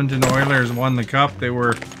the Edmonton Oilers won the cup, they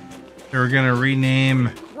were gonna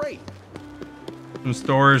rename some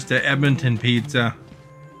stores to Edmonton Pizza.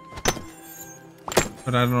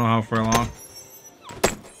 But I don't know how for long.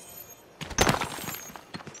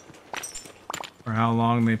 Or how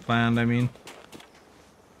long they planned, I mean.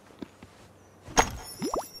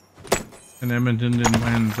 And Edmonton didn't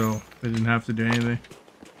win, so they didn't have to do anything.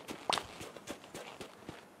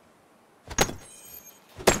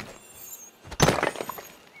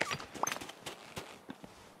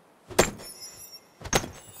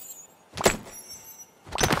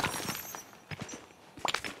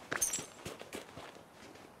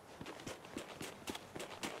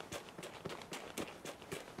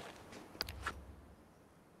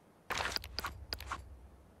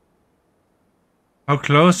 How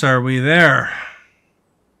close are we there?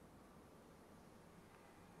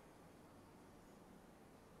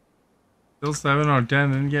 Still 7 out of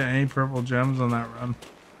 10. Didn't get any purple gems on that run.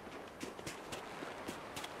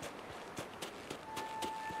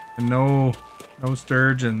 And no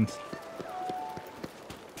sturgeons.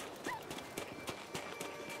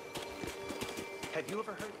 Have you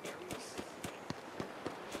ever heard Aries?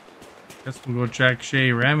 Guess we'll go check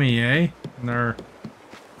Chez Remy, eh? In our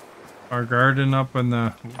garden up in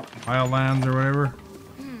the wildlands or whatever.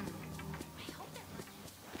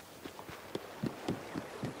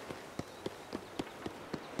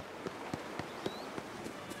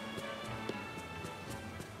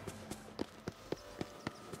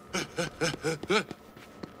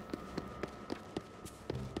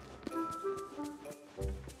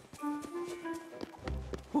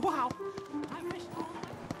 Wow.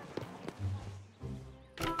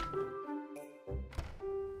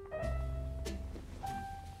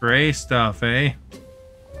 Gray stuff, eh?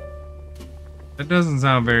 That doesn't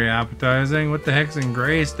sound very appetizing. What the heck's in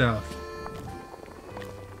gray stuff?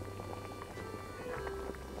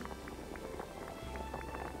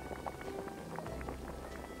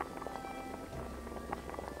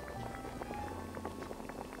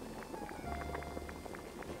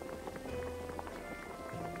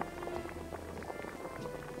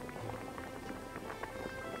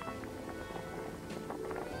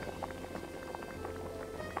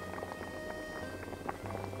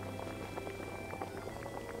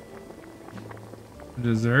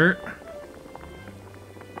 Dessert?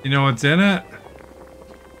 You know what's in it?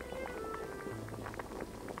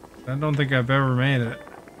 I don't think I've ever made it.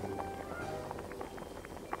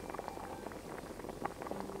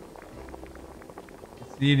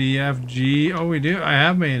 C, D, F, G. Oh, we do. I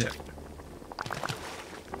have made it.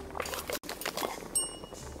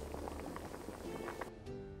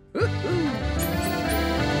 Looks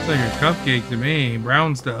like a cupcake to me.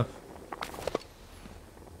 Brown stuff.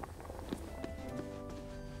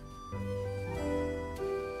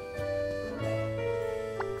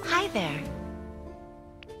 Hi there.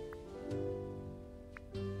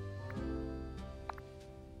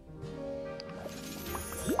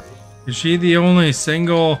 Is she the only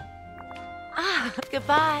single Ah,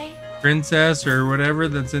 goodbye. princess or whatever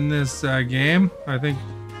that's in this game? I think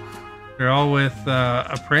they're all with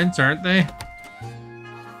a prince, aren't they?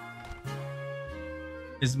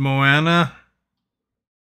 Is Moana?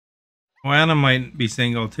 Moana might be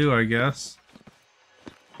single too, I guess.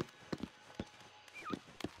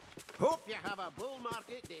 Hope you have a bull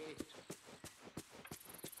market day.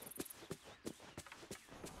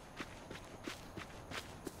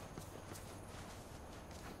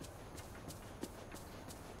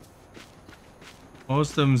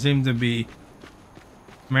 Most of them seem to be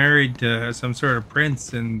married to some sort of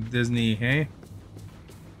prince in Disney, hey?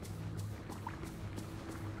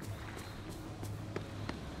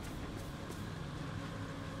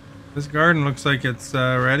 This garden looks like it's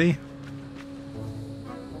ready.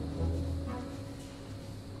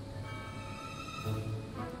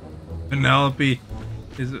 Penelope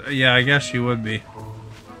is, yeah, I guess she would be.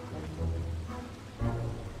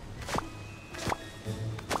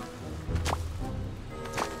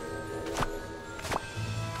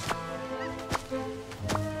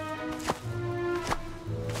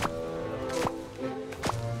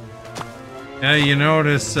 Yeah, you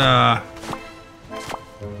notice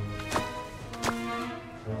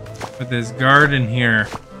with this garden here,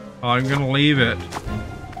 I'm gonna leave it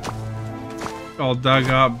all dug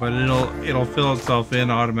up, but it'll fill itself in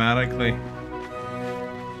automatically.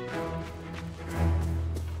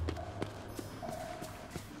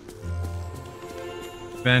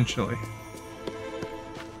 Eventually.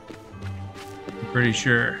 I'm pretty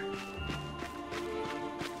sure.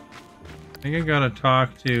 I think I gotta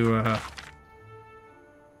talk to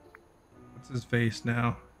what's his face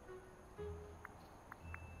now?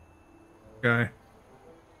 Guy.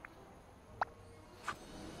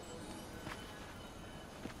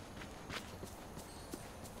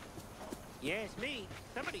 Yes, me.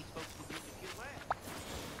 Somebody's supposed to do the few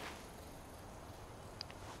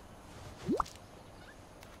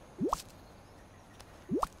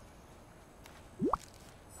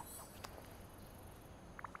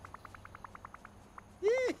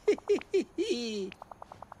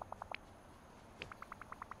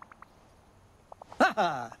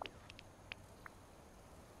Ha!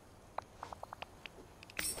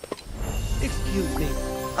 Excuse me.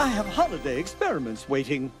 I have holiday experiments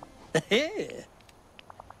waiting.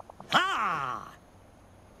 Ha!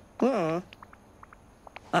 Aha!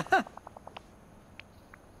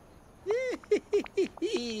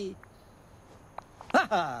 Ha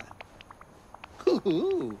ha!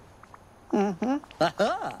 Hoo-hoo! Mm-hmm.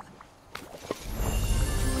 Ha-ha!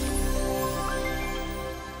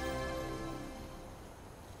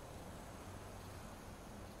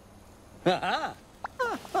 Ha-ha!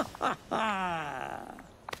 Ha-ha-ha-ha!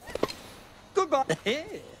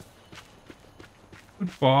 Goodbye!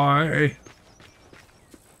 Goodbye.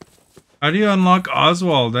 How do you unlock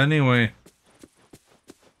Oswald anyway?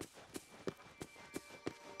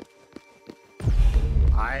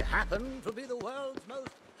 I happen to be the world's most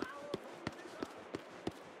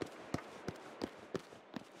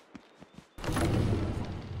I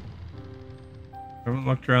haven't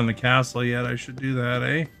looked around the castle yet. I should do that,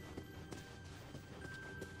 eh?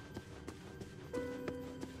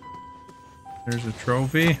 There's a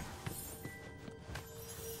trophy.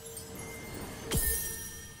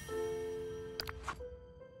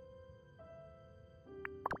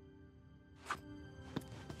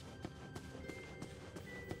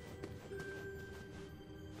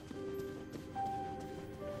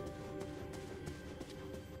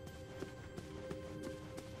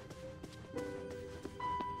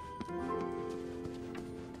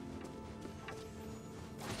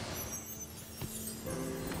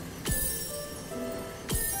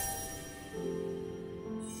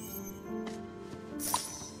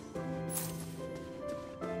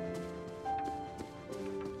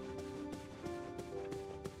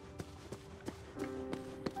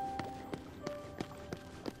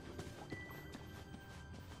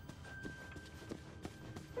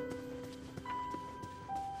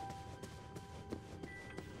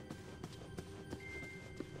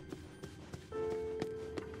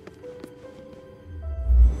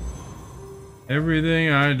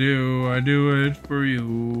 Everything I do it for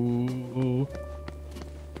you.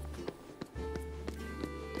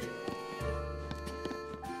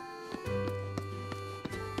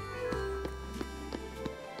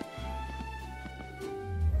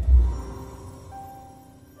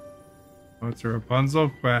 Oh, it's a Rapunzel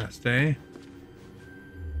quest, eh?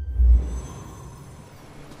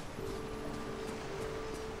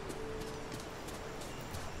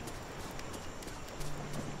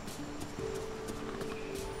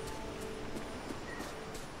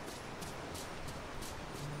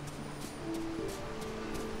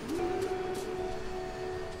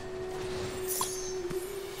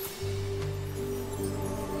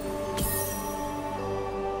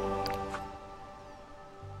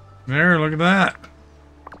 There, look at that.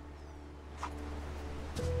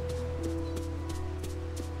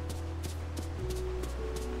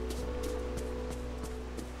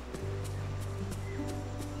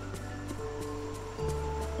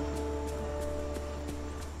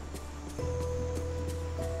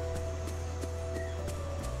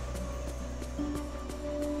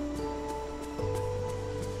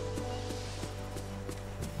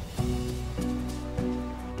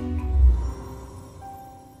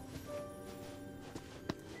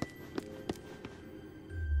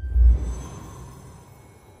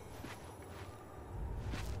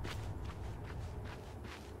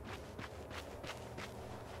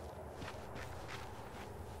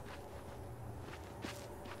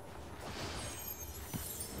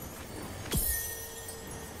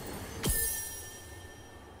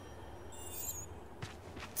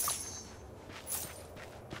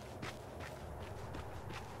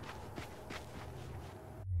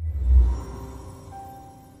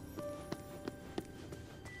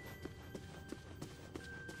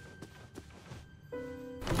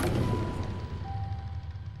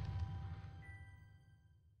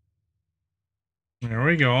 There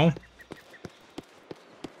we go.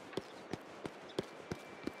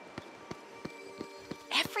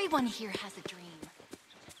 Everyone here has a dream.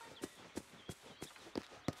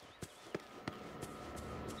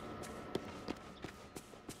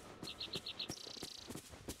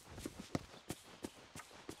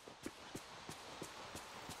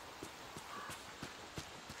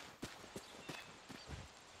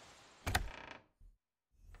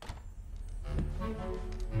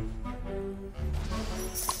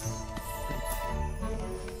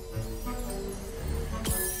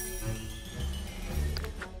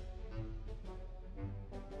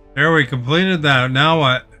 There, we completed that. Now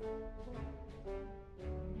what?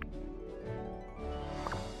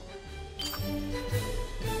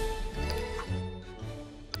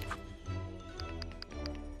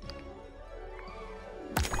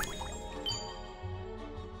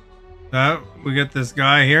 We get this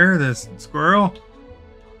guy here, this squirrel.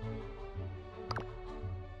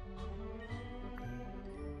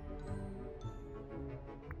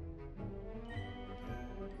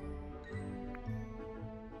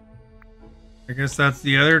 I guess that's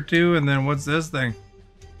the other two, and then what's this thing?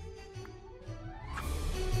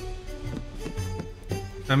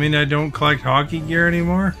 I mean, I don't collect hockey gear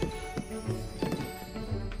anymore?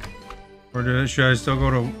 Or should I still go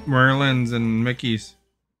to Merlin's and Mickey's?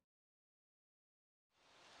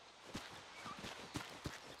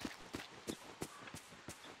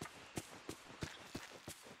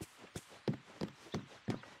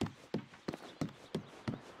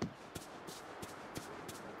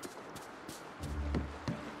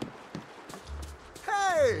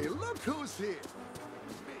 Hey, look who's here.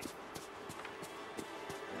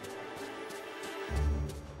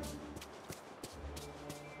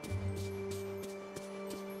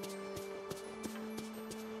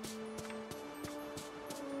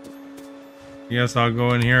 Guess I'll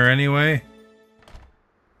go in here anyway.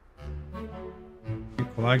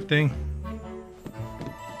 Keep collecting.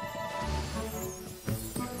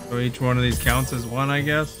 So each one of these counts as one, I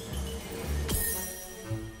guess.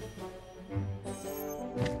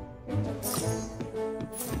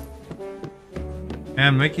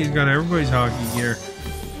 And Mickey's got everybody's hockey gear.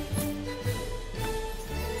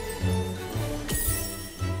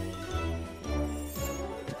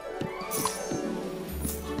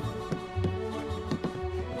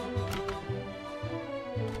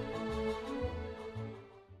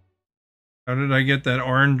 How did I get that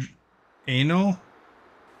orange anal?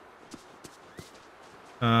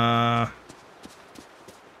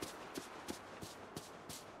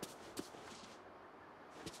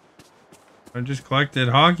 I just collected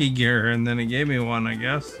hockey gear and then it gave me one, I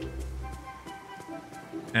guess.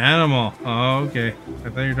 Animal. Oh, okay. I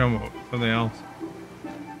thought you were talking about something else.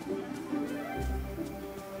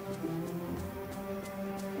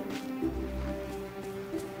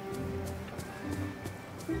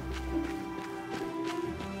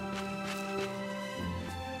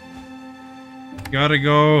 Gotta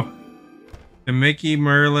go to Mickey,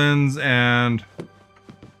 Merlin's, and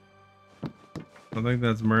I think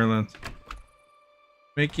that's Merlin's.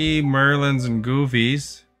 Mickey, Merlin's, and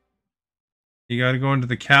Goofy's. You gotta go into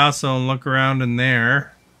the castle and look around in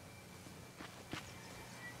there.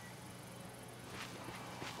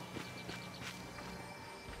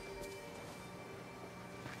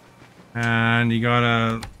 And you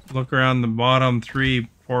gotta look around the bottom 3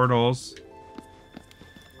 portals.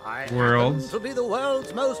 Worlds. To be the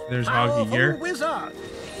world's most There's hockey gear. Wizard,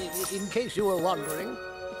 in case you were wondering.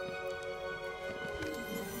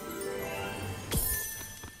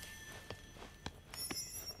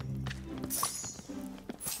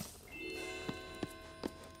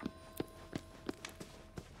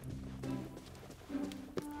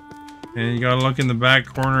 And you gotta look in the back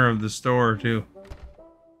corner of the store too.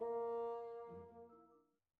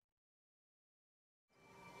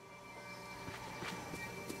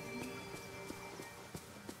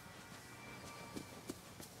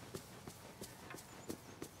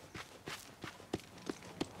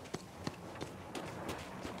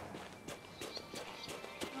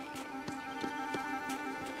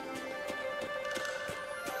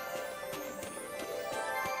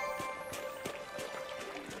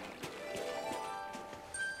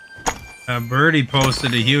 Birdie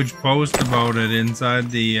posted a huge post about it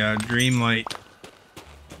inside the Dreamlight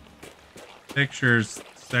pictures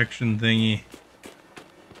section thingy.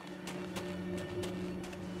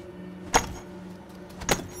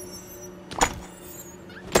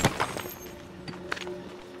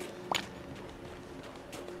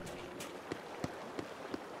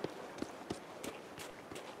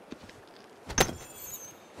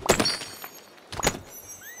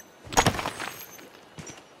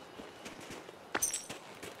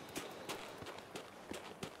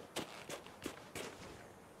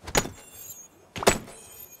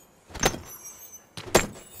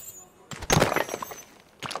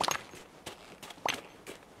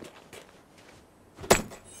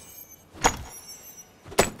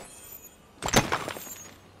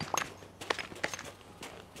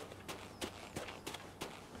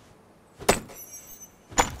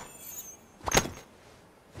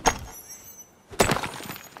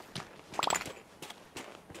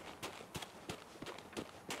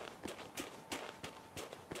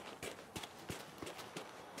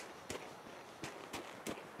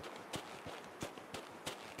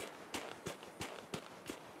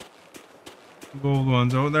 Gold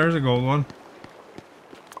ones. Oh, there's a gold one.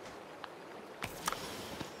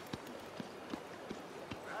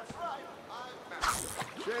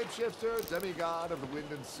 Shapeshifter, demigod of the wind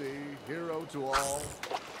and sea, hero to all.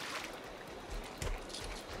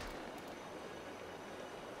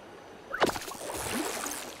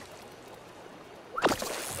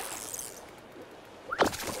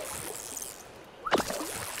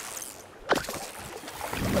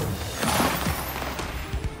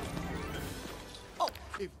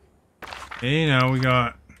 Hey, now we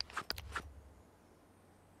got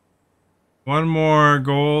one more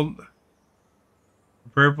gold,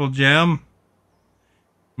 purple gem,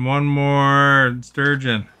 one more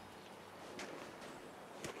sturgeon.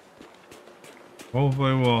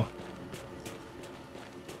 Hopefully we'll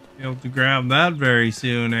be able to grab that very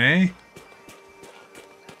soon, eh?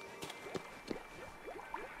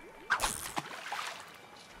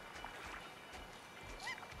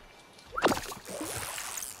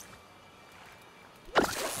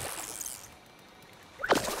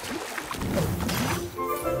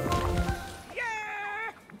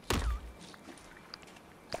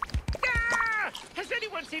 Has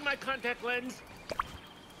anyone seen my contact lens?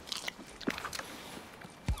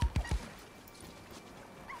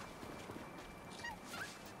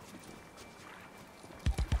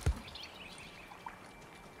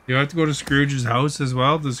 You have to go to Scrooge's house as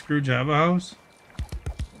well? Does Scrooge have a house?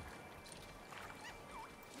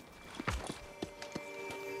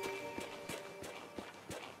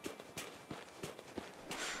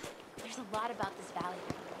 There's a lot about this valley.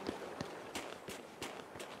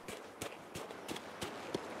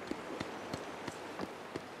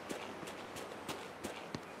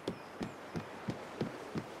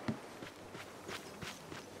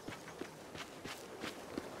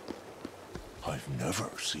 I've never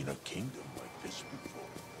seen a kingdom like this before.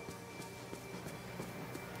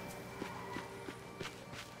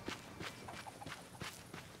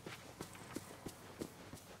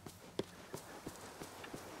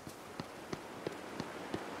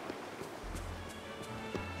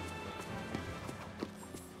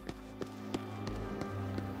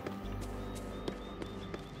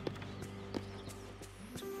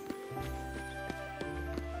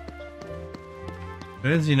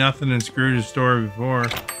 I didn't see nothing in Scrooge's store before.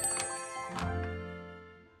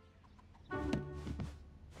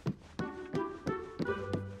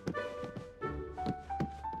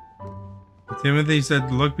 Timothy said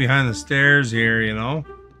to look behind the stairs here, you know?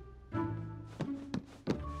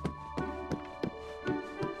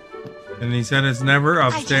 And he said it's never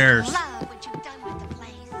upstairs. I just love what you've done with the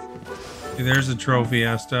place. See, there's a trophy,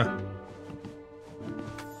 Esta.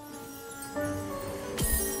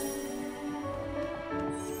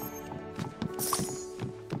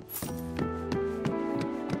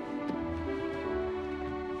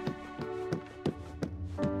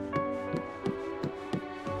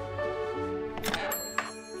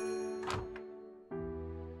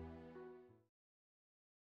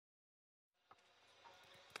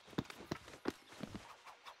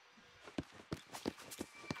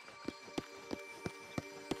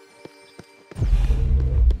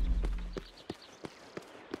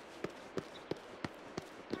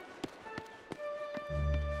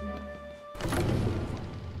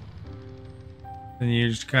 Then you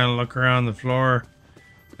just kind of look around the floor.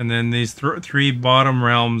 And then these three bottom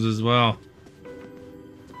realms as well.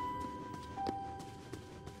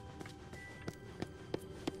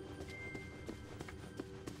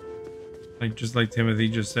 Like just like Timothy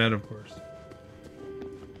just said, of course.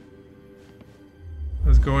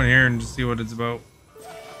 Let's go in here and just see what it's about.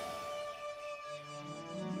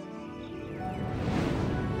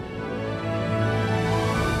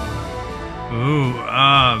 Ooh,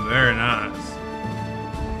 very nice.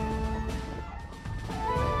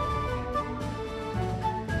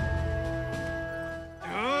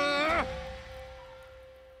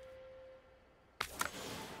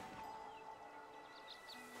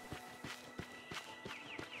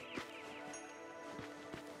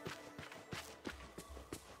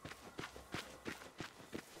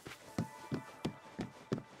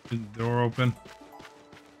 The door open.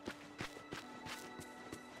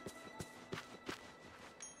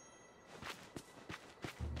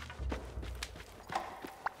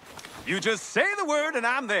 You just say the word and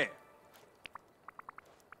I'm there.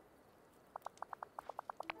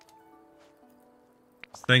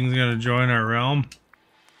 This thing's gonna join our realm.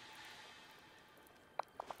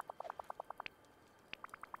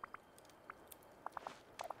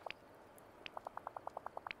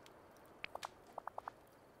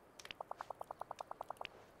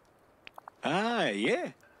 Ah, yeah.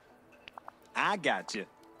 I got you.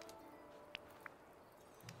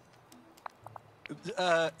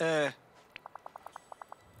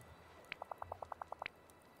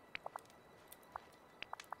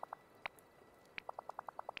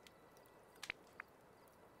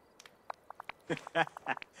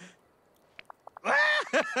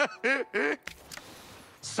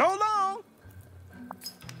 So long.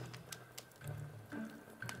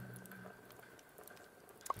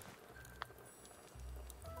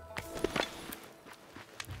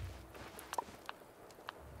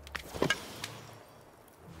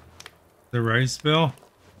 The rice bill.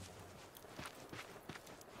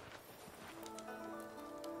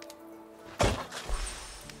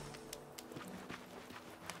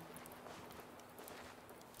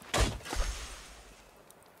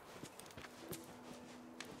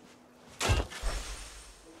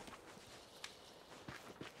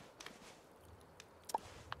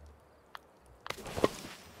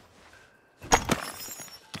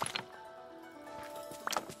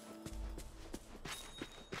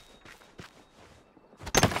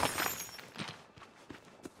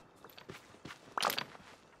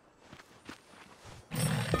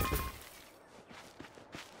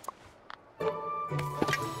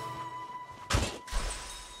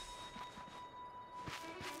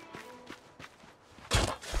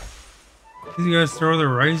 These guys throw their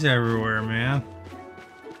rice everywhere, man.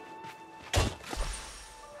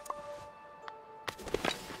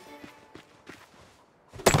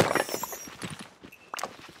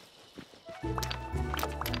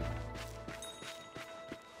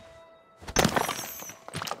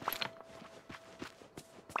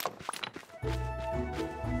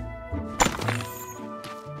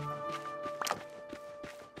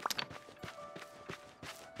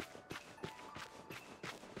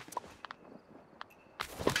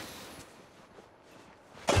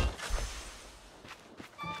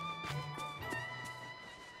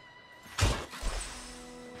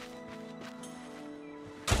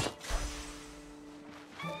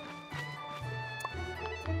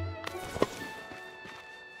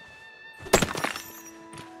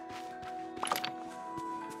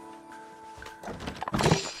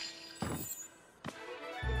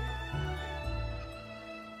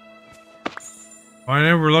 I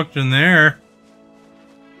never looked in there.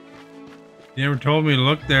 You never told me to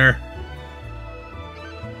look there.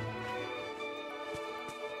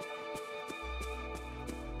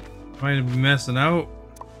 Might have been messing out.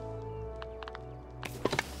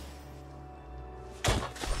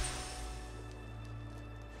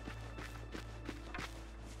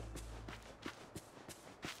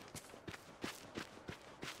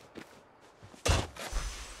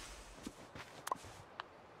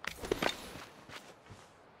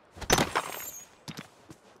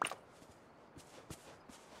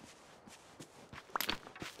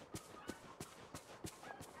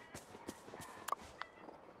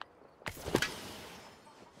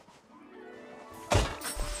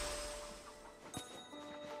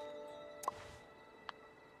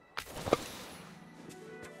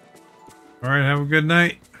 All right, have a good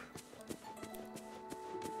night.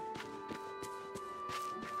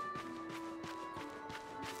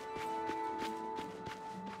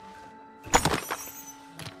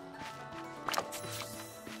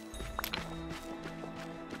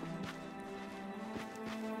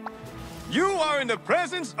 You are in the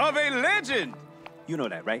presence of a legend. You know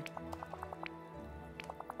that, right?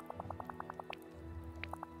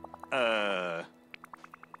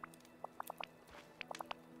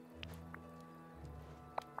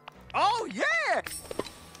 Oh, yeah!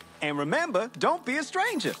 And remember, don't be a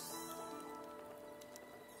stranger.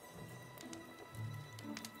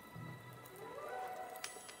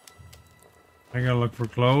 I gotta look for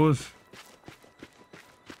clothes.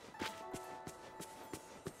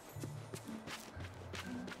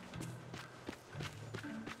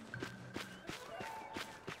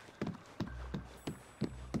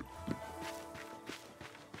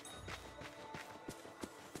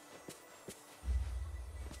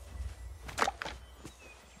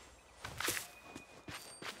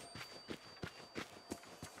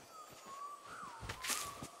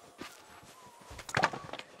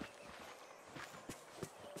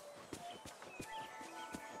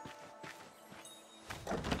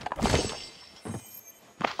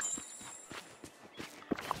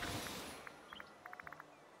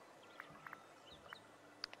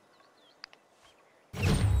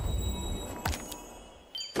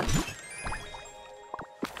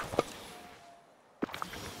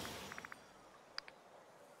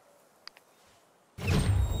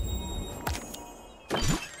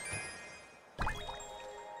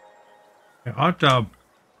 A hot tub.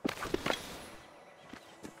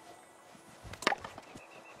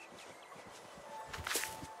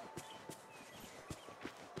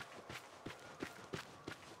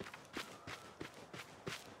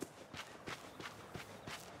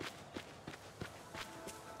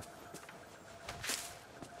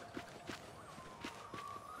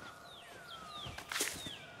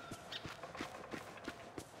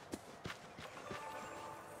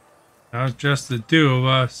 Now it's just the two of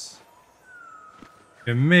us.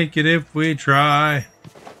 Can make it if we try.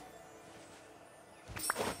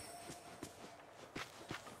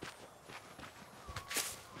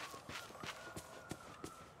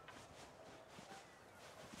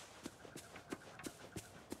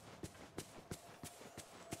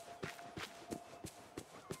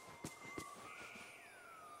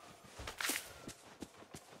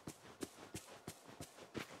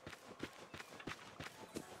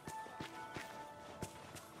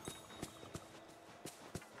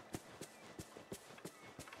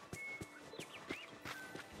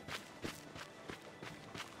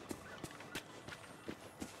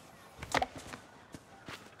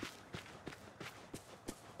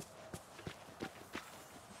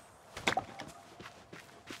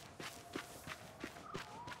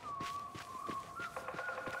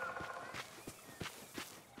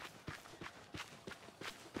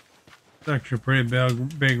 It's actually a pretty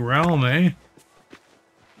big realm, eh?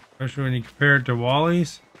 Especially when you compare it to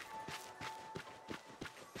Wally's.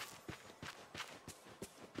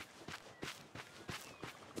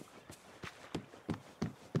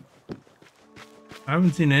 I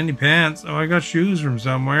haven't seen any pants. Oh, I got shoes from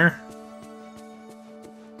somewhere.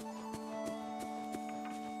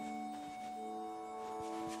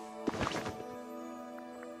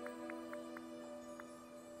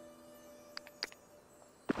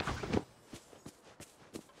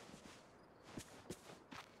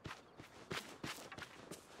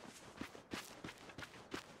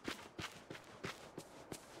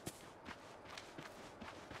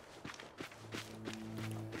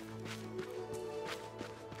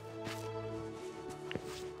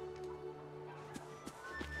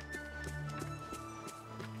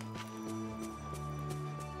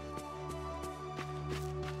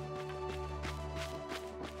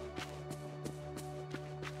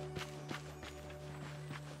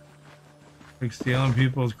 Like stealing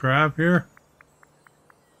people's crap here.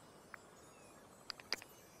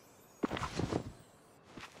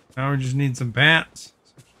 Now we just need some pants.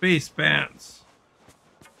 Some space pants.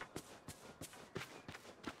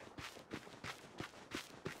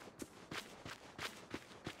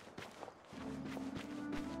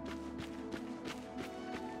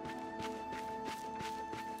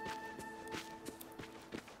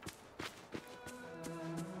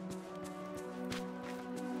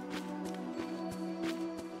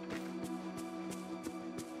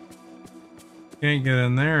 Can't get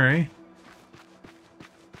in there, eh?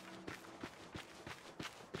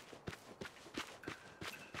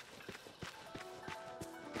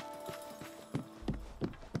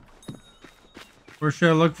 Where should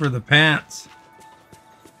I look for the pants?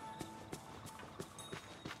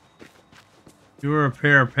 If you were a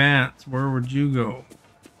pair of pants, where would you go?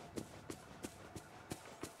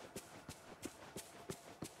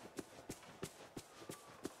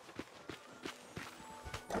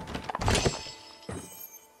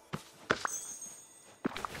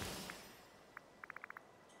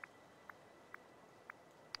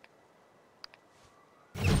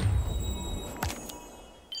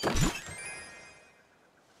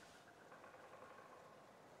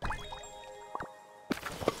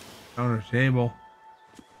 Counter table.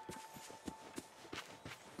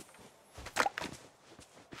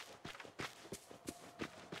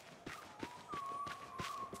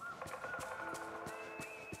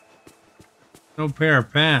 No pair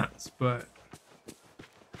of pants, but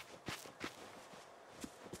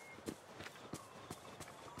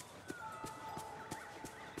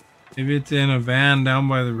maybe it's in a van down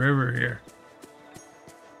by the river here.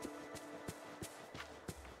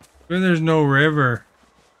 But there's no river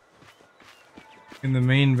in the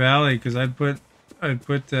main valley because I'd put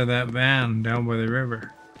that van down by the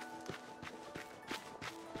river.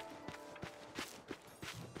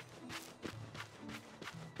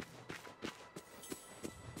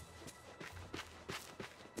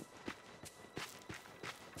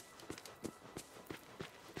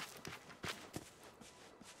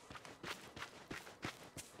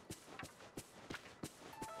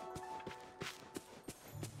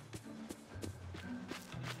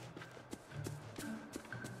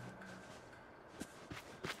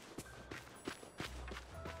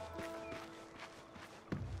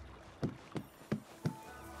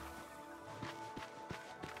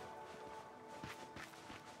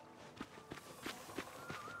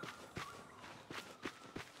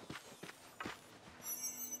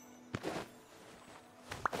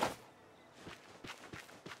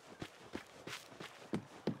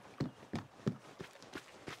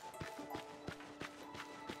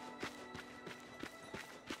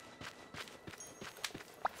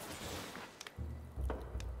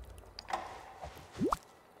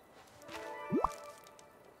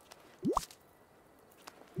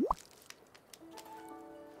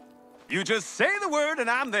 You just say the word and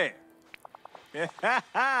I'm there.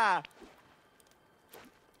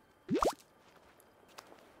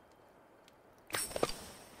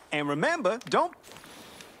 And remember, don't...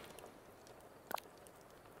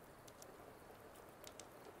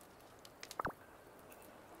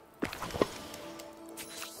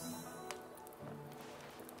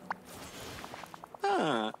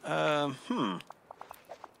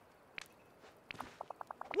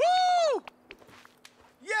 Woo!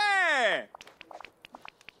 Yeah!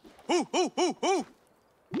 Hoo, hoo, hoo, hoo!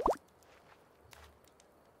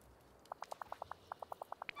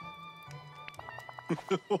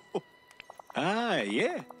 Ah,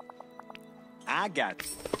 yeah. I got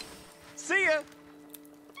it. See ya!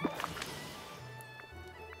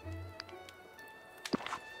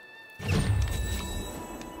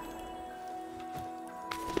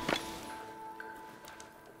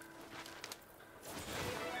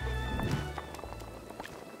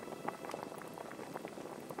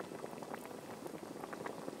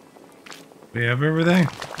 We have everything.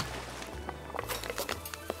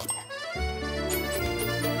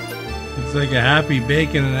 Looks like a happy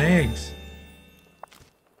bacon and eggs.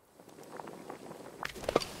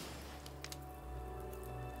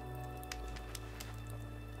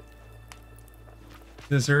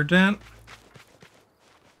 This her tent?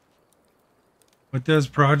 What does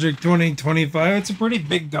Project 2025? It's a pretty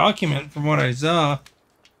big document from what I saw.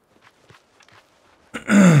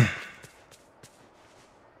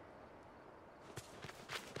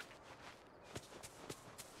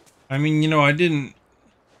 I mean, you know, I didn't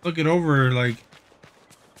look it over like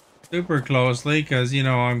super closely because, you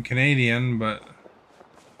know, I'm Canadian, but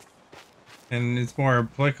and it's more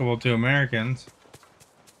applicable to Americans.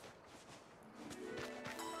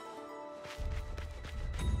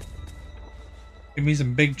 Give me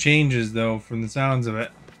some big changes though from the sounds of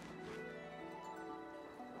it.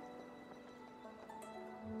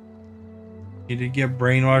 You did get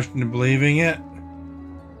brainwashed into believing it.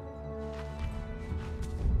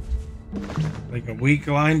 Like a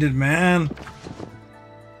weak-minded man.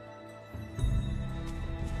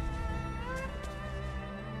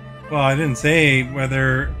 Well, I didn't say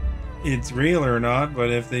whether it's real or not, but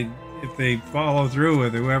if they follow through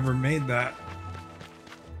with whoever made that,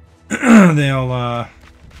 they'll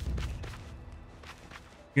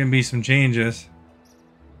gonna be some changes.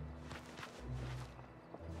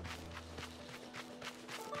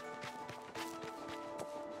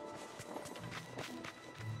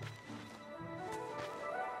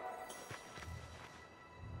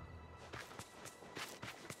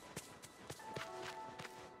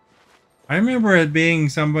 I remember it being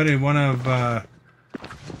somebody, one of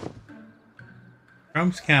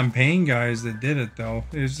Trump's campaign guys that did it, though.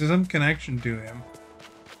 There's some connection to him.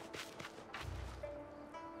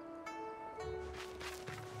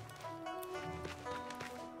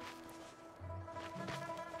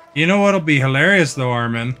 You know what'll be hilarious, though,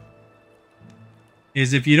 Armin?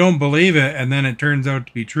 is if you don't believe it and then it turns out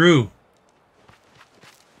to be true.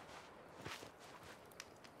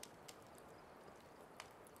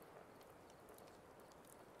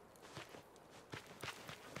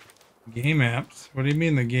 Game apps? What do you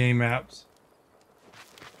mean the game apps?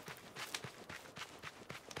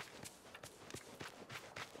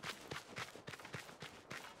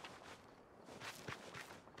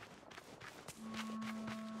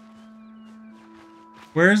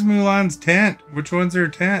 Where's Mulan's tent? Which one's her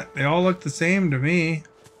tent? They all look the same to me.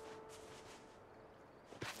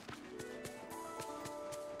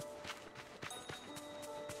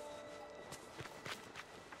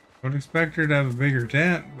 I would expect her to have a bigger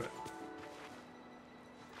tent, but...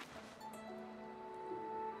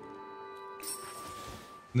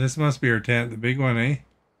 This must be her tent, the big one, eh?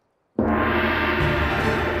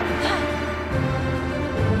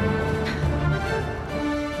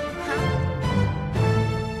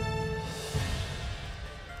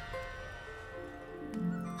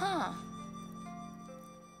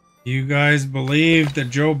 You guys believe that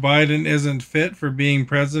Joe Biden isn't fit for being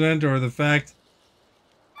president, or the fact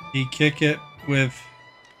he kick it with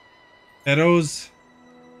pedos?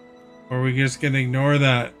 Or are we just gonna ignore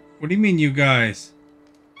that? What do you mean, you guys?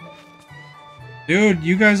 Dude,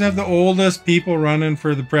 you guys have the oldest people running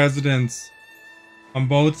for the presidents on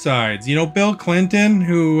both sides. You know, Bill Clinton,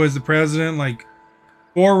 who was the president like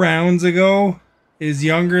 4 rounds ago, is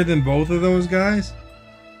younger than both of those guys.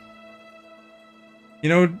 You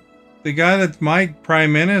know, the guy that's my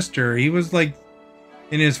prime minister, he was like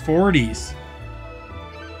in his 40s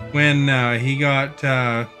when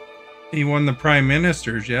he won the prime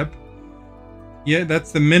ministership. Yeah,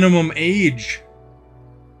 that's the minimum age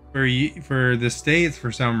for the states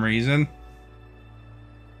for some reason.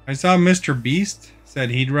 I saw Mr. Beast said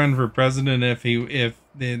he'd run for president if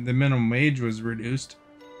the minimum age was reduced,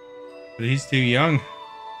 but he's too young.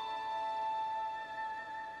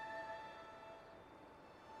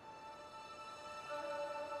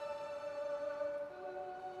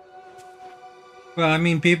 Well, I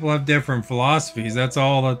mean, people have different philosophies. That's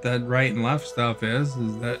all that right and left stuff is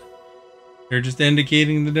that they're just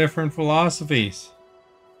indicating the different philosophies.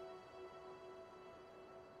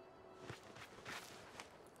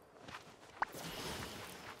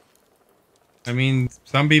 I mean,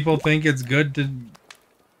 some people think it's good to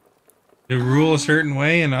rule a certain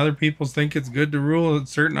way, and other people think it's good to rule a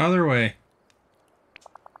certain other way.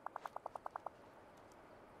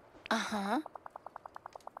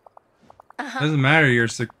 Doesn't matter. Your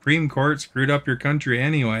Supreme Court screwed up your country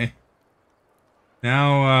anyway.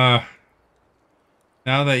 Now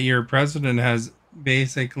that your president has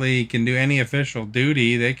basically can do any official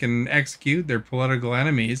duty, they can execute their political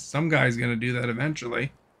enemies. Some guy's gonna do that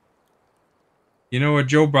eventually. You know what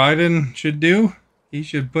Joe Biden should do? He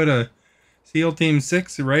should put a SEAL Team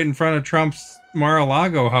 6 right in front of Trump's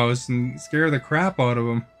Mar-a-Lago house and scare the crap out of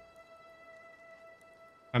him.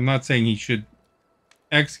 I'm not saying he should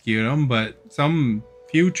execute him, but some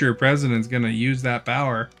future president's gonna use that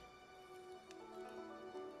power.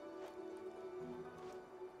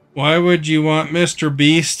 Why would you want Mr.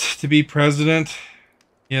 Beast to be president?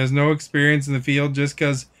 He has no experience in the field. Just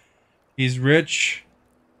because he's rich,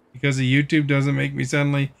 because of YouTube, doesn't make me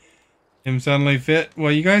suddenly fit.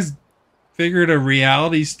 Well, you guys figured a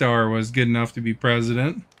reality star was good enough to be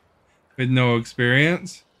president with no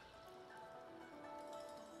experience.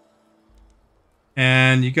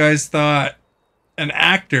 And you guys thought an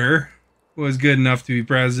actor was good enough to be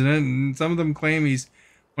president, and some of them claim he's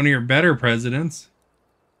one of your better presidents.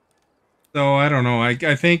 So, I don't know. I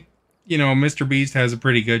think, you know, Mr. Beast has a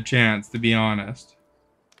pretty good chance, to be honest.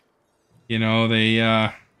 You know,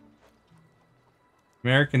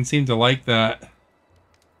 Americans seem to like that.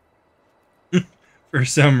 For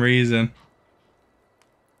some reason.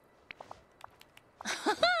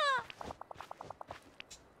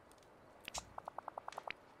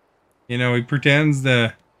 You know, he pretends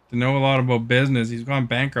to know a lot about business. He's gone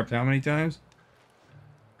bankrupt how many times?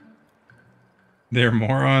 They're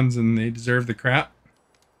morons and they deserve the crap.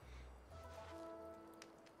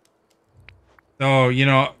 So, you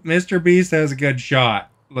know, Mr. Beast has a good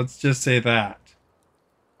shot. Let's just say that.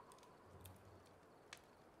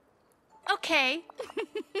 Okay.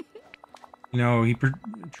 You know,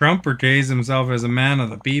 Trump portrays himself as a man of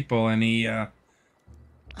the people, and he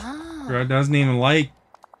doesn't even like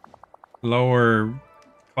lower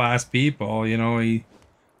class people. You know, the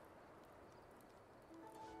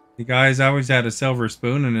guy's always had a silver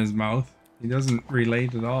spoon in his mouth. He doesn't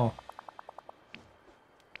relate at all.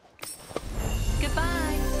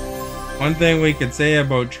 Goodbye. One thing we could say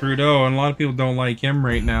about Trudeau, and a lot of people don't like him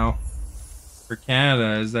right now, for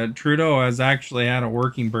Canada is that Trudeau has actually had a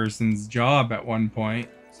working person's job at one point.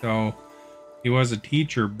 So he was a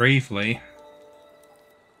teacher briefly.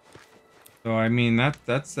 So I mean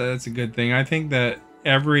that's a good thing. I think that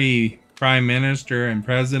every prime minister and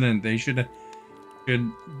president, they should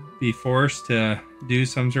be forced to do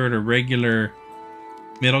some sort of regular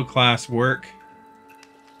middle class work,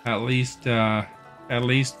 at least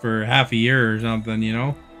for half a year or something, you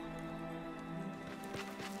know.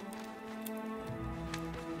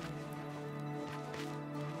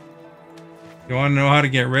 You want to know how to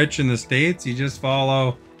get rich in the States? You just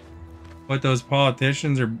follow what those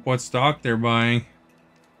politicians or what stock they're buying.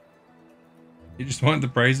 You just want the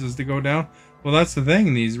prices to go down. Well, that's the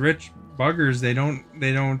thing. These rich buggers, they don't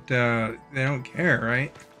care,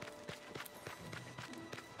 right?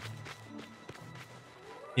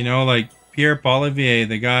 You know, like Pierre Poilievre,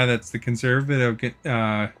 the guy that's the conservative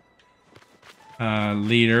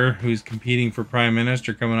leader who's competing for prime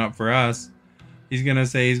minister coming up for us. He's gonna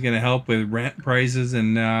say he's gonna help with rent prices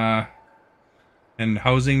and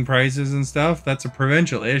housing prices and stuff. That's a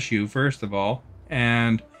provincial issue, first of all,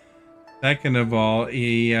 and second of all,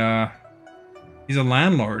 he's a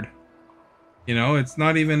landlord. You know, it's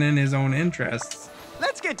not even in his own interests.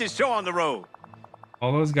 Let's get this show on the road.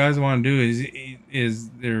 All those guys want to do is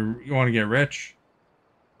you want to get rich.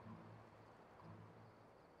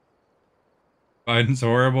 Biden's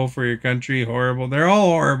horrible for your country. Horrible. They're all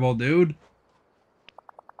horrible, dude.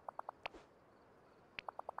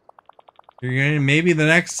 Maybe the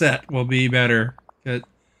next set will be better,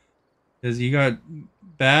 because you got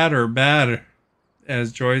bad or bad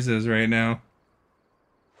as choices right now.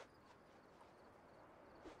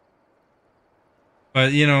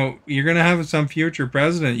 But you know, you're gonna have some future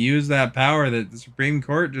president use that power that the Supreme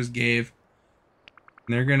Court just gave,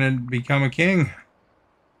 and they're gonna become a king.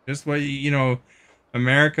 Just what you know,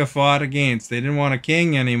 America fought against. They didn't want a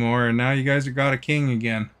king anymore, and now you guys have got a king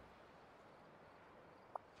again.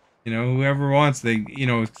 You know, whoever wants, they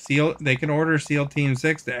can order SEAL Team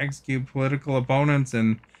 6 to execute political opponents,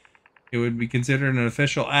 and it would be considered an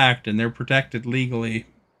official act, and they're protected legally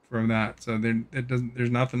from that. So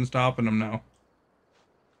there's nothing stopping them now.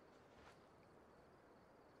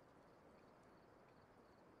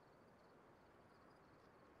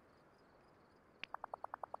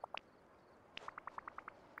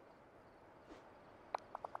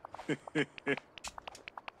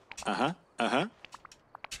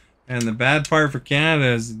 And the bad part for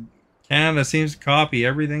Canada is Canada seems to copy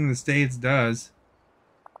everything the States does.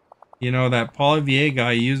 You know, that Poilievre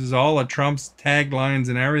guy uses all of Trump's taglines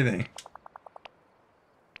and everything.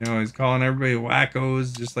 You know, he's calling everybody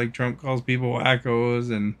wackos, just like Trump calls people wackos,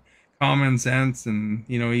 and common sense, and,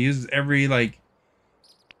 you know, he uses every, like,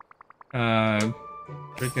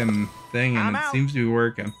 freaking thing, and it seems to be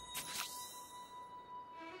working.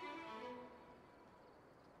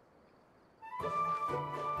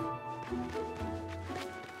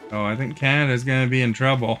 Oh, I think Canada's going to be in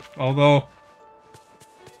trouble. Although,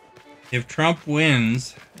 if Trump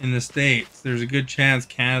wins in the States, there's a good chance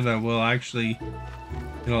Canada will actually,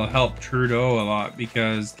 it'll help Trudeau a lot,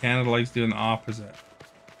 because Canada likes doing the opposite.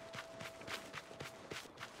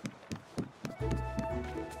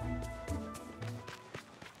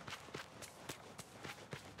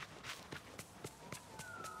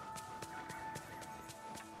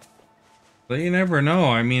 But you never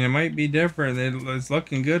know. I mean, it might be different. It's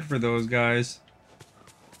looking good for those guys,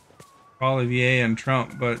 Poilievre and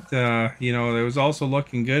Trump. But you know, it was also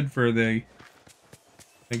looking good for the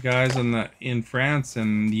guys in France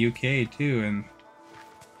and the UK too, and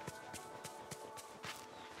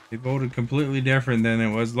they voted completely different than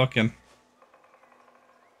it was looking.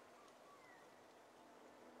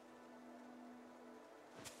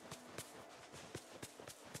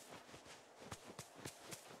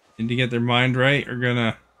 Need to get their mind right, or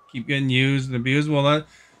gonna keep getting used and abused. Well,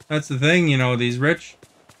 that's the thing, you know, these rich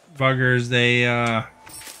buggers, they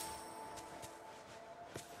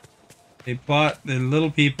plot the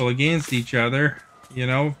little people against each other, you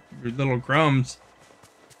know, little crumbs,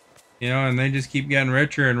 you know, and they just keep getting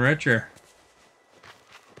richer and richer.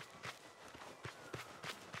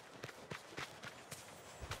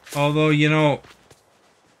 Although, you know,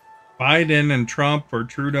 Biden and Trump, or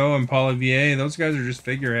Trudeau and Poilievre, those guys are just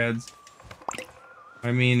figureheads.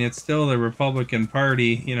 I mean, it's still the Republican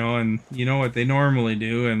Party, you know, and you know what they normally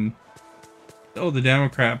do, and still the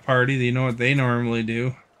Democrat Party, you know what they normally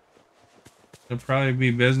do. It'll probably be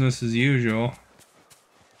business as usual.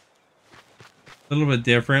 A little bit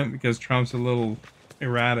different because Trump's a little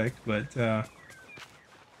erratic, but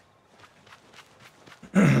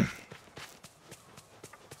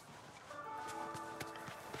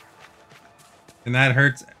And that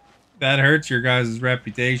hurts your guys'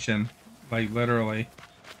 reputation, like literally.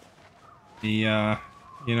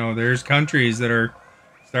 There's countries that are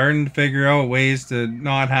starting to figure out ways to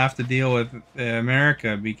not have to deal with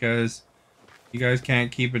America because you guys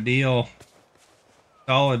can't keep a deal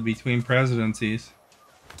solid between presidencies.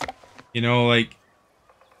 Like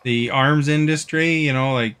the arms industry,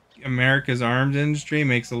 like America's arms industry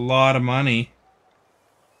makes a lot of money.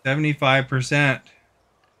 75%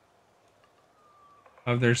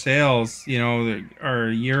 of their sales, are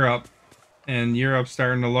Europe, and Europe's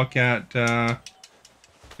starting to look at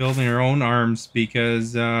building their own arms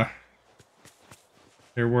because they're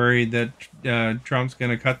worried that Trump's going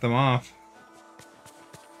to cut them off.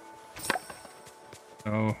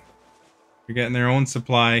 So they're getting their own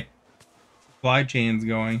supply chains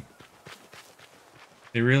going.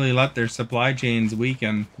 They really let their supply chains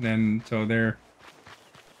weaken, and so they're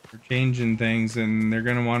changing things, and they're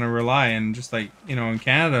going to want to rely. And just like in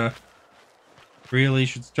Canada, really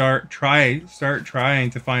should start trying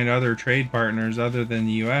to find other trade partners other than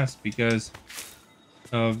the U.S. because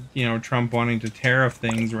of Trump wanting to tariff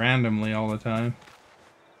things randomly all the time.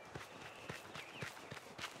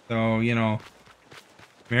 So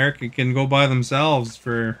America can go by themselves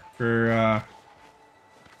for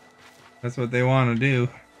that's what they want to do,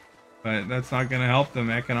 but that's not going to help them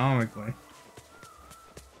economically.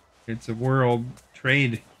 It's a world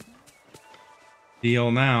trade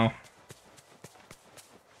deal now.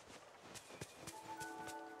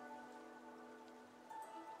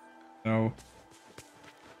 So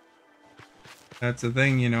that's the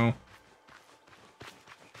thing, a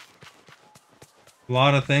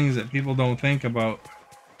lot of things that people don't think about.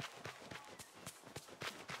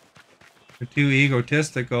 They're too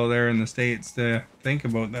egotistical there in the States to think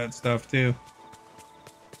about that stuff too.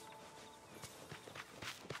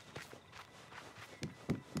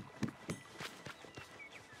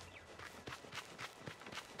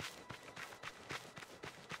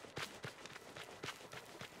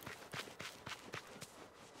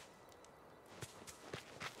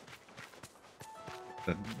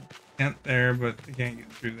 The tent there, but they can't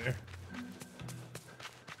get through there.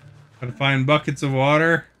 Gotta find buckets of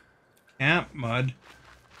water. Camp mud.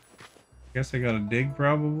 Guess I gotta dig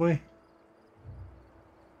probably.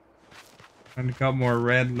 Find a couple more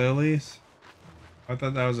red lilies. I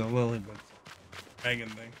thought that was a lily, but it's a dragon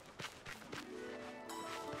thing.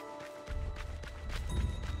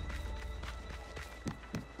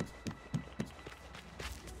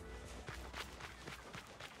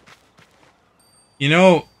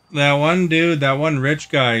 That one dude, that one rich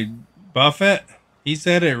guy, Buffett, he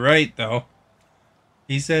said it right though.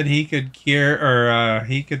 He said he could cure, or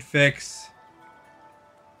he could fix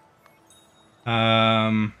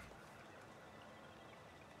their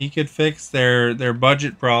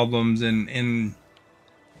budget problems in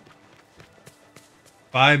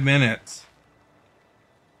 5 minutes.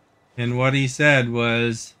 And what he said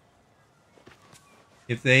was,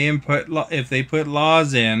 if they put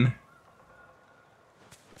laws in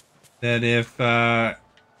that if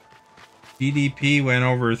GDP went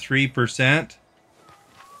over 3%,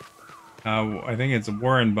 I think it's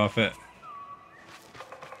Warren Buffett.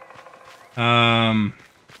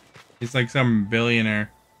 He's like some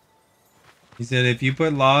billionaire. He said if you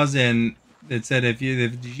put laws in that said if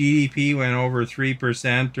GDP went over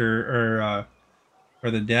 3% or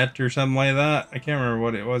the debt or something like that, I can't remember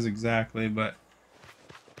what it was exactly, but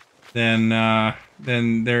then that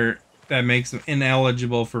makes them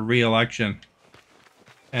ineligible for re-election.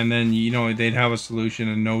 And then they'd have a solution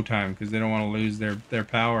in no time because they don't want to lose their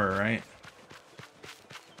power, right?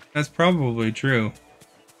 That's probably true.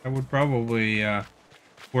 That would probably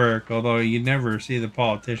work, although you'd never see the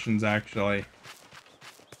politicians actually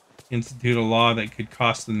institute a law that could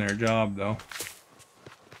cost them their job, though.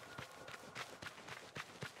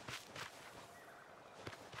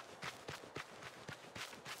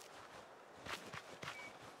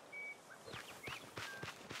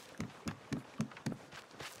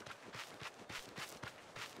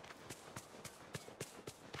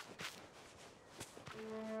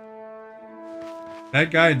 That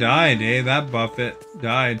guy died, eh? That Buffett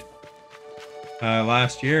died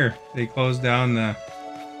last year. They closed down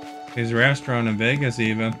his restaurant in Vegas,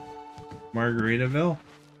 even Margaritaville.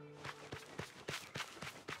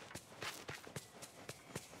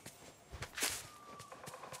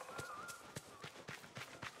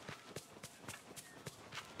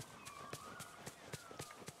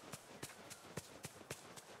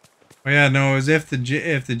 Oh yeah, no, it was if the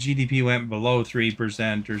GDP went below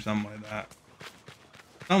 3% or something like that.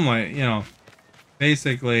 Something like,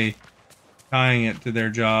 basically tying it to their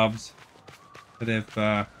jobs. That if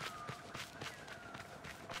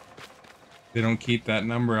They don't keep that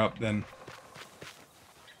number up, then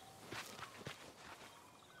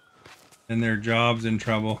their job's in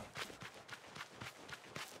trouble.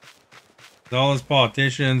 All those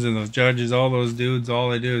politicians and those judges, all those dudes, all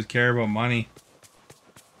they do is care about money.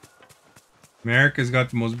 America's got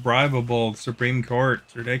the most bribable Supreme Court.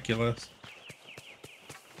 It's ridiculous.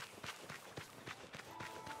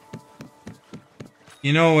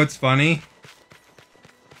 You know what's funny?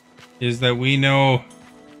 Is that we know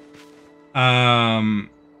some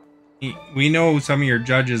of your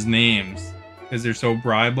judges' names because they're so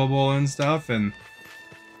bribable and stuff, and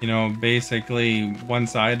you know, basically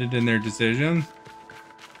one-sided in their decisions.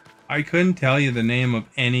 I couldn't tell you the name of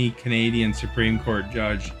any Canadian Supreme Court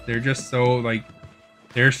judge. They're just so, like,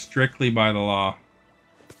 they're strictly by the law.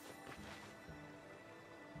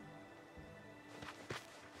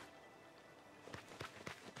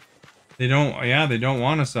 They don't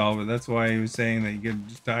want to solve it. That's why he was saying that you could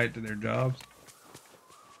just tie it to their jobs.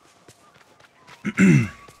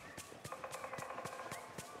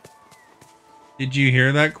 Did you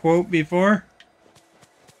hear that quote before?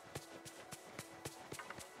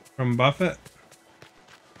 From Buffett?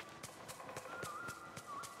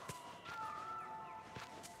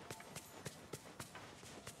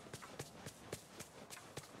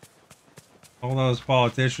 All those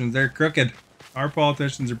politicians, they're crooked. Our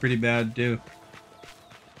politicians are pretty bad too.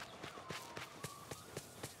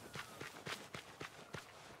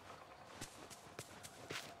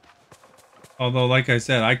 Although, like I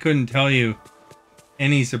said, I couldn't tell you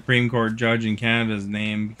any Supreme Court judge in Canada's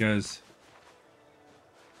name because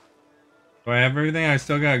do I have everything? I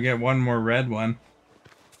still gotta get one more red one.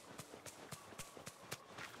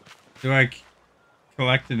 Do I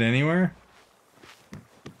collect it anywhere?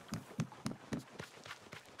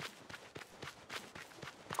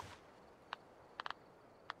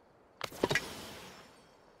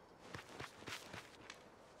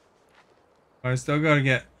 I still gotta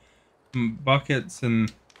get buckets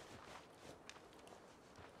and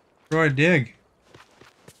where do I dig?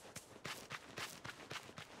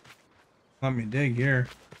 Let me dig here.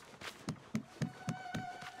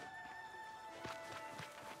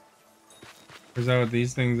 Is that what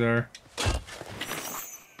these things are?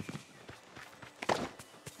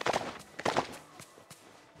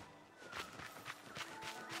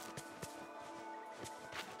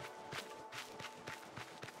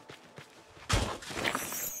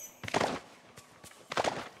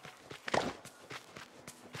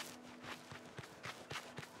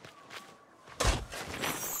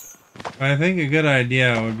 I think a good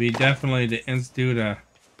idea would be definitely to institute a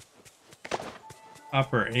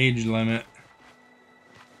upper age limit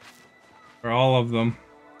for all of them,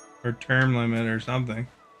 or term limit or something.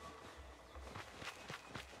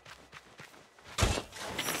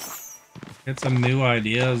 Get some new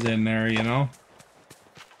ideas in there, you know?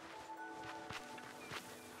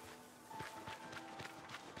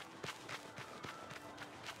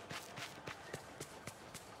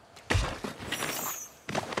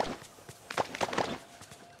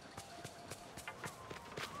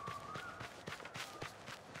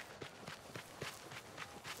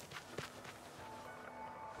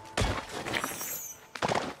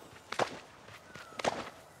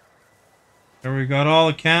 There we got all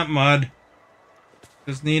the camp mud.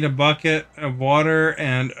 Just need a bucket of water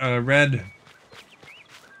and a red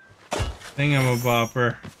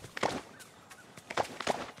thingamabopper.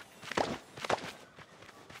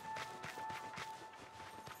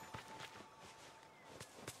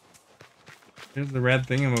 Here's the red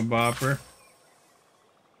thingamabopper.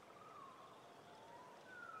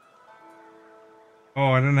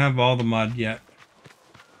 Oh, I don't have all the mud yet.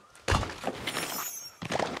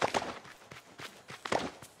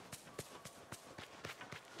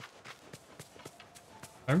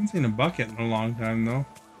 I haven't seen a bucket in a long time, though.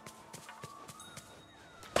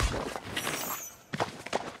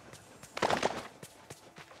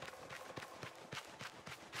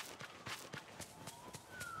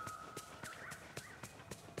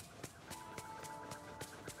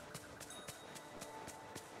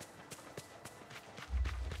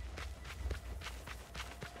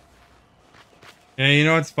 Yeah, you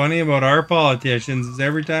know what's funny about our politicians is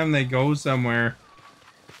every time they go somewhere,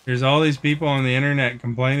 there's all these people on the internet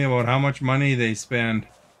complaining about how much money they spend.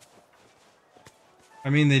 I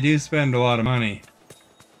mean, they do spend a lot of money.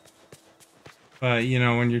 But, you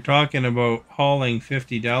know, when you're talking about hauling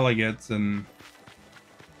 50 delegates and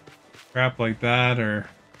crap like that, or,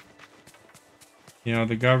 you know,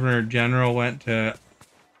 the Governor General went to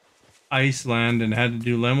Iceland and had to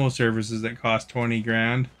do limo services that cost 20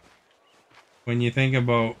 grand. When you think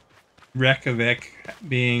about Reykjavik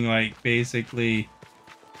being like basically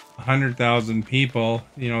 100,000 people,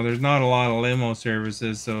 you know, there's not a lot of limo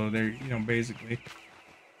services, so they're, you know, basically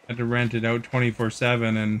had to rent it out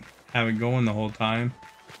 24/7 and have it going the whole time.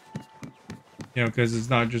 You know, because it's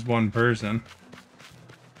not just one person.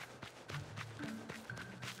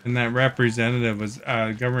 And that representative was,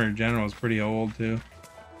 Governor General was pretty old too.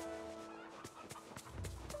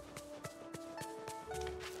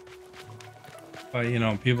 But, you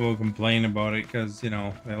know, people will complain about it because, you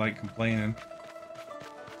know, they like complaining.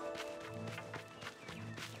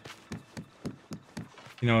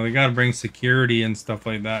 You know, they got to bring security and stuff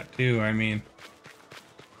like that too. I mean,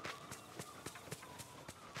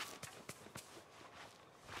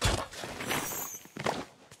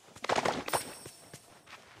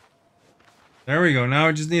 there we go. Now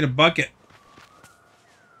I just need a bucket.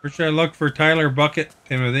 Where should I look for Tyler Bucket,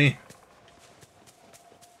 Timothy?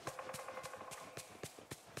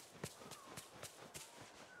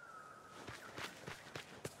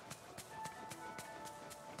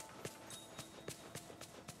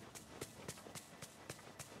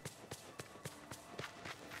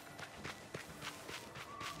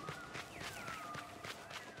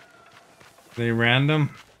 Are they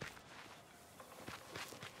random?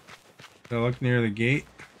 Should I look near the gate?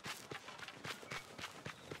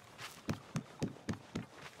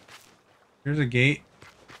 Here's a gate.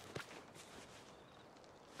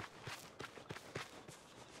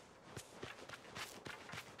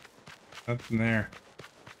 Nothing there.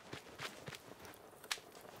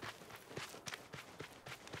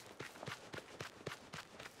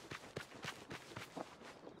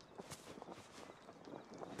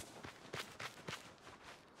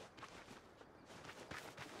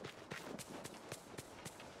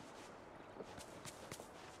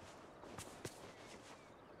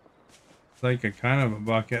 Like a kind of a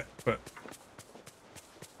bucket, but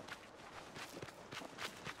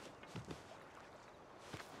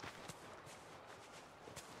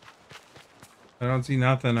I don't see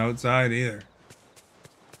nothing outside either.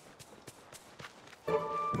 I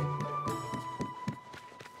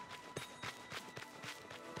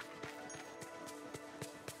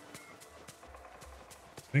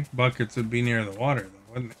think buckets would be near the water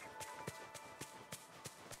though, wouldn't they?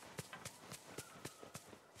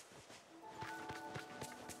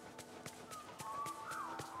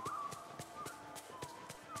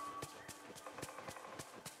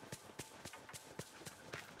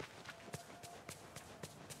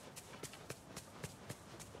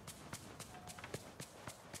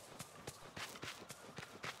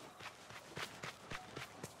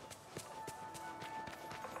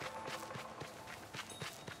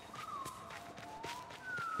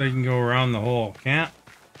 They can go around the whole camp.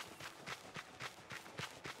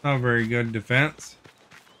 Not a very good defense.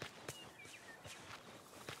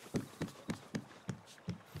 Is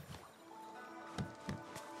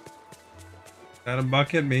that a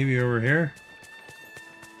bucket? Maybe over here?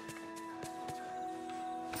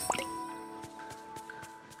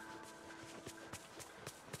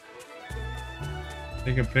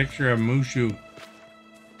 Take a picture of Mushu.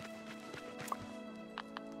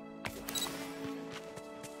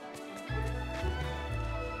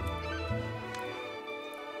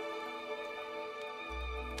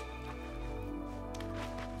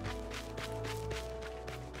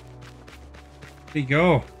 Where'd he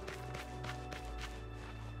go?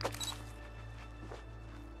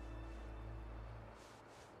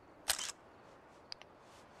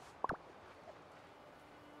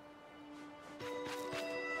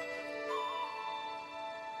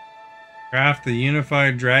 Craft the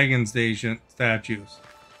unified dragon station statues.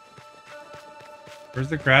 Where's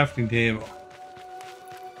the crafting table?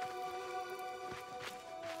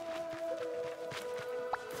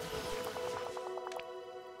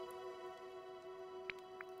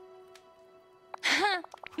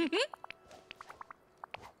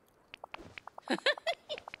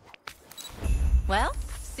 Well,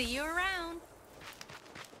 see you around.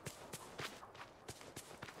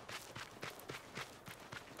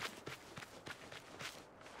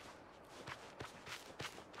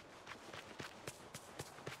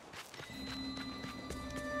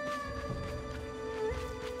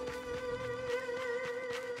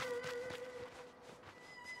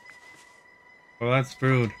 Well, that's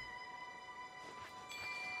food.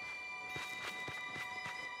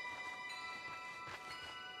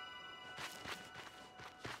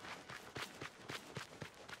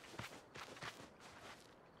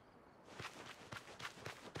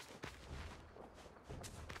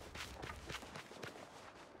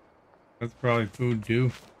 That's probably food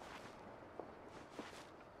too.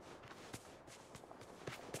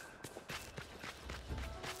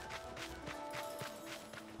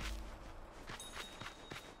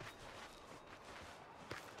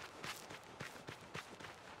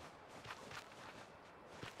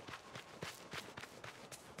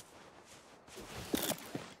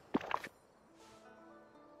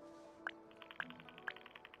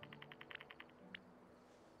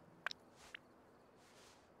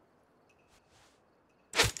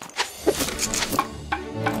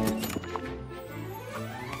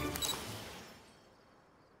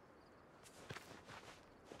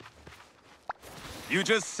 You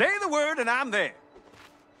just say the word and I'm there.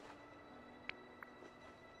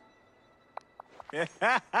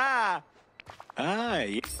 Ah,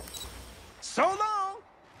 yeah. So long.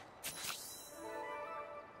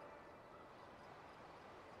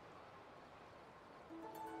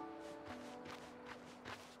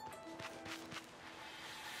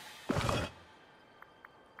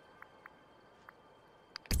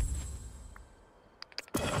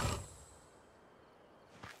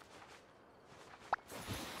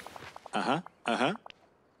 Uh-huh, uh-huh.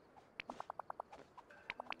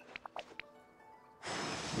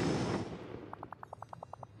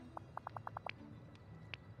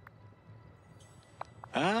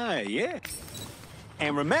 Ah, yeah.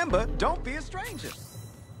 And remember, don't be a stranger.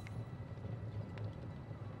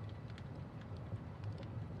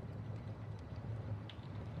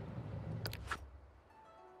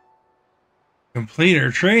 Complete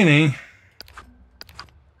her training.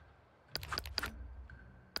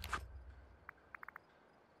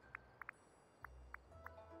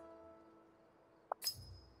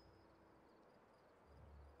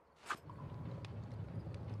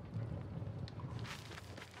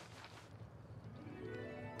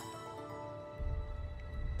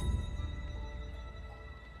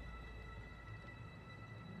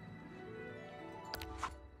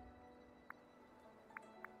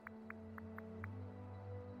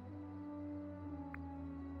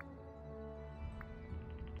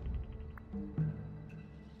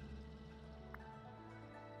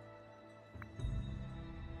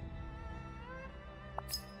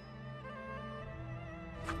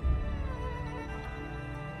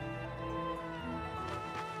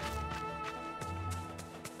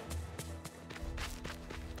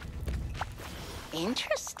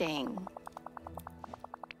 Interesting.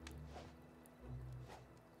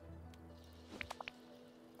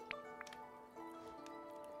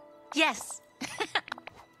 Yes.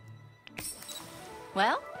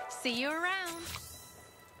 Well, see you around.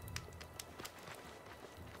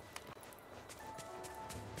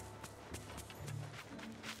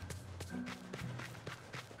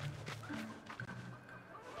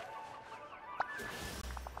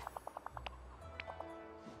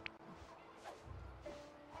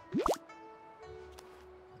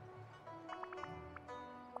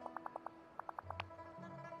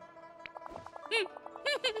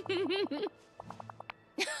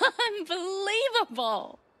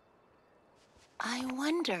 Unbelievable. I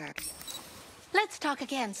wonder. Let's talk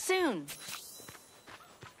again soon.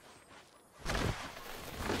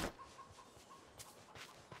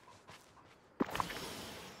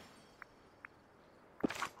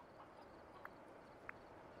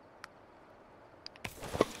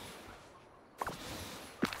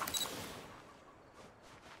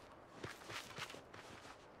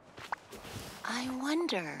 I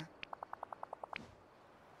wonder.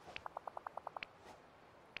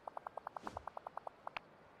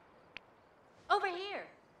 Over here.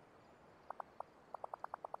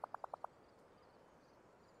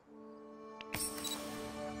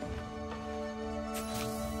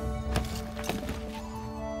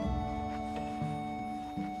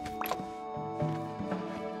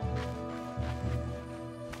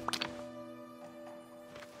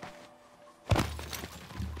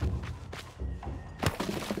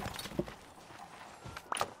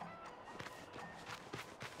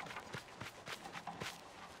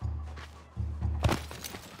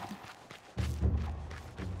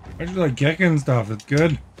 I just like Gekken stuff. It's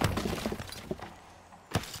good.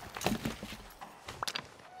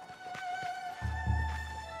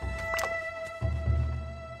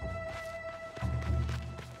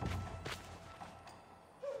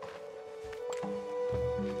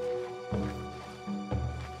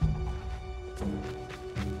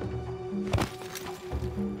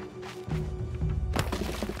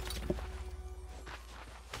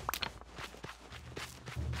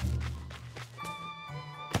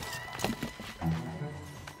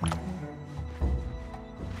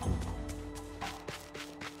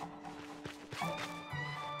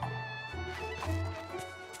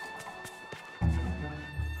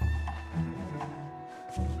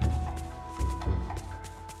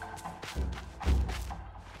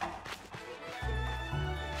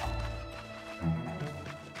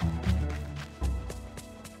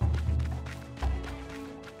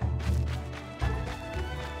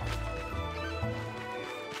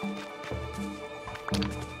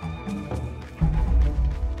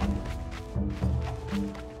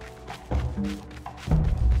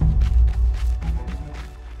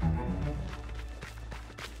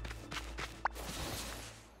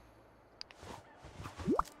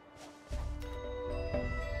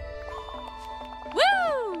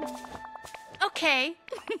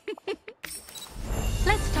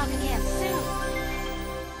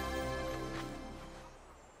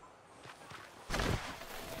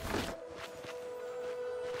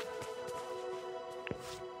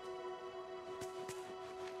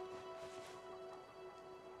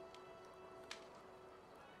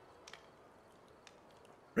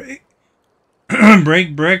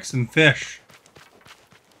 Break bricks and fish.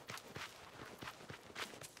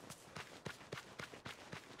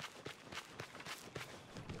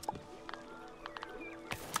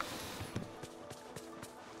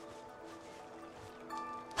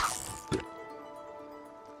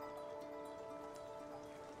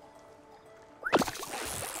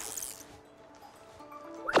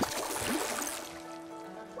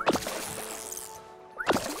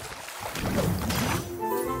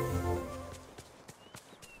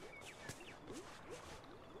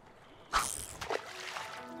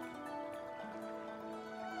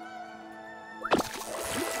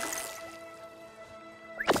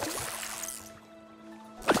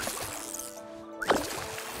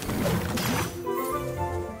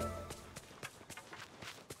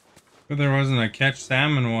 But there wasn't a catch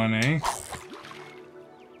salmon one, eh?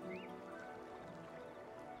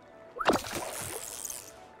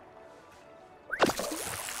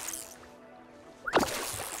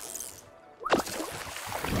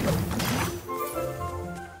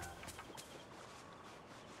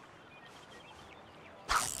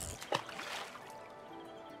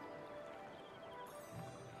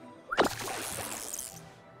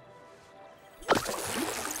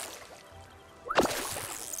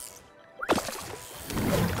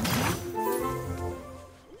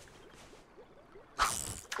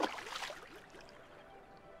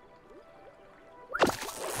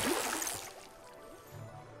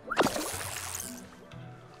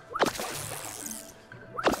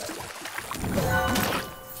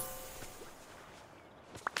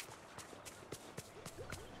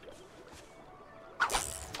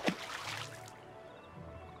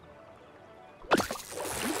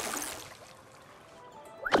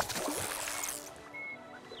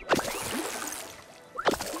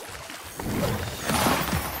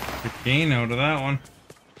 Gain out of that one.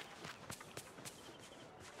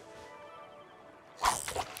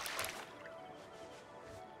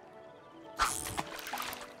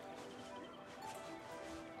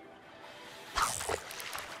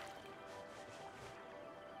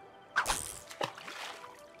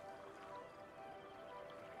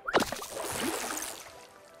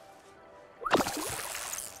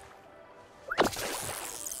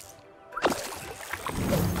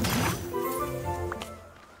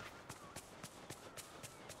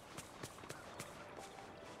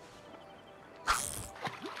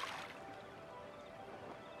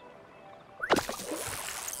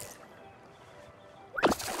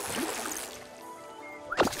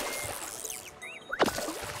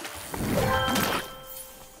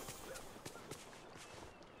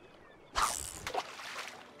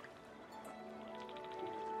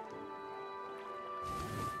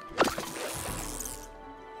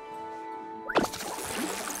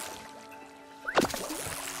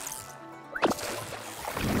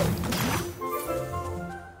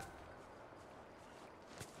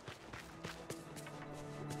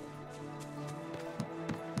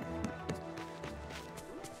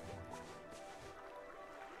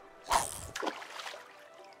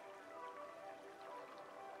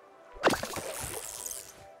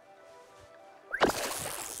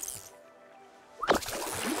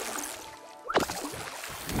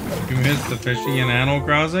 You missed the fishing in Animal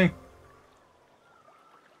Crossing?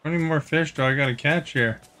 How many more fish do I gotta catch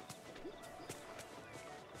here?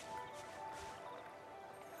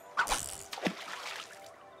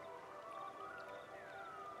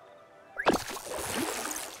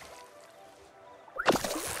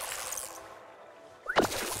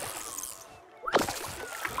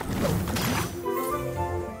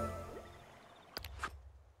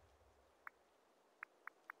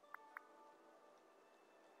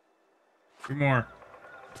 Two more.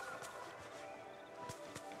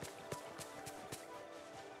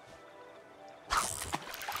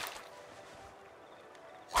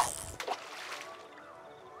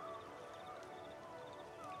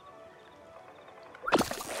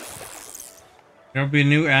 There'll be a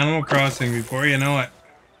new Animal Crossing before you know it.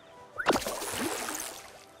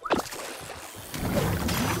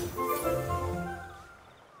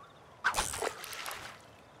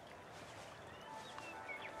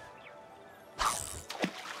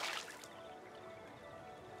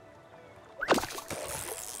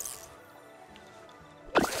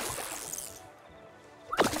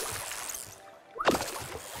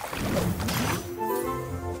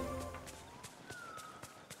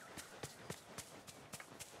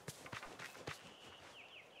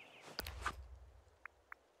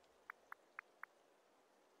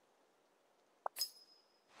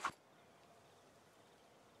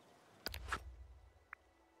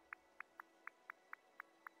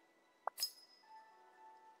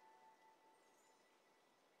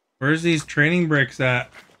 Where's these training bricks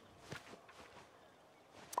at?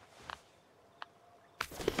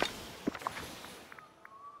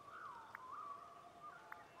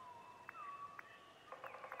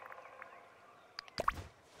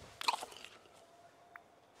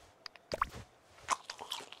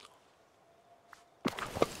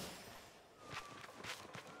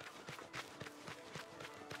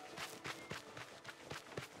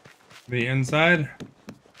 The inside?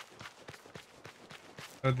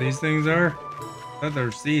 What these things are? I thought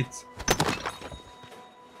they're seats.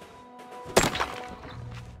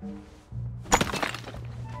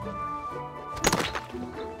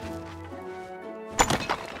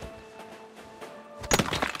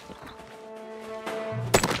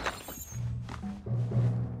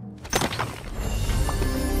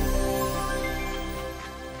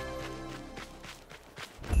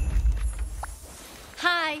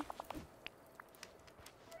 Hi.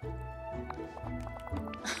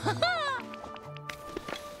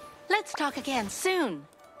 Let's talk again soon.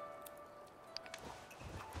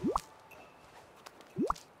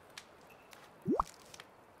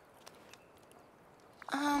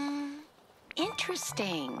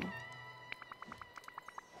 Interesting.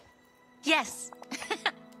 Yes.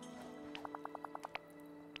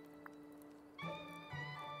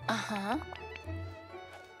 Uh-huh.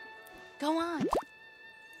 Go on.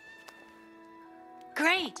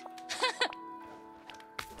 Great.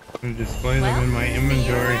 I'm gonna display them in my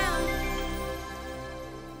inventory.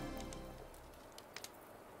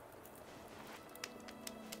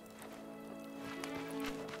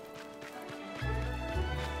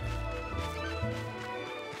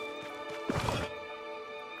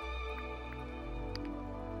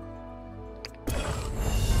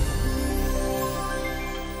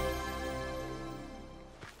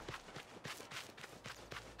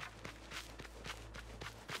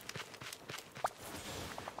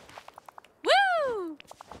 Woo!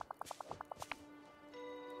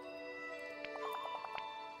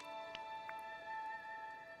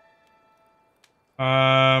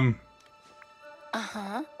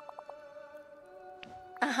 Uh-huh.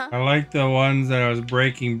 Uh-huh. I like the ones that I was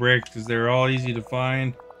breaking bricks because they're all easy to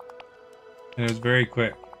find and it was very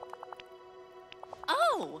quick.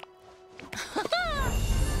 Oh.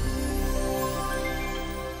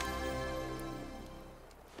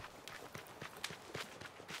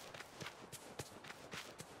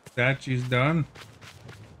 Statue's done.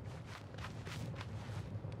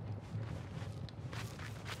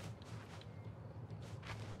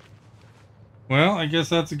 Well, I guess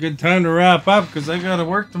that's a good time to wrap up because I gotta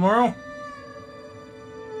work tomorrow.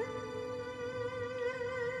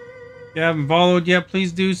 If you haven't followed yet,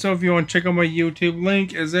 please do so. If you want to check out my YouTube,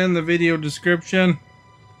 link is in the video description.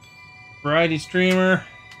 Variety streamer.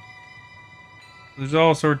 There's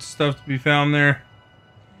all sorts of stuff to be found there.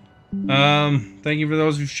 Thank you for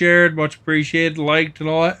those who shared. Much appreciated, liked, and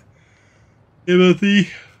all that.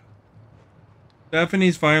 Timothy.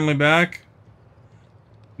 Stephanie's finally back.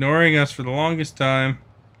 Ignoring us for the longest time.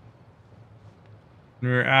 We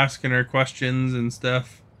were asking her questions and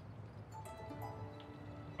stuff.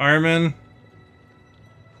 Armin.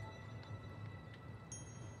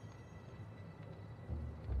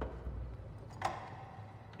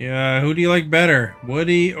 Yeah, who do you like better?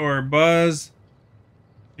 Woody or Buzz?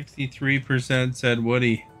 63% said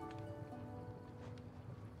Woody.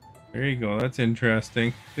 There you go, that's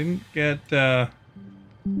interesting. Didn't get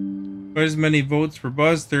quite as many votes for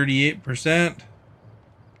Buzz, 38%.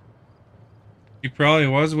 He probably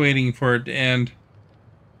was waiting for it to end.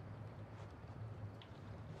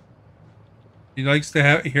 He likes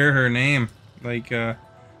to hear her name, like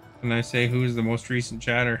when I say who's the most recent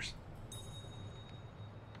chatters.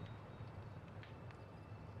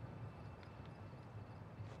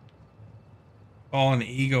 All an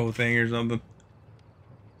ego thing or something.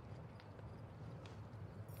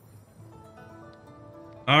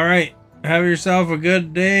 All right, have yourself a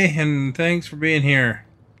good day, and thanks for being here.